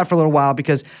known about for a little while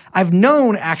because I've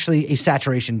known actually a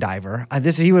saturation diver.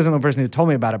 He wasn't the person who told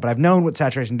me about it, but I've known what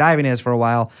saturation diving is for a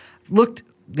while. I've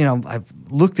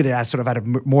looked at it as sort of out of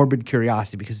morbid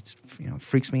curiosity because it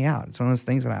freaks me out. It's one of those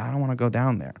things that I don't want to go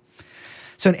down there.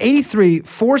 So in '83,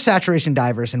 4 saturation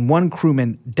divers and 1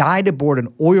 crewman died aboard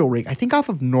an oil rig, I think off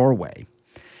of Norway.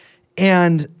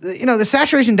 And the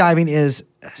saturation diving is,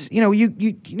 have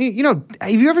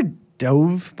you ever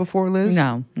dove before, Liz?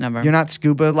 No, never. You're not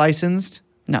scuba licensed?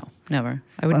 No, never.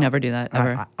 I would never do that,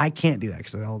 ever. I can't do that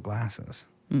because they're all glasses.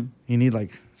 You need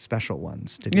like special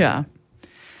ones to do that.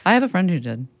 I have a friend who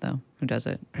did, though, who does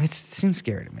it. It seems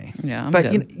scary to me. Yeah, I'm but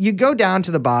good. You go down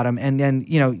to the bottom, and then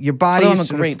your body. Although I'm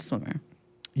a great swimmer.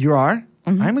 You are?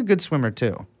 Mm-hmm. I'm a good swimmer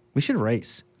too. We should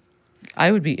race.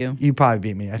 I would beat you. You'd probably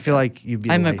beat me. I feel like you'd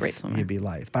be. I'm lithe. a great swimmer. You'd be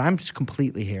lithe, but I'm just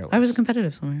completely hairless. I was a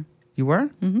competitive swimmer. You were?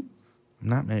 Mm-hmm.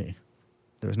 Not me.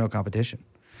 There was no competition.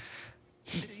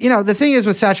 The thing is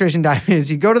with saturation diving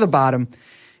is you go to the bottom,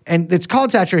 and it's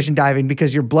called saturation diving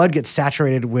because your blood gets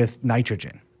saturated with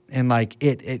nitrogen, and like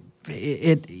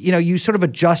you sort of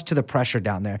adjust to the pressure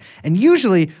down there. And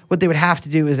usually what they would have to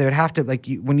do is they would have to, like,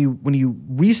 when you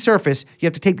resurface, you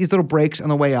have to take these little breaks on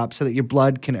the way up so that your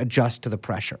blood can adjust to the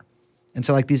pressure. And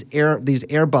so like these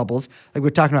air bubbles, like we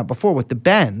were talking about before with the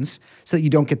bends, so that you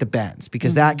don't get the bends,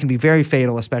 because that can be very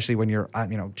fatal, especially when you're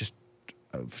just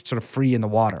sort of free in the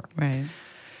water. Right.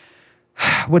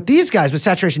 What these guys with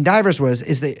saturation divers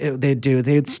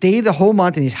they'd stay the whole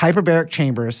month in these hyperbaric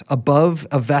chambers above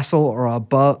a vessel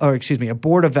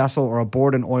aboard a vessel or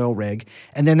aboard an oil rig,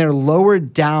 and then they're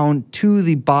lowered down to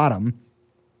the bottom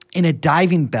in a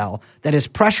diving bell that is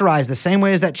pressurized the same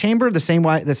way as that chamber, the same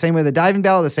way the diving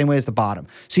bell, the same way as the bottom.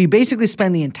 So you basically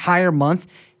spend the entire month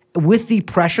with the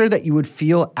pressure that you would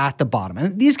feel at the bottom.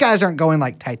 And these guys aren't going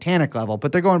like Titanic level,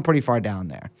 but they're going pretty far down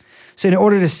there. So in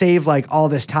order to save like all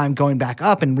this time going back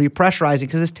up and repressurizing,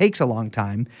 because this takes a long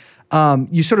time,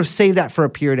 you sort of save that for a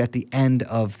period at the end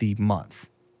of the month.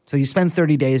 So you spend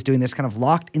 30 days doing this kind of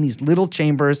locked in these little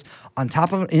chambers on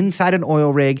top of inside an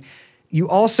oil rig. You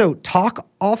also talk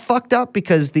all fucked up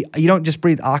because you don't just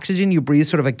breathe oxygen, you breathe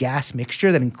sort of a gas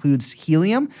mixture that includes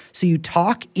helium. So you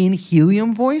talk in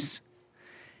helium voice.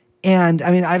 And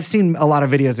I mean, I've seen a lot of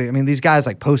videos. I mean, these guys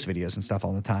like post videos and stuff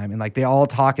all the time. And like they all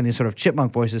talk in these sort of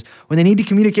chipmunk voices. When they need to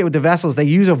communicate with the vessels, they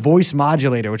use a voice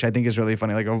modulator, which I think is really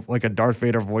funny, like a Darth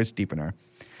Vader voice deepener.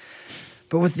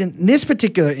 But within this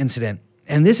particular incident,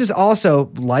 and this is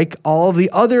also like all of the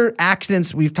other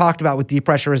accidents we've talked about with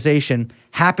depressurization,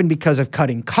 happened because of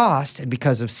cutting cost and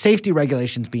because of safety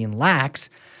regulations being lax.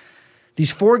 These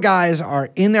 4 guys are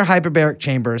in their hyperbaric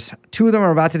chambers. 2 of them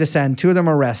are about to descend. 2 of them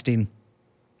are resting.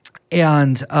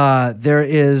 And there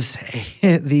is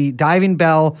the diving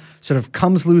bell sort of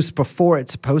comes loose before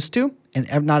it's supposed to,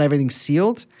 and not everything's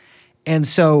sealed. And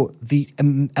so the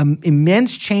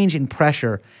immense change in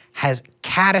pressure has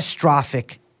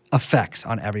catastrophic effects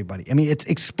on everybody. I mean, it's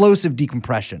explosive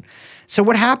decompression. So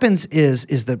what happens is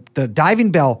the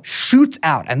diving bell shoots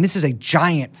out, and this is a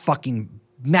giant fucking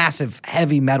massive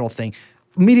heavy metal thing,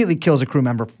 immediately kills a crew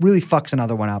member, really fucks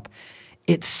another one up.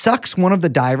 It sucks one of the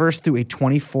divers through a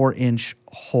 24-inch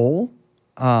hole.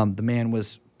 The man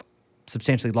was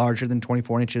substantially larger than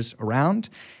 24 inches around.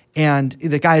 And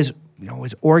the guy's,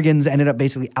 his organs ended up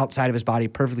basically outside of his body,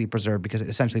 perfectly preserved because it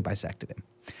essentially bisected him.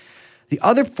 The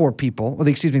other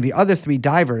the other 3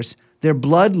 divers, their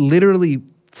blood literally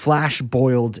flash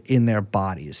boiled in their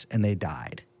bodies and they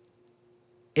died.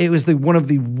 It was one of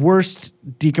the worst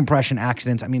decompression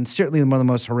accidents. I mean, certainly one of the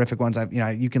most horrific ones.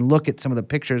 You can look at some of the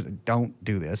pictures. Don't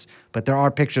do this, but there are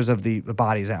pictures of the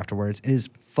bodies afterwards. It is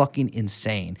fucking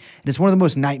insane. And it's one of the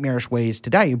most nightmarish ways to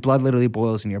die. Your blood literally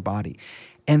boils in your body.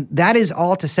 And that is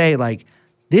all to say, like,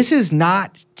 this is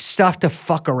not stuff to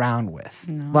fuck around with.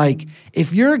 No. Like,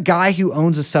 if you're a guy who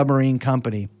owns a submarine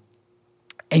company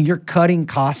and you're cutting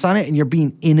costs on it and you're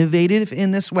being innovative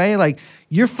in this way, like,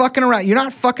 you're fucking around. You're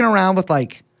not fucking around with,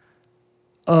 like,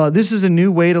 this is a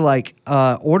new way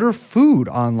to, order food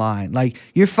online. Like,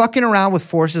 you're fucking around with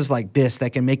forces like this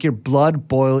that can make your blood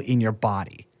boil in your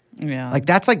body. Yeah. Like,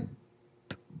 that's like,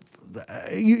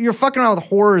 you're fucking around with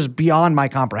horrors beyond my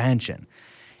comprehension.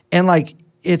 And, like,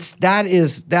 that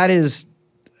is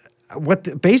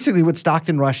basically what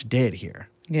Stockton Rush did here.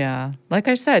 Yeah. Like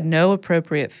I said, no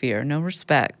appropriate fear, no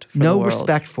respect for the world. No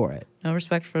respect for it. No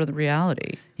respect for the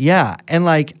reality. Yeah. And,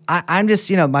 like, I'm just,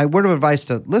 my word of advice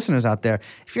to listeners out there,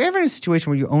 if you're ever in a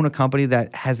situation where you own a company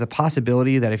that has the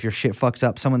possibility that if your shit fucks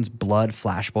up, someone's blood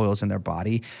flash boils in their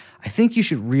body, I think you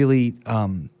should really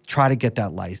try to get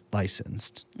that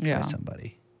licensed by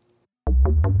somebody.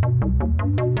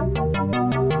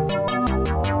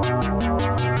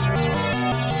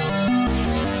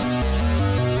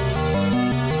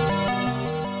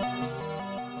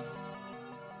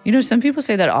 Some people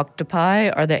say that octopi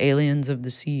are the aliens of the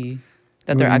sea.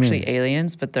 That they're actually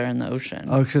aliens, but they're in the ocean.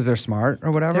 Oh, because they're smart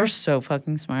or whatever? They're so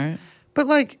fucking smart. But,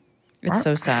 like... It's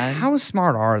so sad. How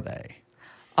smart are they?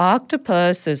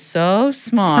 Octopus is so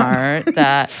smart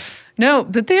that... No,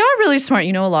 but they are really smart.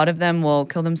 A lot of them will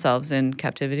kill themselves in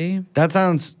captivity. That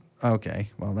sounds... Okay,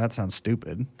 well, that sounds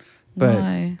stupid. But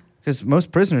why? Because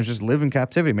most prisoners just live in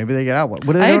captivity. Maybe they get out. What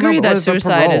do they I agree that is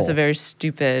suicide is a very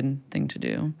stupid thing to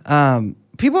do.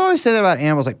 People always say that about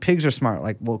animals. Like, pigs are smart.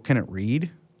 Like, well, can it read?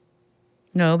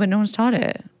 No, but no one's taught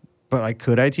it. But, like,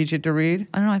 could I teach it to read?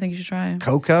 I don't know. I think you should try.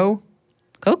 Coco?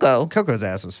 Coco's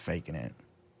ass was faking it.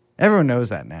 Everyone knows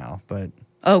that now, but...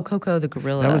 Oh, Coco the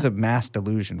gorilla. That was a mass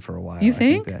delusion for a while. You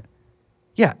think?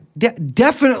 Yeah,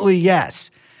 definitely yes.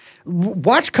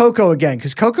 Watch Coco again,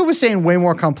 because Coco was saying way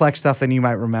more complex stuff than you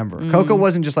might remember. Coco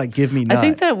wasn't just like, give me nut. I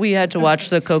think that we had to watch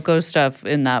the Coco stuff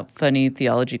in that funny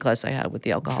theology class I had with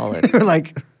the alcoholic.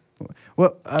 Like,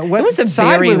 what it was a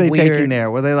side very were they weird taking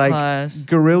there? Were they like, class.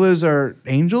 Gorillas are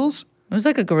angels? It was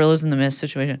like a gorillas in the mist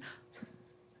situation.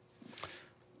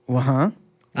 Well, huh?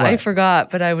 What? I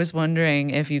forgot, but I was wondering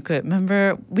if you could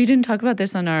remember. We didn't talk about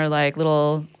this on our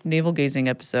little navel gazing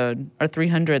episode, our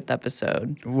 300th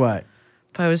episode. What?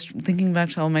 But I was thinking back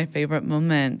to all my favorite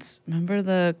moments. Remember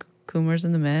the Coomers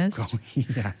in the Mist? Oh,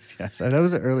 yes. That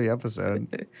was an early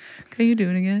episode. Can you do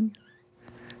it again?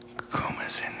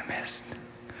 Kuma's in the mist.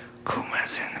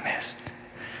 Kuma's in the mist.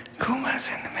 Kuma's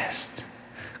in the mist.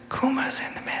 Kuma's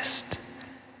in the mist.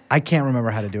 I can't remember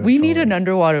how to do it. We need an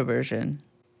underwater version.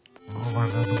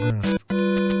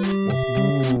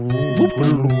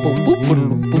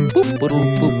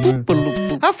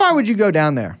 How far would you go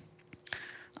down there?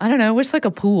 I don't know. It's like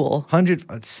a pool. 100,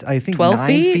 I think 12 9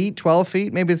 feet? 12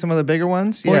 feet, maybe some of the bigger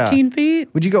ones. 14 feet?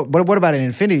 Would you go, what about an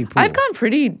infinity pool? I've gone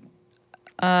pretty,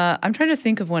 I'm trying to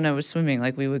think of when I was swimming,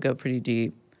 like we would go pretty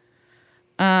deep.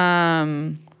 I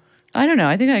don't know.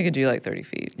 I think I could do like 30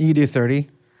 feet. You could do 30?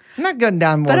 I'm not going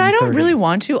down more than 30. But I don't really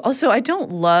want to. Also, I don't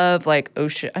love like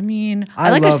ocean. I mean, I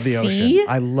like love a the sea. Ocean.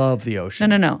 I love the ocean.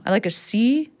 No. I like a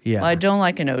sea. Yeah. Well, I don't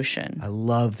like an ocean. I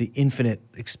love the infinite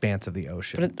expanse of the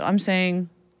ocean. But I'm saying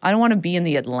I don't want to be in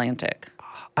the Atlantic.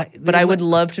 But I would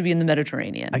love to be in the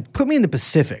Mediterranean. Put me in the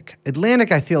Pacific.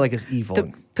 Atlantic, I feel like, is evil.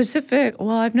 The Pacific,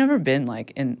 well, I've never been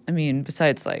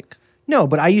besides like. No,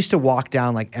 but I used to walk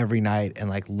down like every night and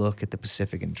like look at the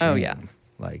Pacific and dream. Oh, yeah.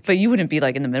 Like, but you wouldn't be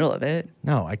like in the middle of it.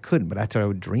 No, I couldn't, but that's what I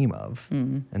would dream of.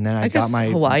 Mm. And then I got guess my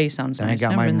Hawaii sounds nice. I got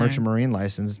Never my been there. merchant marine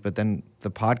license, but then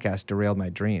the podcast derailed my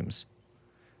dreams.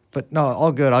 But no,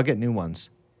 all good. I'll get new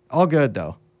ones. All good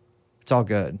though. It's all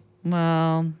good.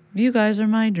 Well, you guys are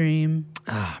my dream.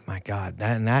 Ah, my God.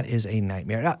 That is a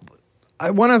nightmare.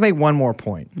 I want to make one more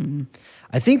point. Mm-hmm.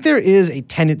 I think there is a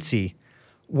tendency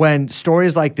when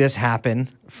stories like this happen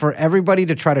for everybody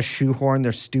to try to shoehorn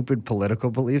their stupid political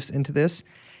beliefs into this.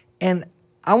 And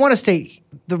I want to state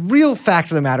the real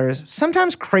fact of the matter is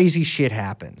sometimes crazy shit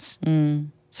happens.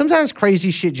 Sometimes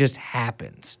crazy shit just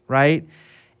happens, right?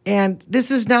 And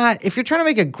this is not, if you're trying to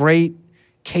make a great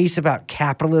case about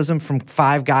capitalism from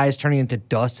 5 guys turning into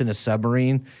dust in a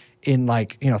submarine in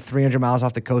 300 miles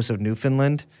off the coast of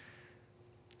Newfoundland,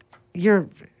 you're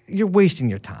wasting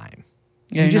your time.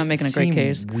 Yeah, you're just not making a great seem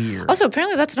case. Weird. Also,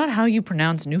 apparently that's not how you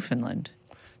pronounce Newfoundland.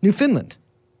 Newfoundland.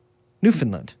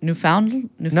 Newfoundland?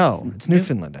 No, it's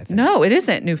Newfoundland, I think. No, it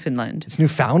isn't Newfoundland. It's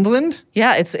Newfoundland?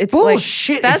 Yeah, it's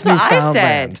Bullshit, That's it's what I Newfoundland.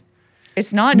 said.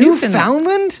 It's not Newfoundland.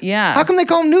 Newfoundland? Yeah. How come they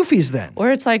call them Newfies then?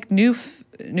 Or it's like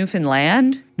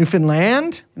Newfoundland.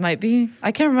 Newfoundland? It might be.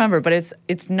 I can't remember, but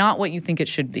it's not what you think it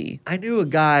should be. I knew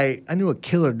a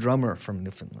killer drummer from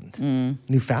Newfoundland.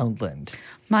 Newfoundland.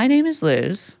 My name is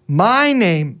Liz. My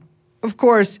name, of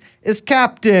course, is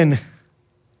Captain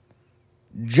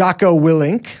Jocko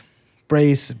Willink,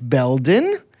 Brace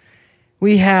Belden.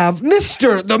 We have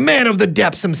Mr. the man of the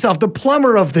depths himself, the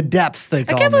plumber of the depths, they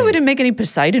call I can't believe we me. didn't make any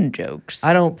Poseidon jokes.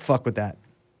 I don't fuck with that.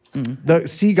 The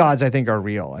sea gods, I think, are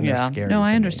real and Yeah. they're scary. No, to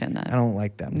I me. understand that. I don't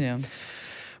like them. Yeah.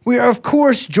 We are, of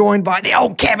course, joined by the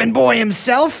old cabin boy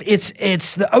himself. It's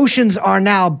the oceans are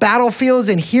now battlefields,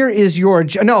 and here is your...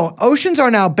 No, oceans are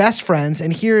now best friends,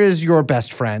 and here is your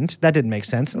best friend. That didn't make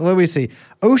sense. Let me see.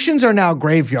 Oceans are now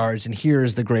graveyards, and here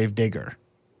is the grave digger.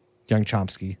 Young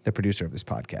Chomsky, the producer of this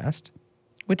podcast.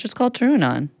 Which is called True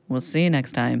Anon. We'll see you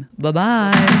next time.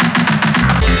 Bye-bye.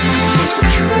 Let's go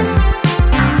shooting.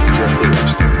 Jeffrey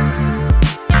Epstein.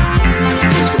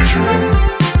 Let's go shooting.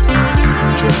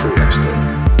 Jeffrey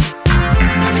Epstein.